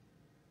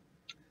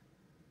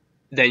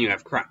 Then you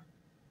have crime.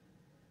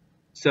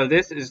 So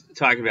this is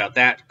talking about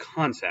that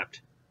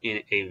concept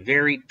in a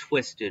very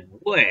twisted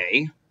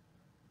way.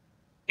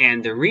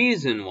 And the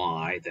reason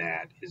why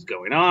that is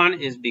going on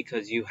is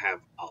because you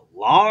have a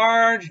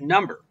large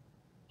number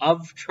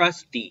of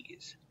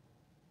trustees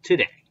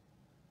today,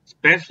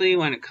 especially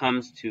when it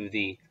comes to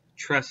the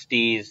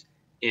trustees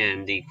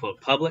in the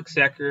quote public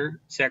sector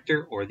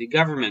or the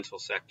governmental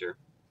sector,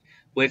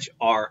 which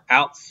are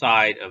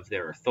outside of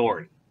their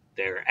authority.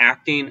 They're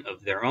acting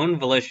of their own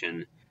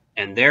volition,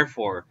 and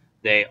therefore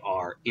they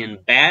are in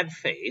bad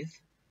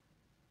faith,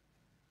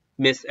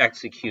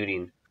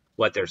 mis-executing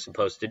what they're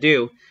supposed to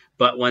do.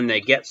 But when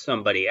they get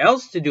somebody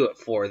else to do it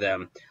for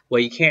them,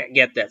 well, you can't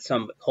get that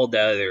hold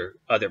the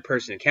other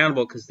person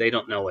accountable because they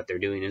don't know what they're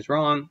doing is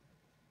wrong.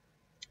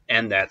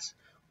 And that's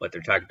what they're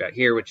talking about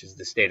here, which is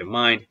the state of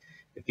mind.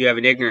 If you have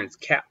an ignorant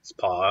cat's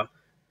paw,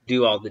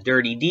 do all the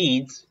dirty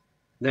deeds,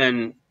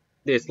 then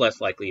it's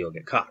less likely you'll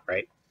get caught,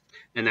 right?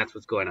 And that's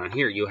what's going on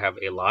here. You have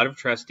a lot of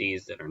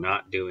trustees that are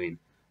not doing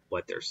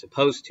what they're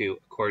supposed to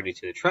according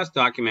to the trust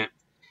document.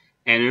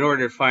 And in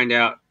order to find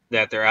out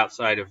that they're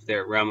outside of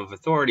their realm of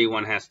authority,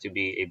 one has to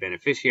be a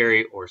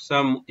beneficiary or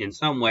in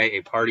some way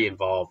a party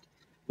involved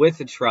with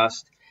the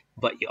trust.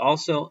 But you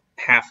also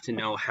have to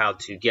know how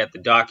to get the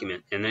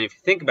document. And then if you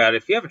think about it,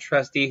 if you have a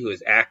trustee who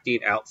is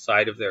acting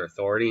outside of their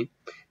authority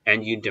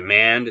and you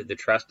demand the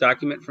trust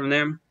document from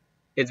them,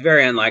 it's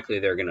very unlikely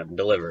they're going to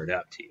deliver it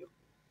up to you.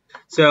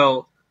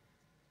 So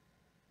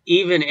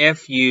even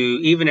if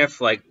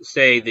like,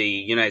 say, the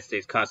United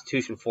States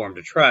Constitution formed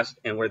a trust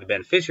and we're the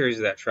beneficiaries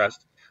of that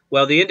trust,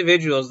 well, the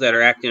individuals that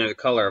are acting under the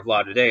color of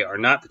law today are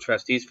not the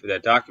trustees for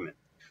that document.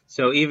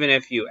 So even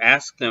if you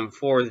ask them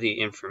for the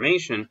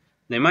information,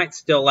 they might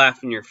still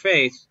laugh in your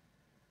face,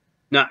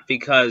 not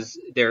because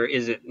you're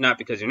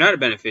not a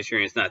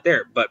beneficiary and it's not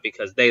there, but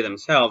because they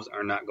themselves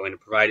are not going to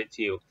provide it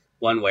to you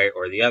one way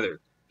or the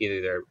other.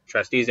 Either they're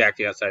trustees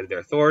acting outside of their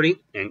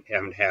authority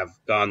and have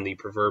gone the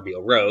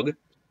proverbial rogue,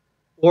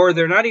 or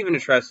they're not even a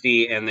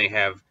trustee and they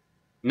have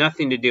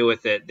nothing to do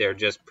with it. They're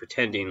just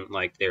pretending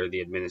like they're the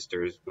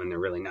administrators when they're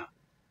really not.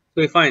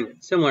 So we find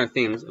similar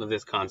themes of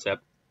this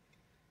concept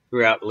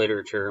throughout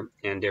literature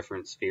and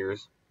different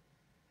spheres,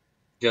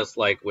 just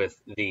like with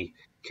the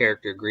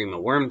character Grima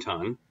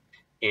Wormtongue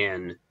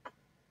in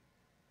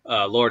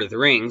Lord of the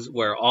Rings,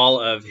 where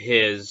all of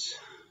his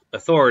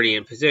authority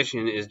and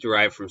position is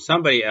derived from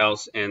somebody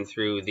else and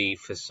through the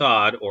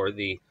facade or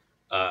the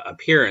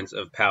appearance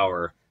of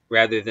power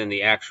rather than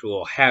the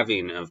actual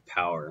having of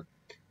power.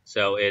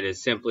 So it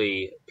is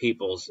simply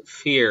people's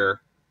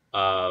fear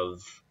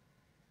of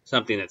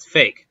something that's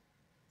fake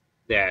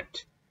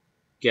that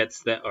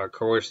gets that or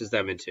coerces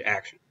them into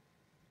action,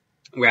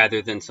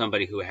 rather than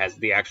somebody who has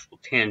the actual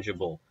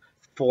tangible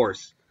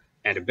force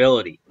and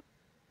ability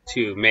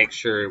to make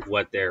sure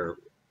what their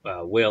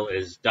will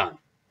is done.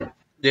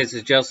 This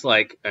is just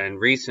like in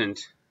recent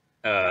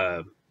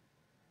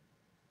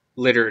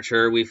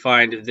literature, we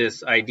find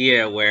this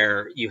idea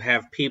where you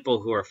have people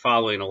who are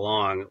following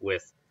along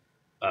with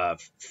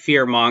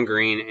fear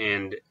mongering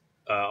and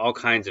all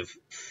kinds of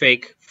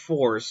fake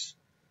force,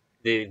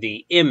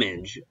 the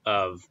image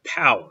of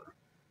power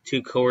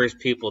to coerce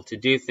people to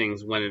do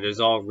things when it is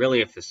all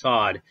really a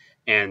facade.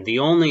 And the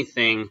only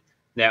thing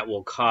that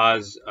will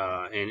cause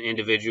an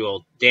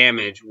individual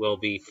damage will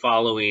be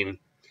following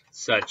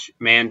such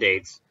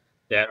mandates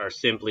that are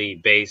simply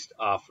based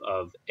off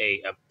of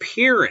a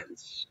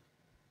appearance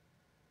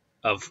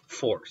of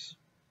force,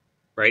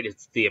 right?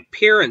 It's the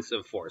appearance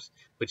of force,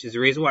 which is the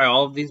reason why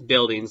all of these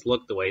buildings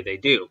look the way they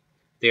do.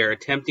 They are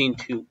attempting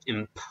to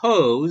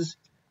impose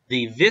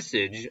the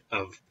visage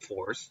of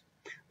force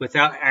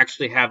without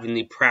actually having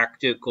the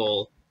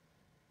practical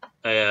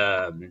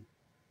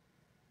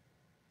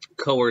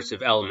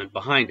coercive element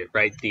behind it,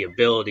 right? The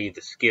ability,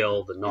 the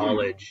skill, the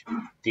knowledge,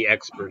 the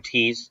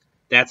expertise,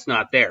 that's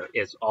not there.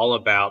 It's all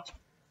about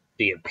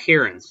the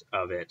appearance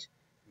of it,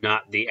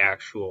 not the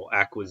actual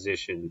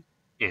acquisition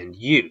and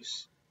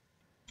use.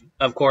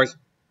 Of course,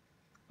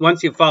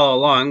 once you follow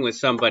along with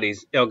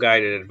somebody's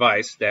ill-guided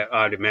advice that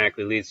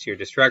automatically leads to your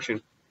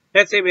destruction,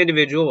 that same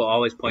individual will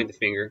always point the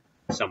finger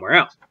somewhere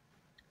else.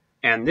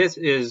 And this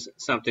is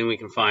something we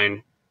can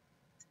find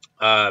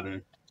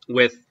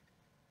with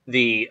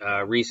the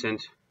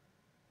recent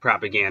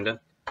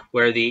propaganda,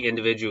 where the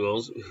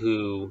individuals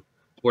who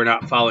were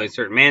not following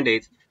certain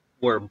mandates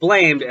were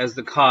blamed as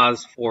the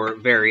cause for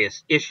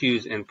various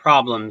issues and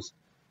problems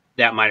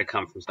that might have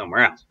come from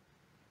somewhere else.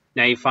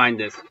 Now you find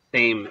this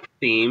same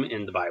theme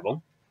in the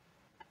Bible,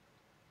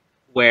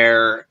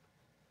 where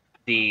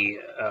the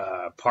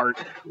part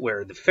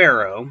where the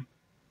Pharaoh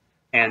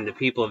and the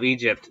people of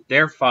Egypt,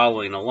 they're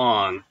following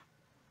along,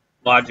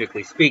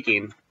 logically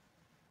speaking,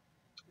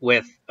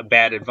 with a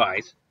bad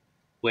advice,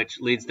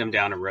 which leads them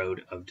down a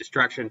road of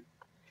destruction.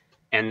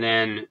 And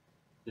then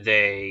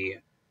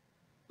they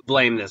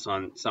blame this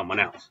on someone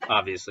else,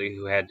 obviously,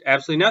 who had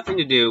absolutely nothing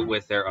to do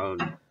with their own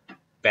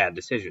bad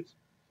decisions.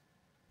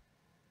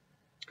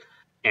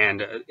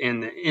 And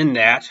in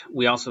that,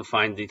 we also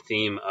find the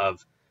theme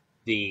of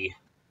the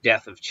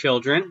death of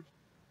children,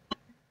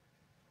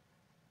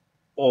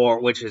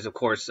 which is, of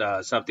course,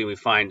 something we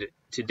find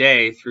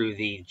today through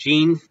the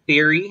gene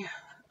theory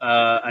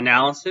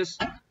analysis,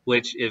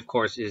 which, of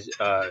course, is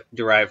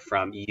derived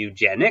from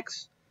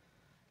eugenics.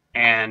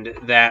 And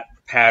that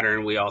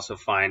pattern we also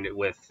find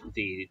with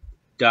the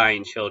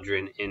dying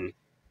children in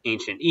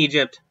ancient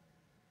Egypt.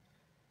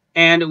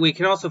 And we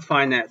can also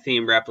find that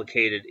theme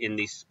replicated in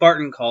the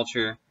Spartan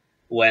culture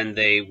when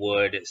they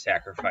would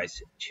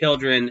sacrifice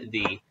children,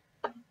 the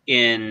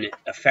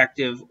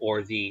ineffective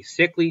or the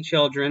sickly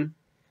children,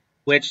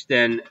 which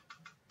then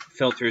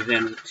filters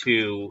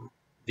into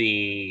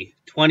the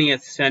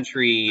 20th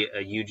century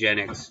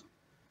eugenics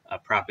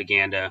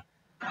propaganda,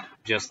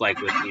 just like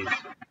with these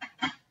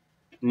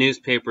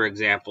newspaper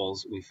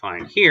examples we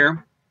find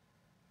here,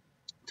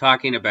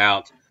 talking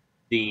about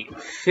the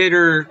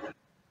fitter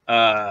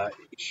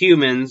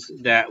humans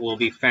that will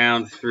be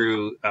found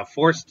through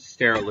forced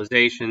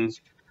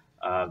sterilizations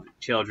of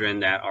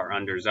children that are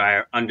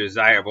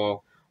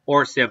undesirable,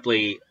 or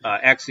simply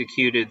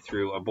executed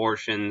through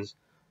abortions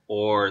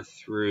or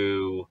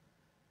through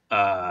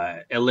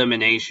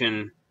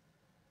elimination,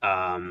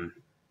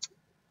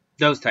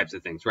 those types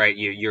of things, right?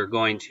 You're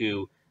going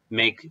to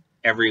make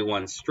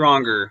everyone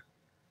stronger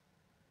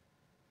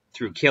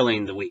through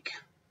killing the weak.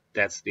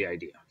 That's the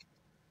idea.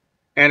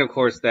 And of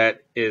course,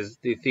 that is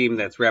the theme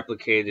that's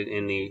replicated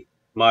in the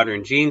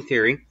modern gene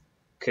theory,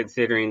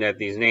 considering that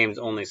these names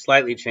only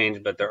slightly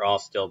change, but they're all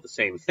still the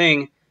same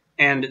thing.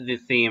 And the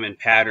theme and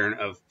pattern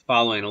of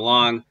following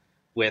along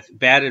with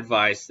bad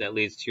advice that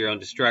leads to your own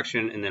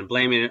destruction and then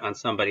blaming it on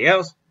somebody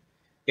else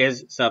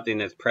is something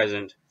that's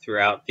present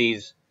throughout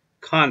these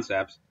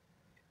concepts,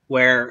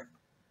 where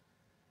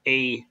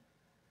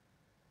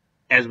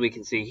as we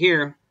can see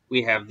here,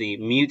 we have the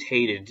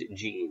mutated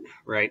gene,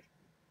 right?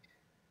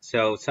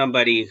 So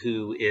somebody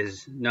who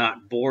is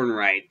not born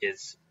right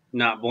is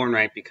not born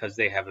right because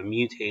they have a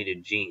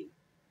mutated gene.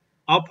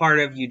 All part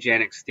of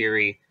eugenics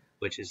theory,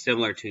 which is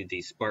similar to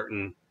the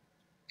Spartan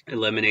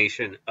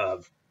elimination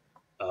of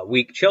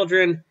weak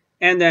children.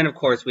 And then, of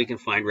course, we can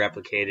find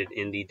replicated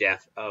in the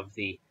death of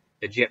the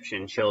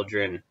Egyptian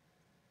children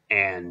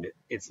And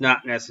it's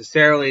not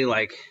necessarily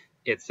like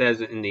it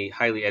says in the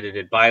highly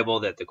edited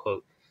Bible that the,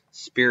 quote,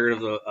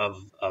 spirit of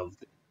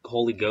the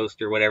Holy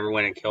Ghost or whatever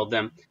when it killed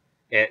them.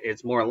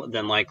 It's more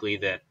than likely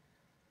that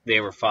they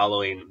were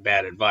following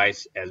bad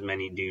advice, as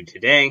many do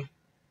today,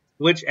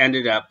 which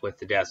ended up with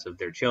the deaths of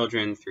their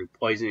children through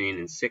poisoning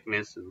and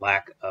sickness and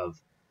lack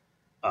of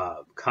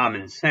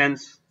common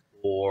sense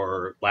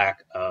or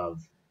lack of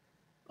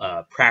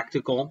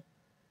practical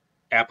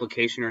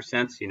application or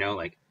sense,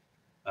 like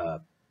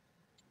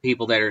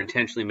people that are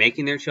intentionally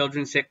making their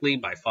children sickly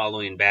by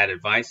following bad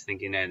advice,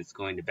 thinking that it's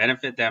going to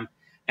benefit them,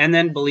 and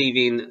then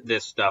believing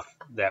this stuff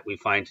that we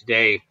find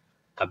today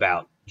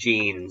about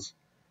genes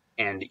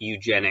and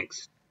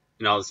eugenics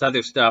and all this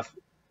other stuff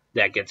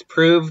that gets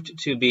proved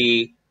to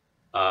be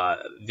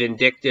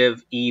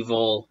vindictive,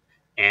 evil,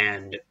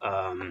 and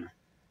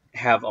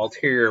have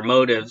ulterior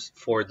motives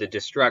for the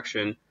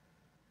destruction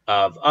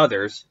of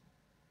others,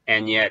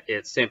 and yet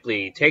it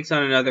simply takes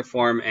on another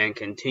form and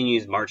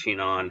continues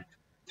marching on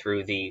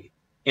through the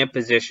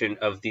imposition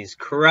of these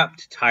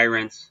corrupt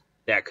tyrants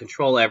that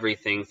control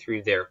everything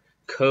through their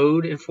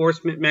code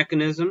enforcement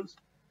mechanisms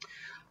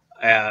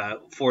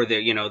for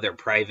their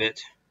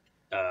private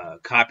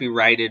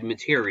copyrighted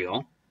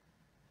material,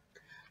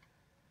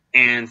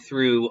 and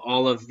through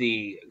all of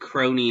the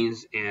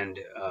cronies and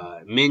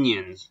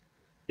minions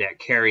that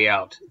carry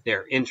out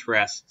their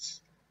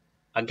interests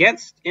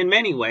against, in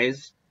many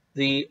ways,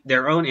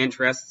 their own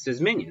interests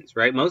as minions,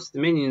 right? Most of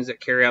the minions that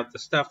carry out the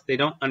stuff, they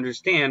don't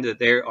understand that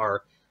they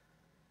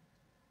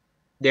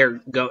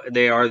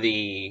are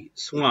the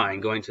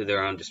swine going to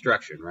their own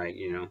destruction, right?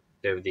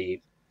 They're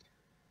the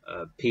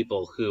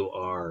people who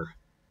are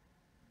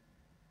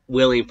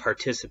willing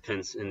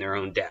participants in their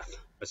own death,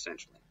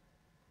 essentially.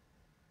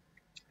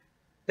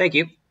 Thank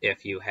you.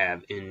 If you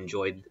have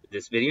enjoyed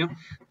this video,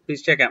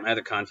 please check out my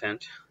other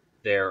content.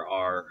 There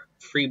are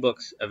free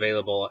books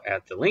available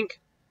at the link.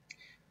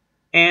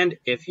 And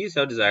if you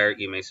so desire,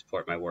 you may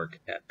support my work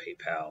at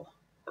PayPal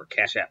or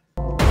Cash App.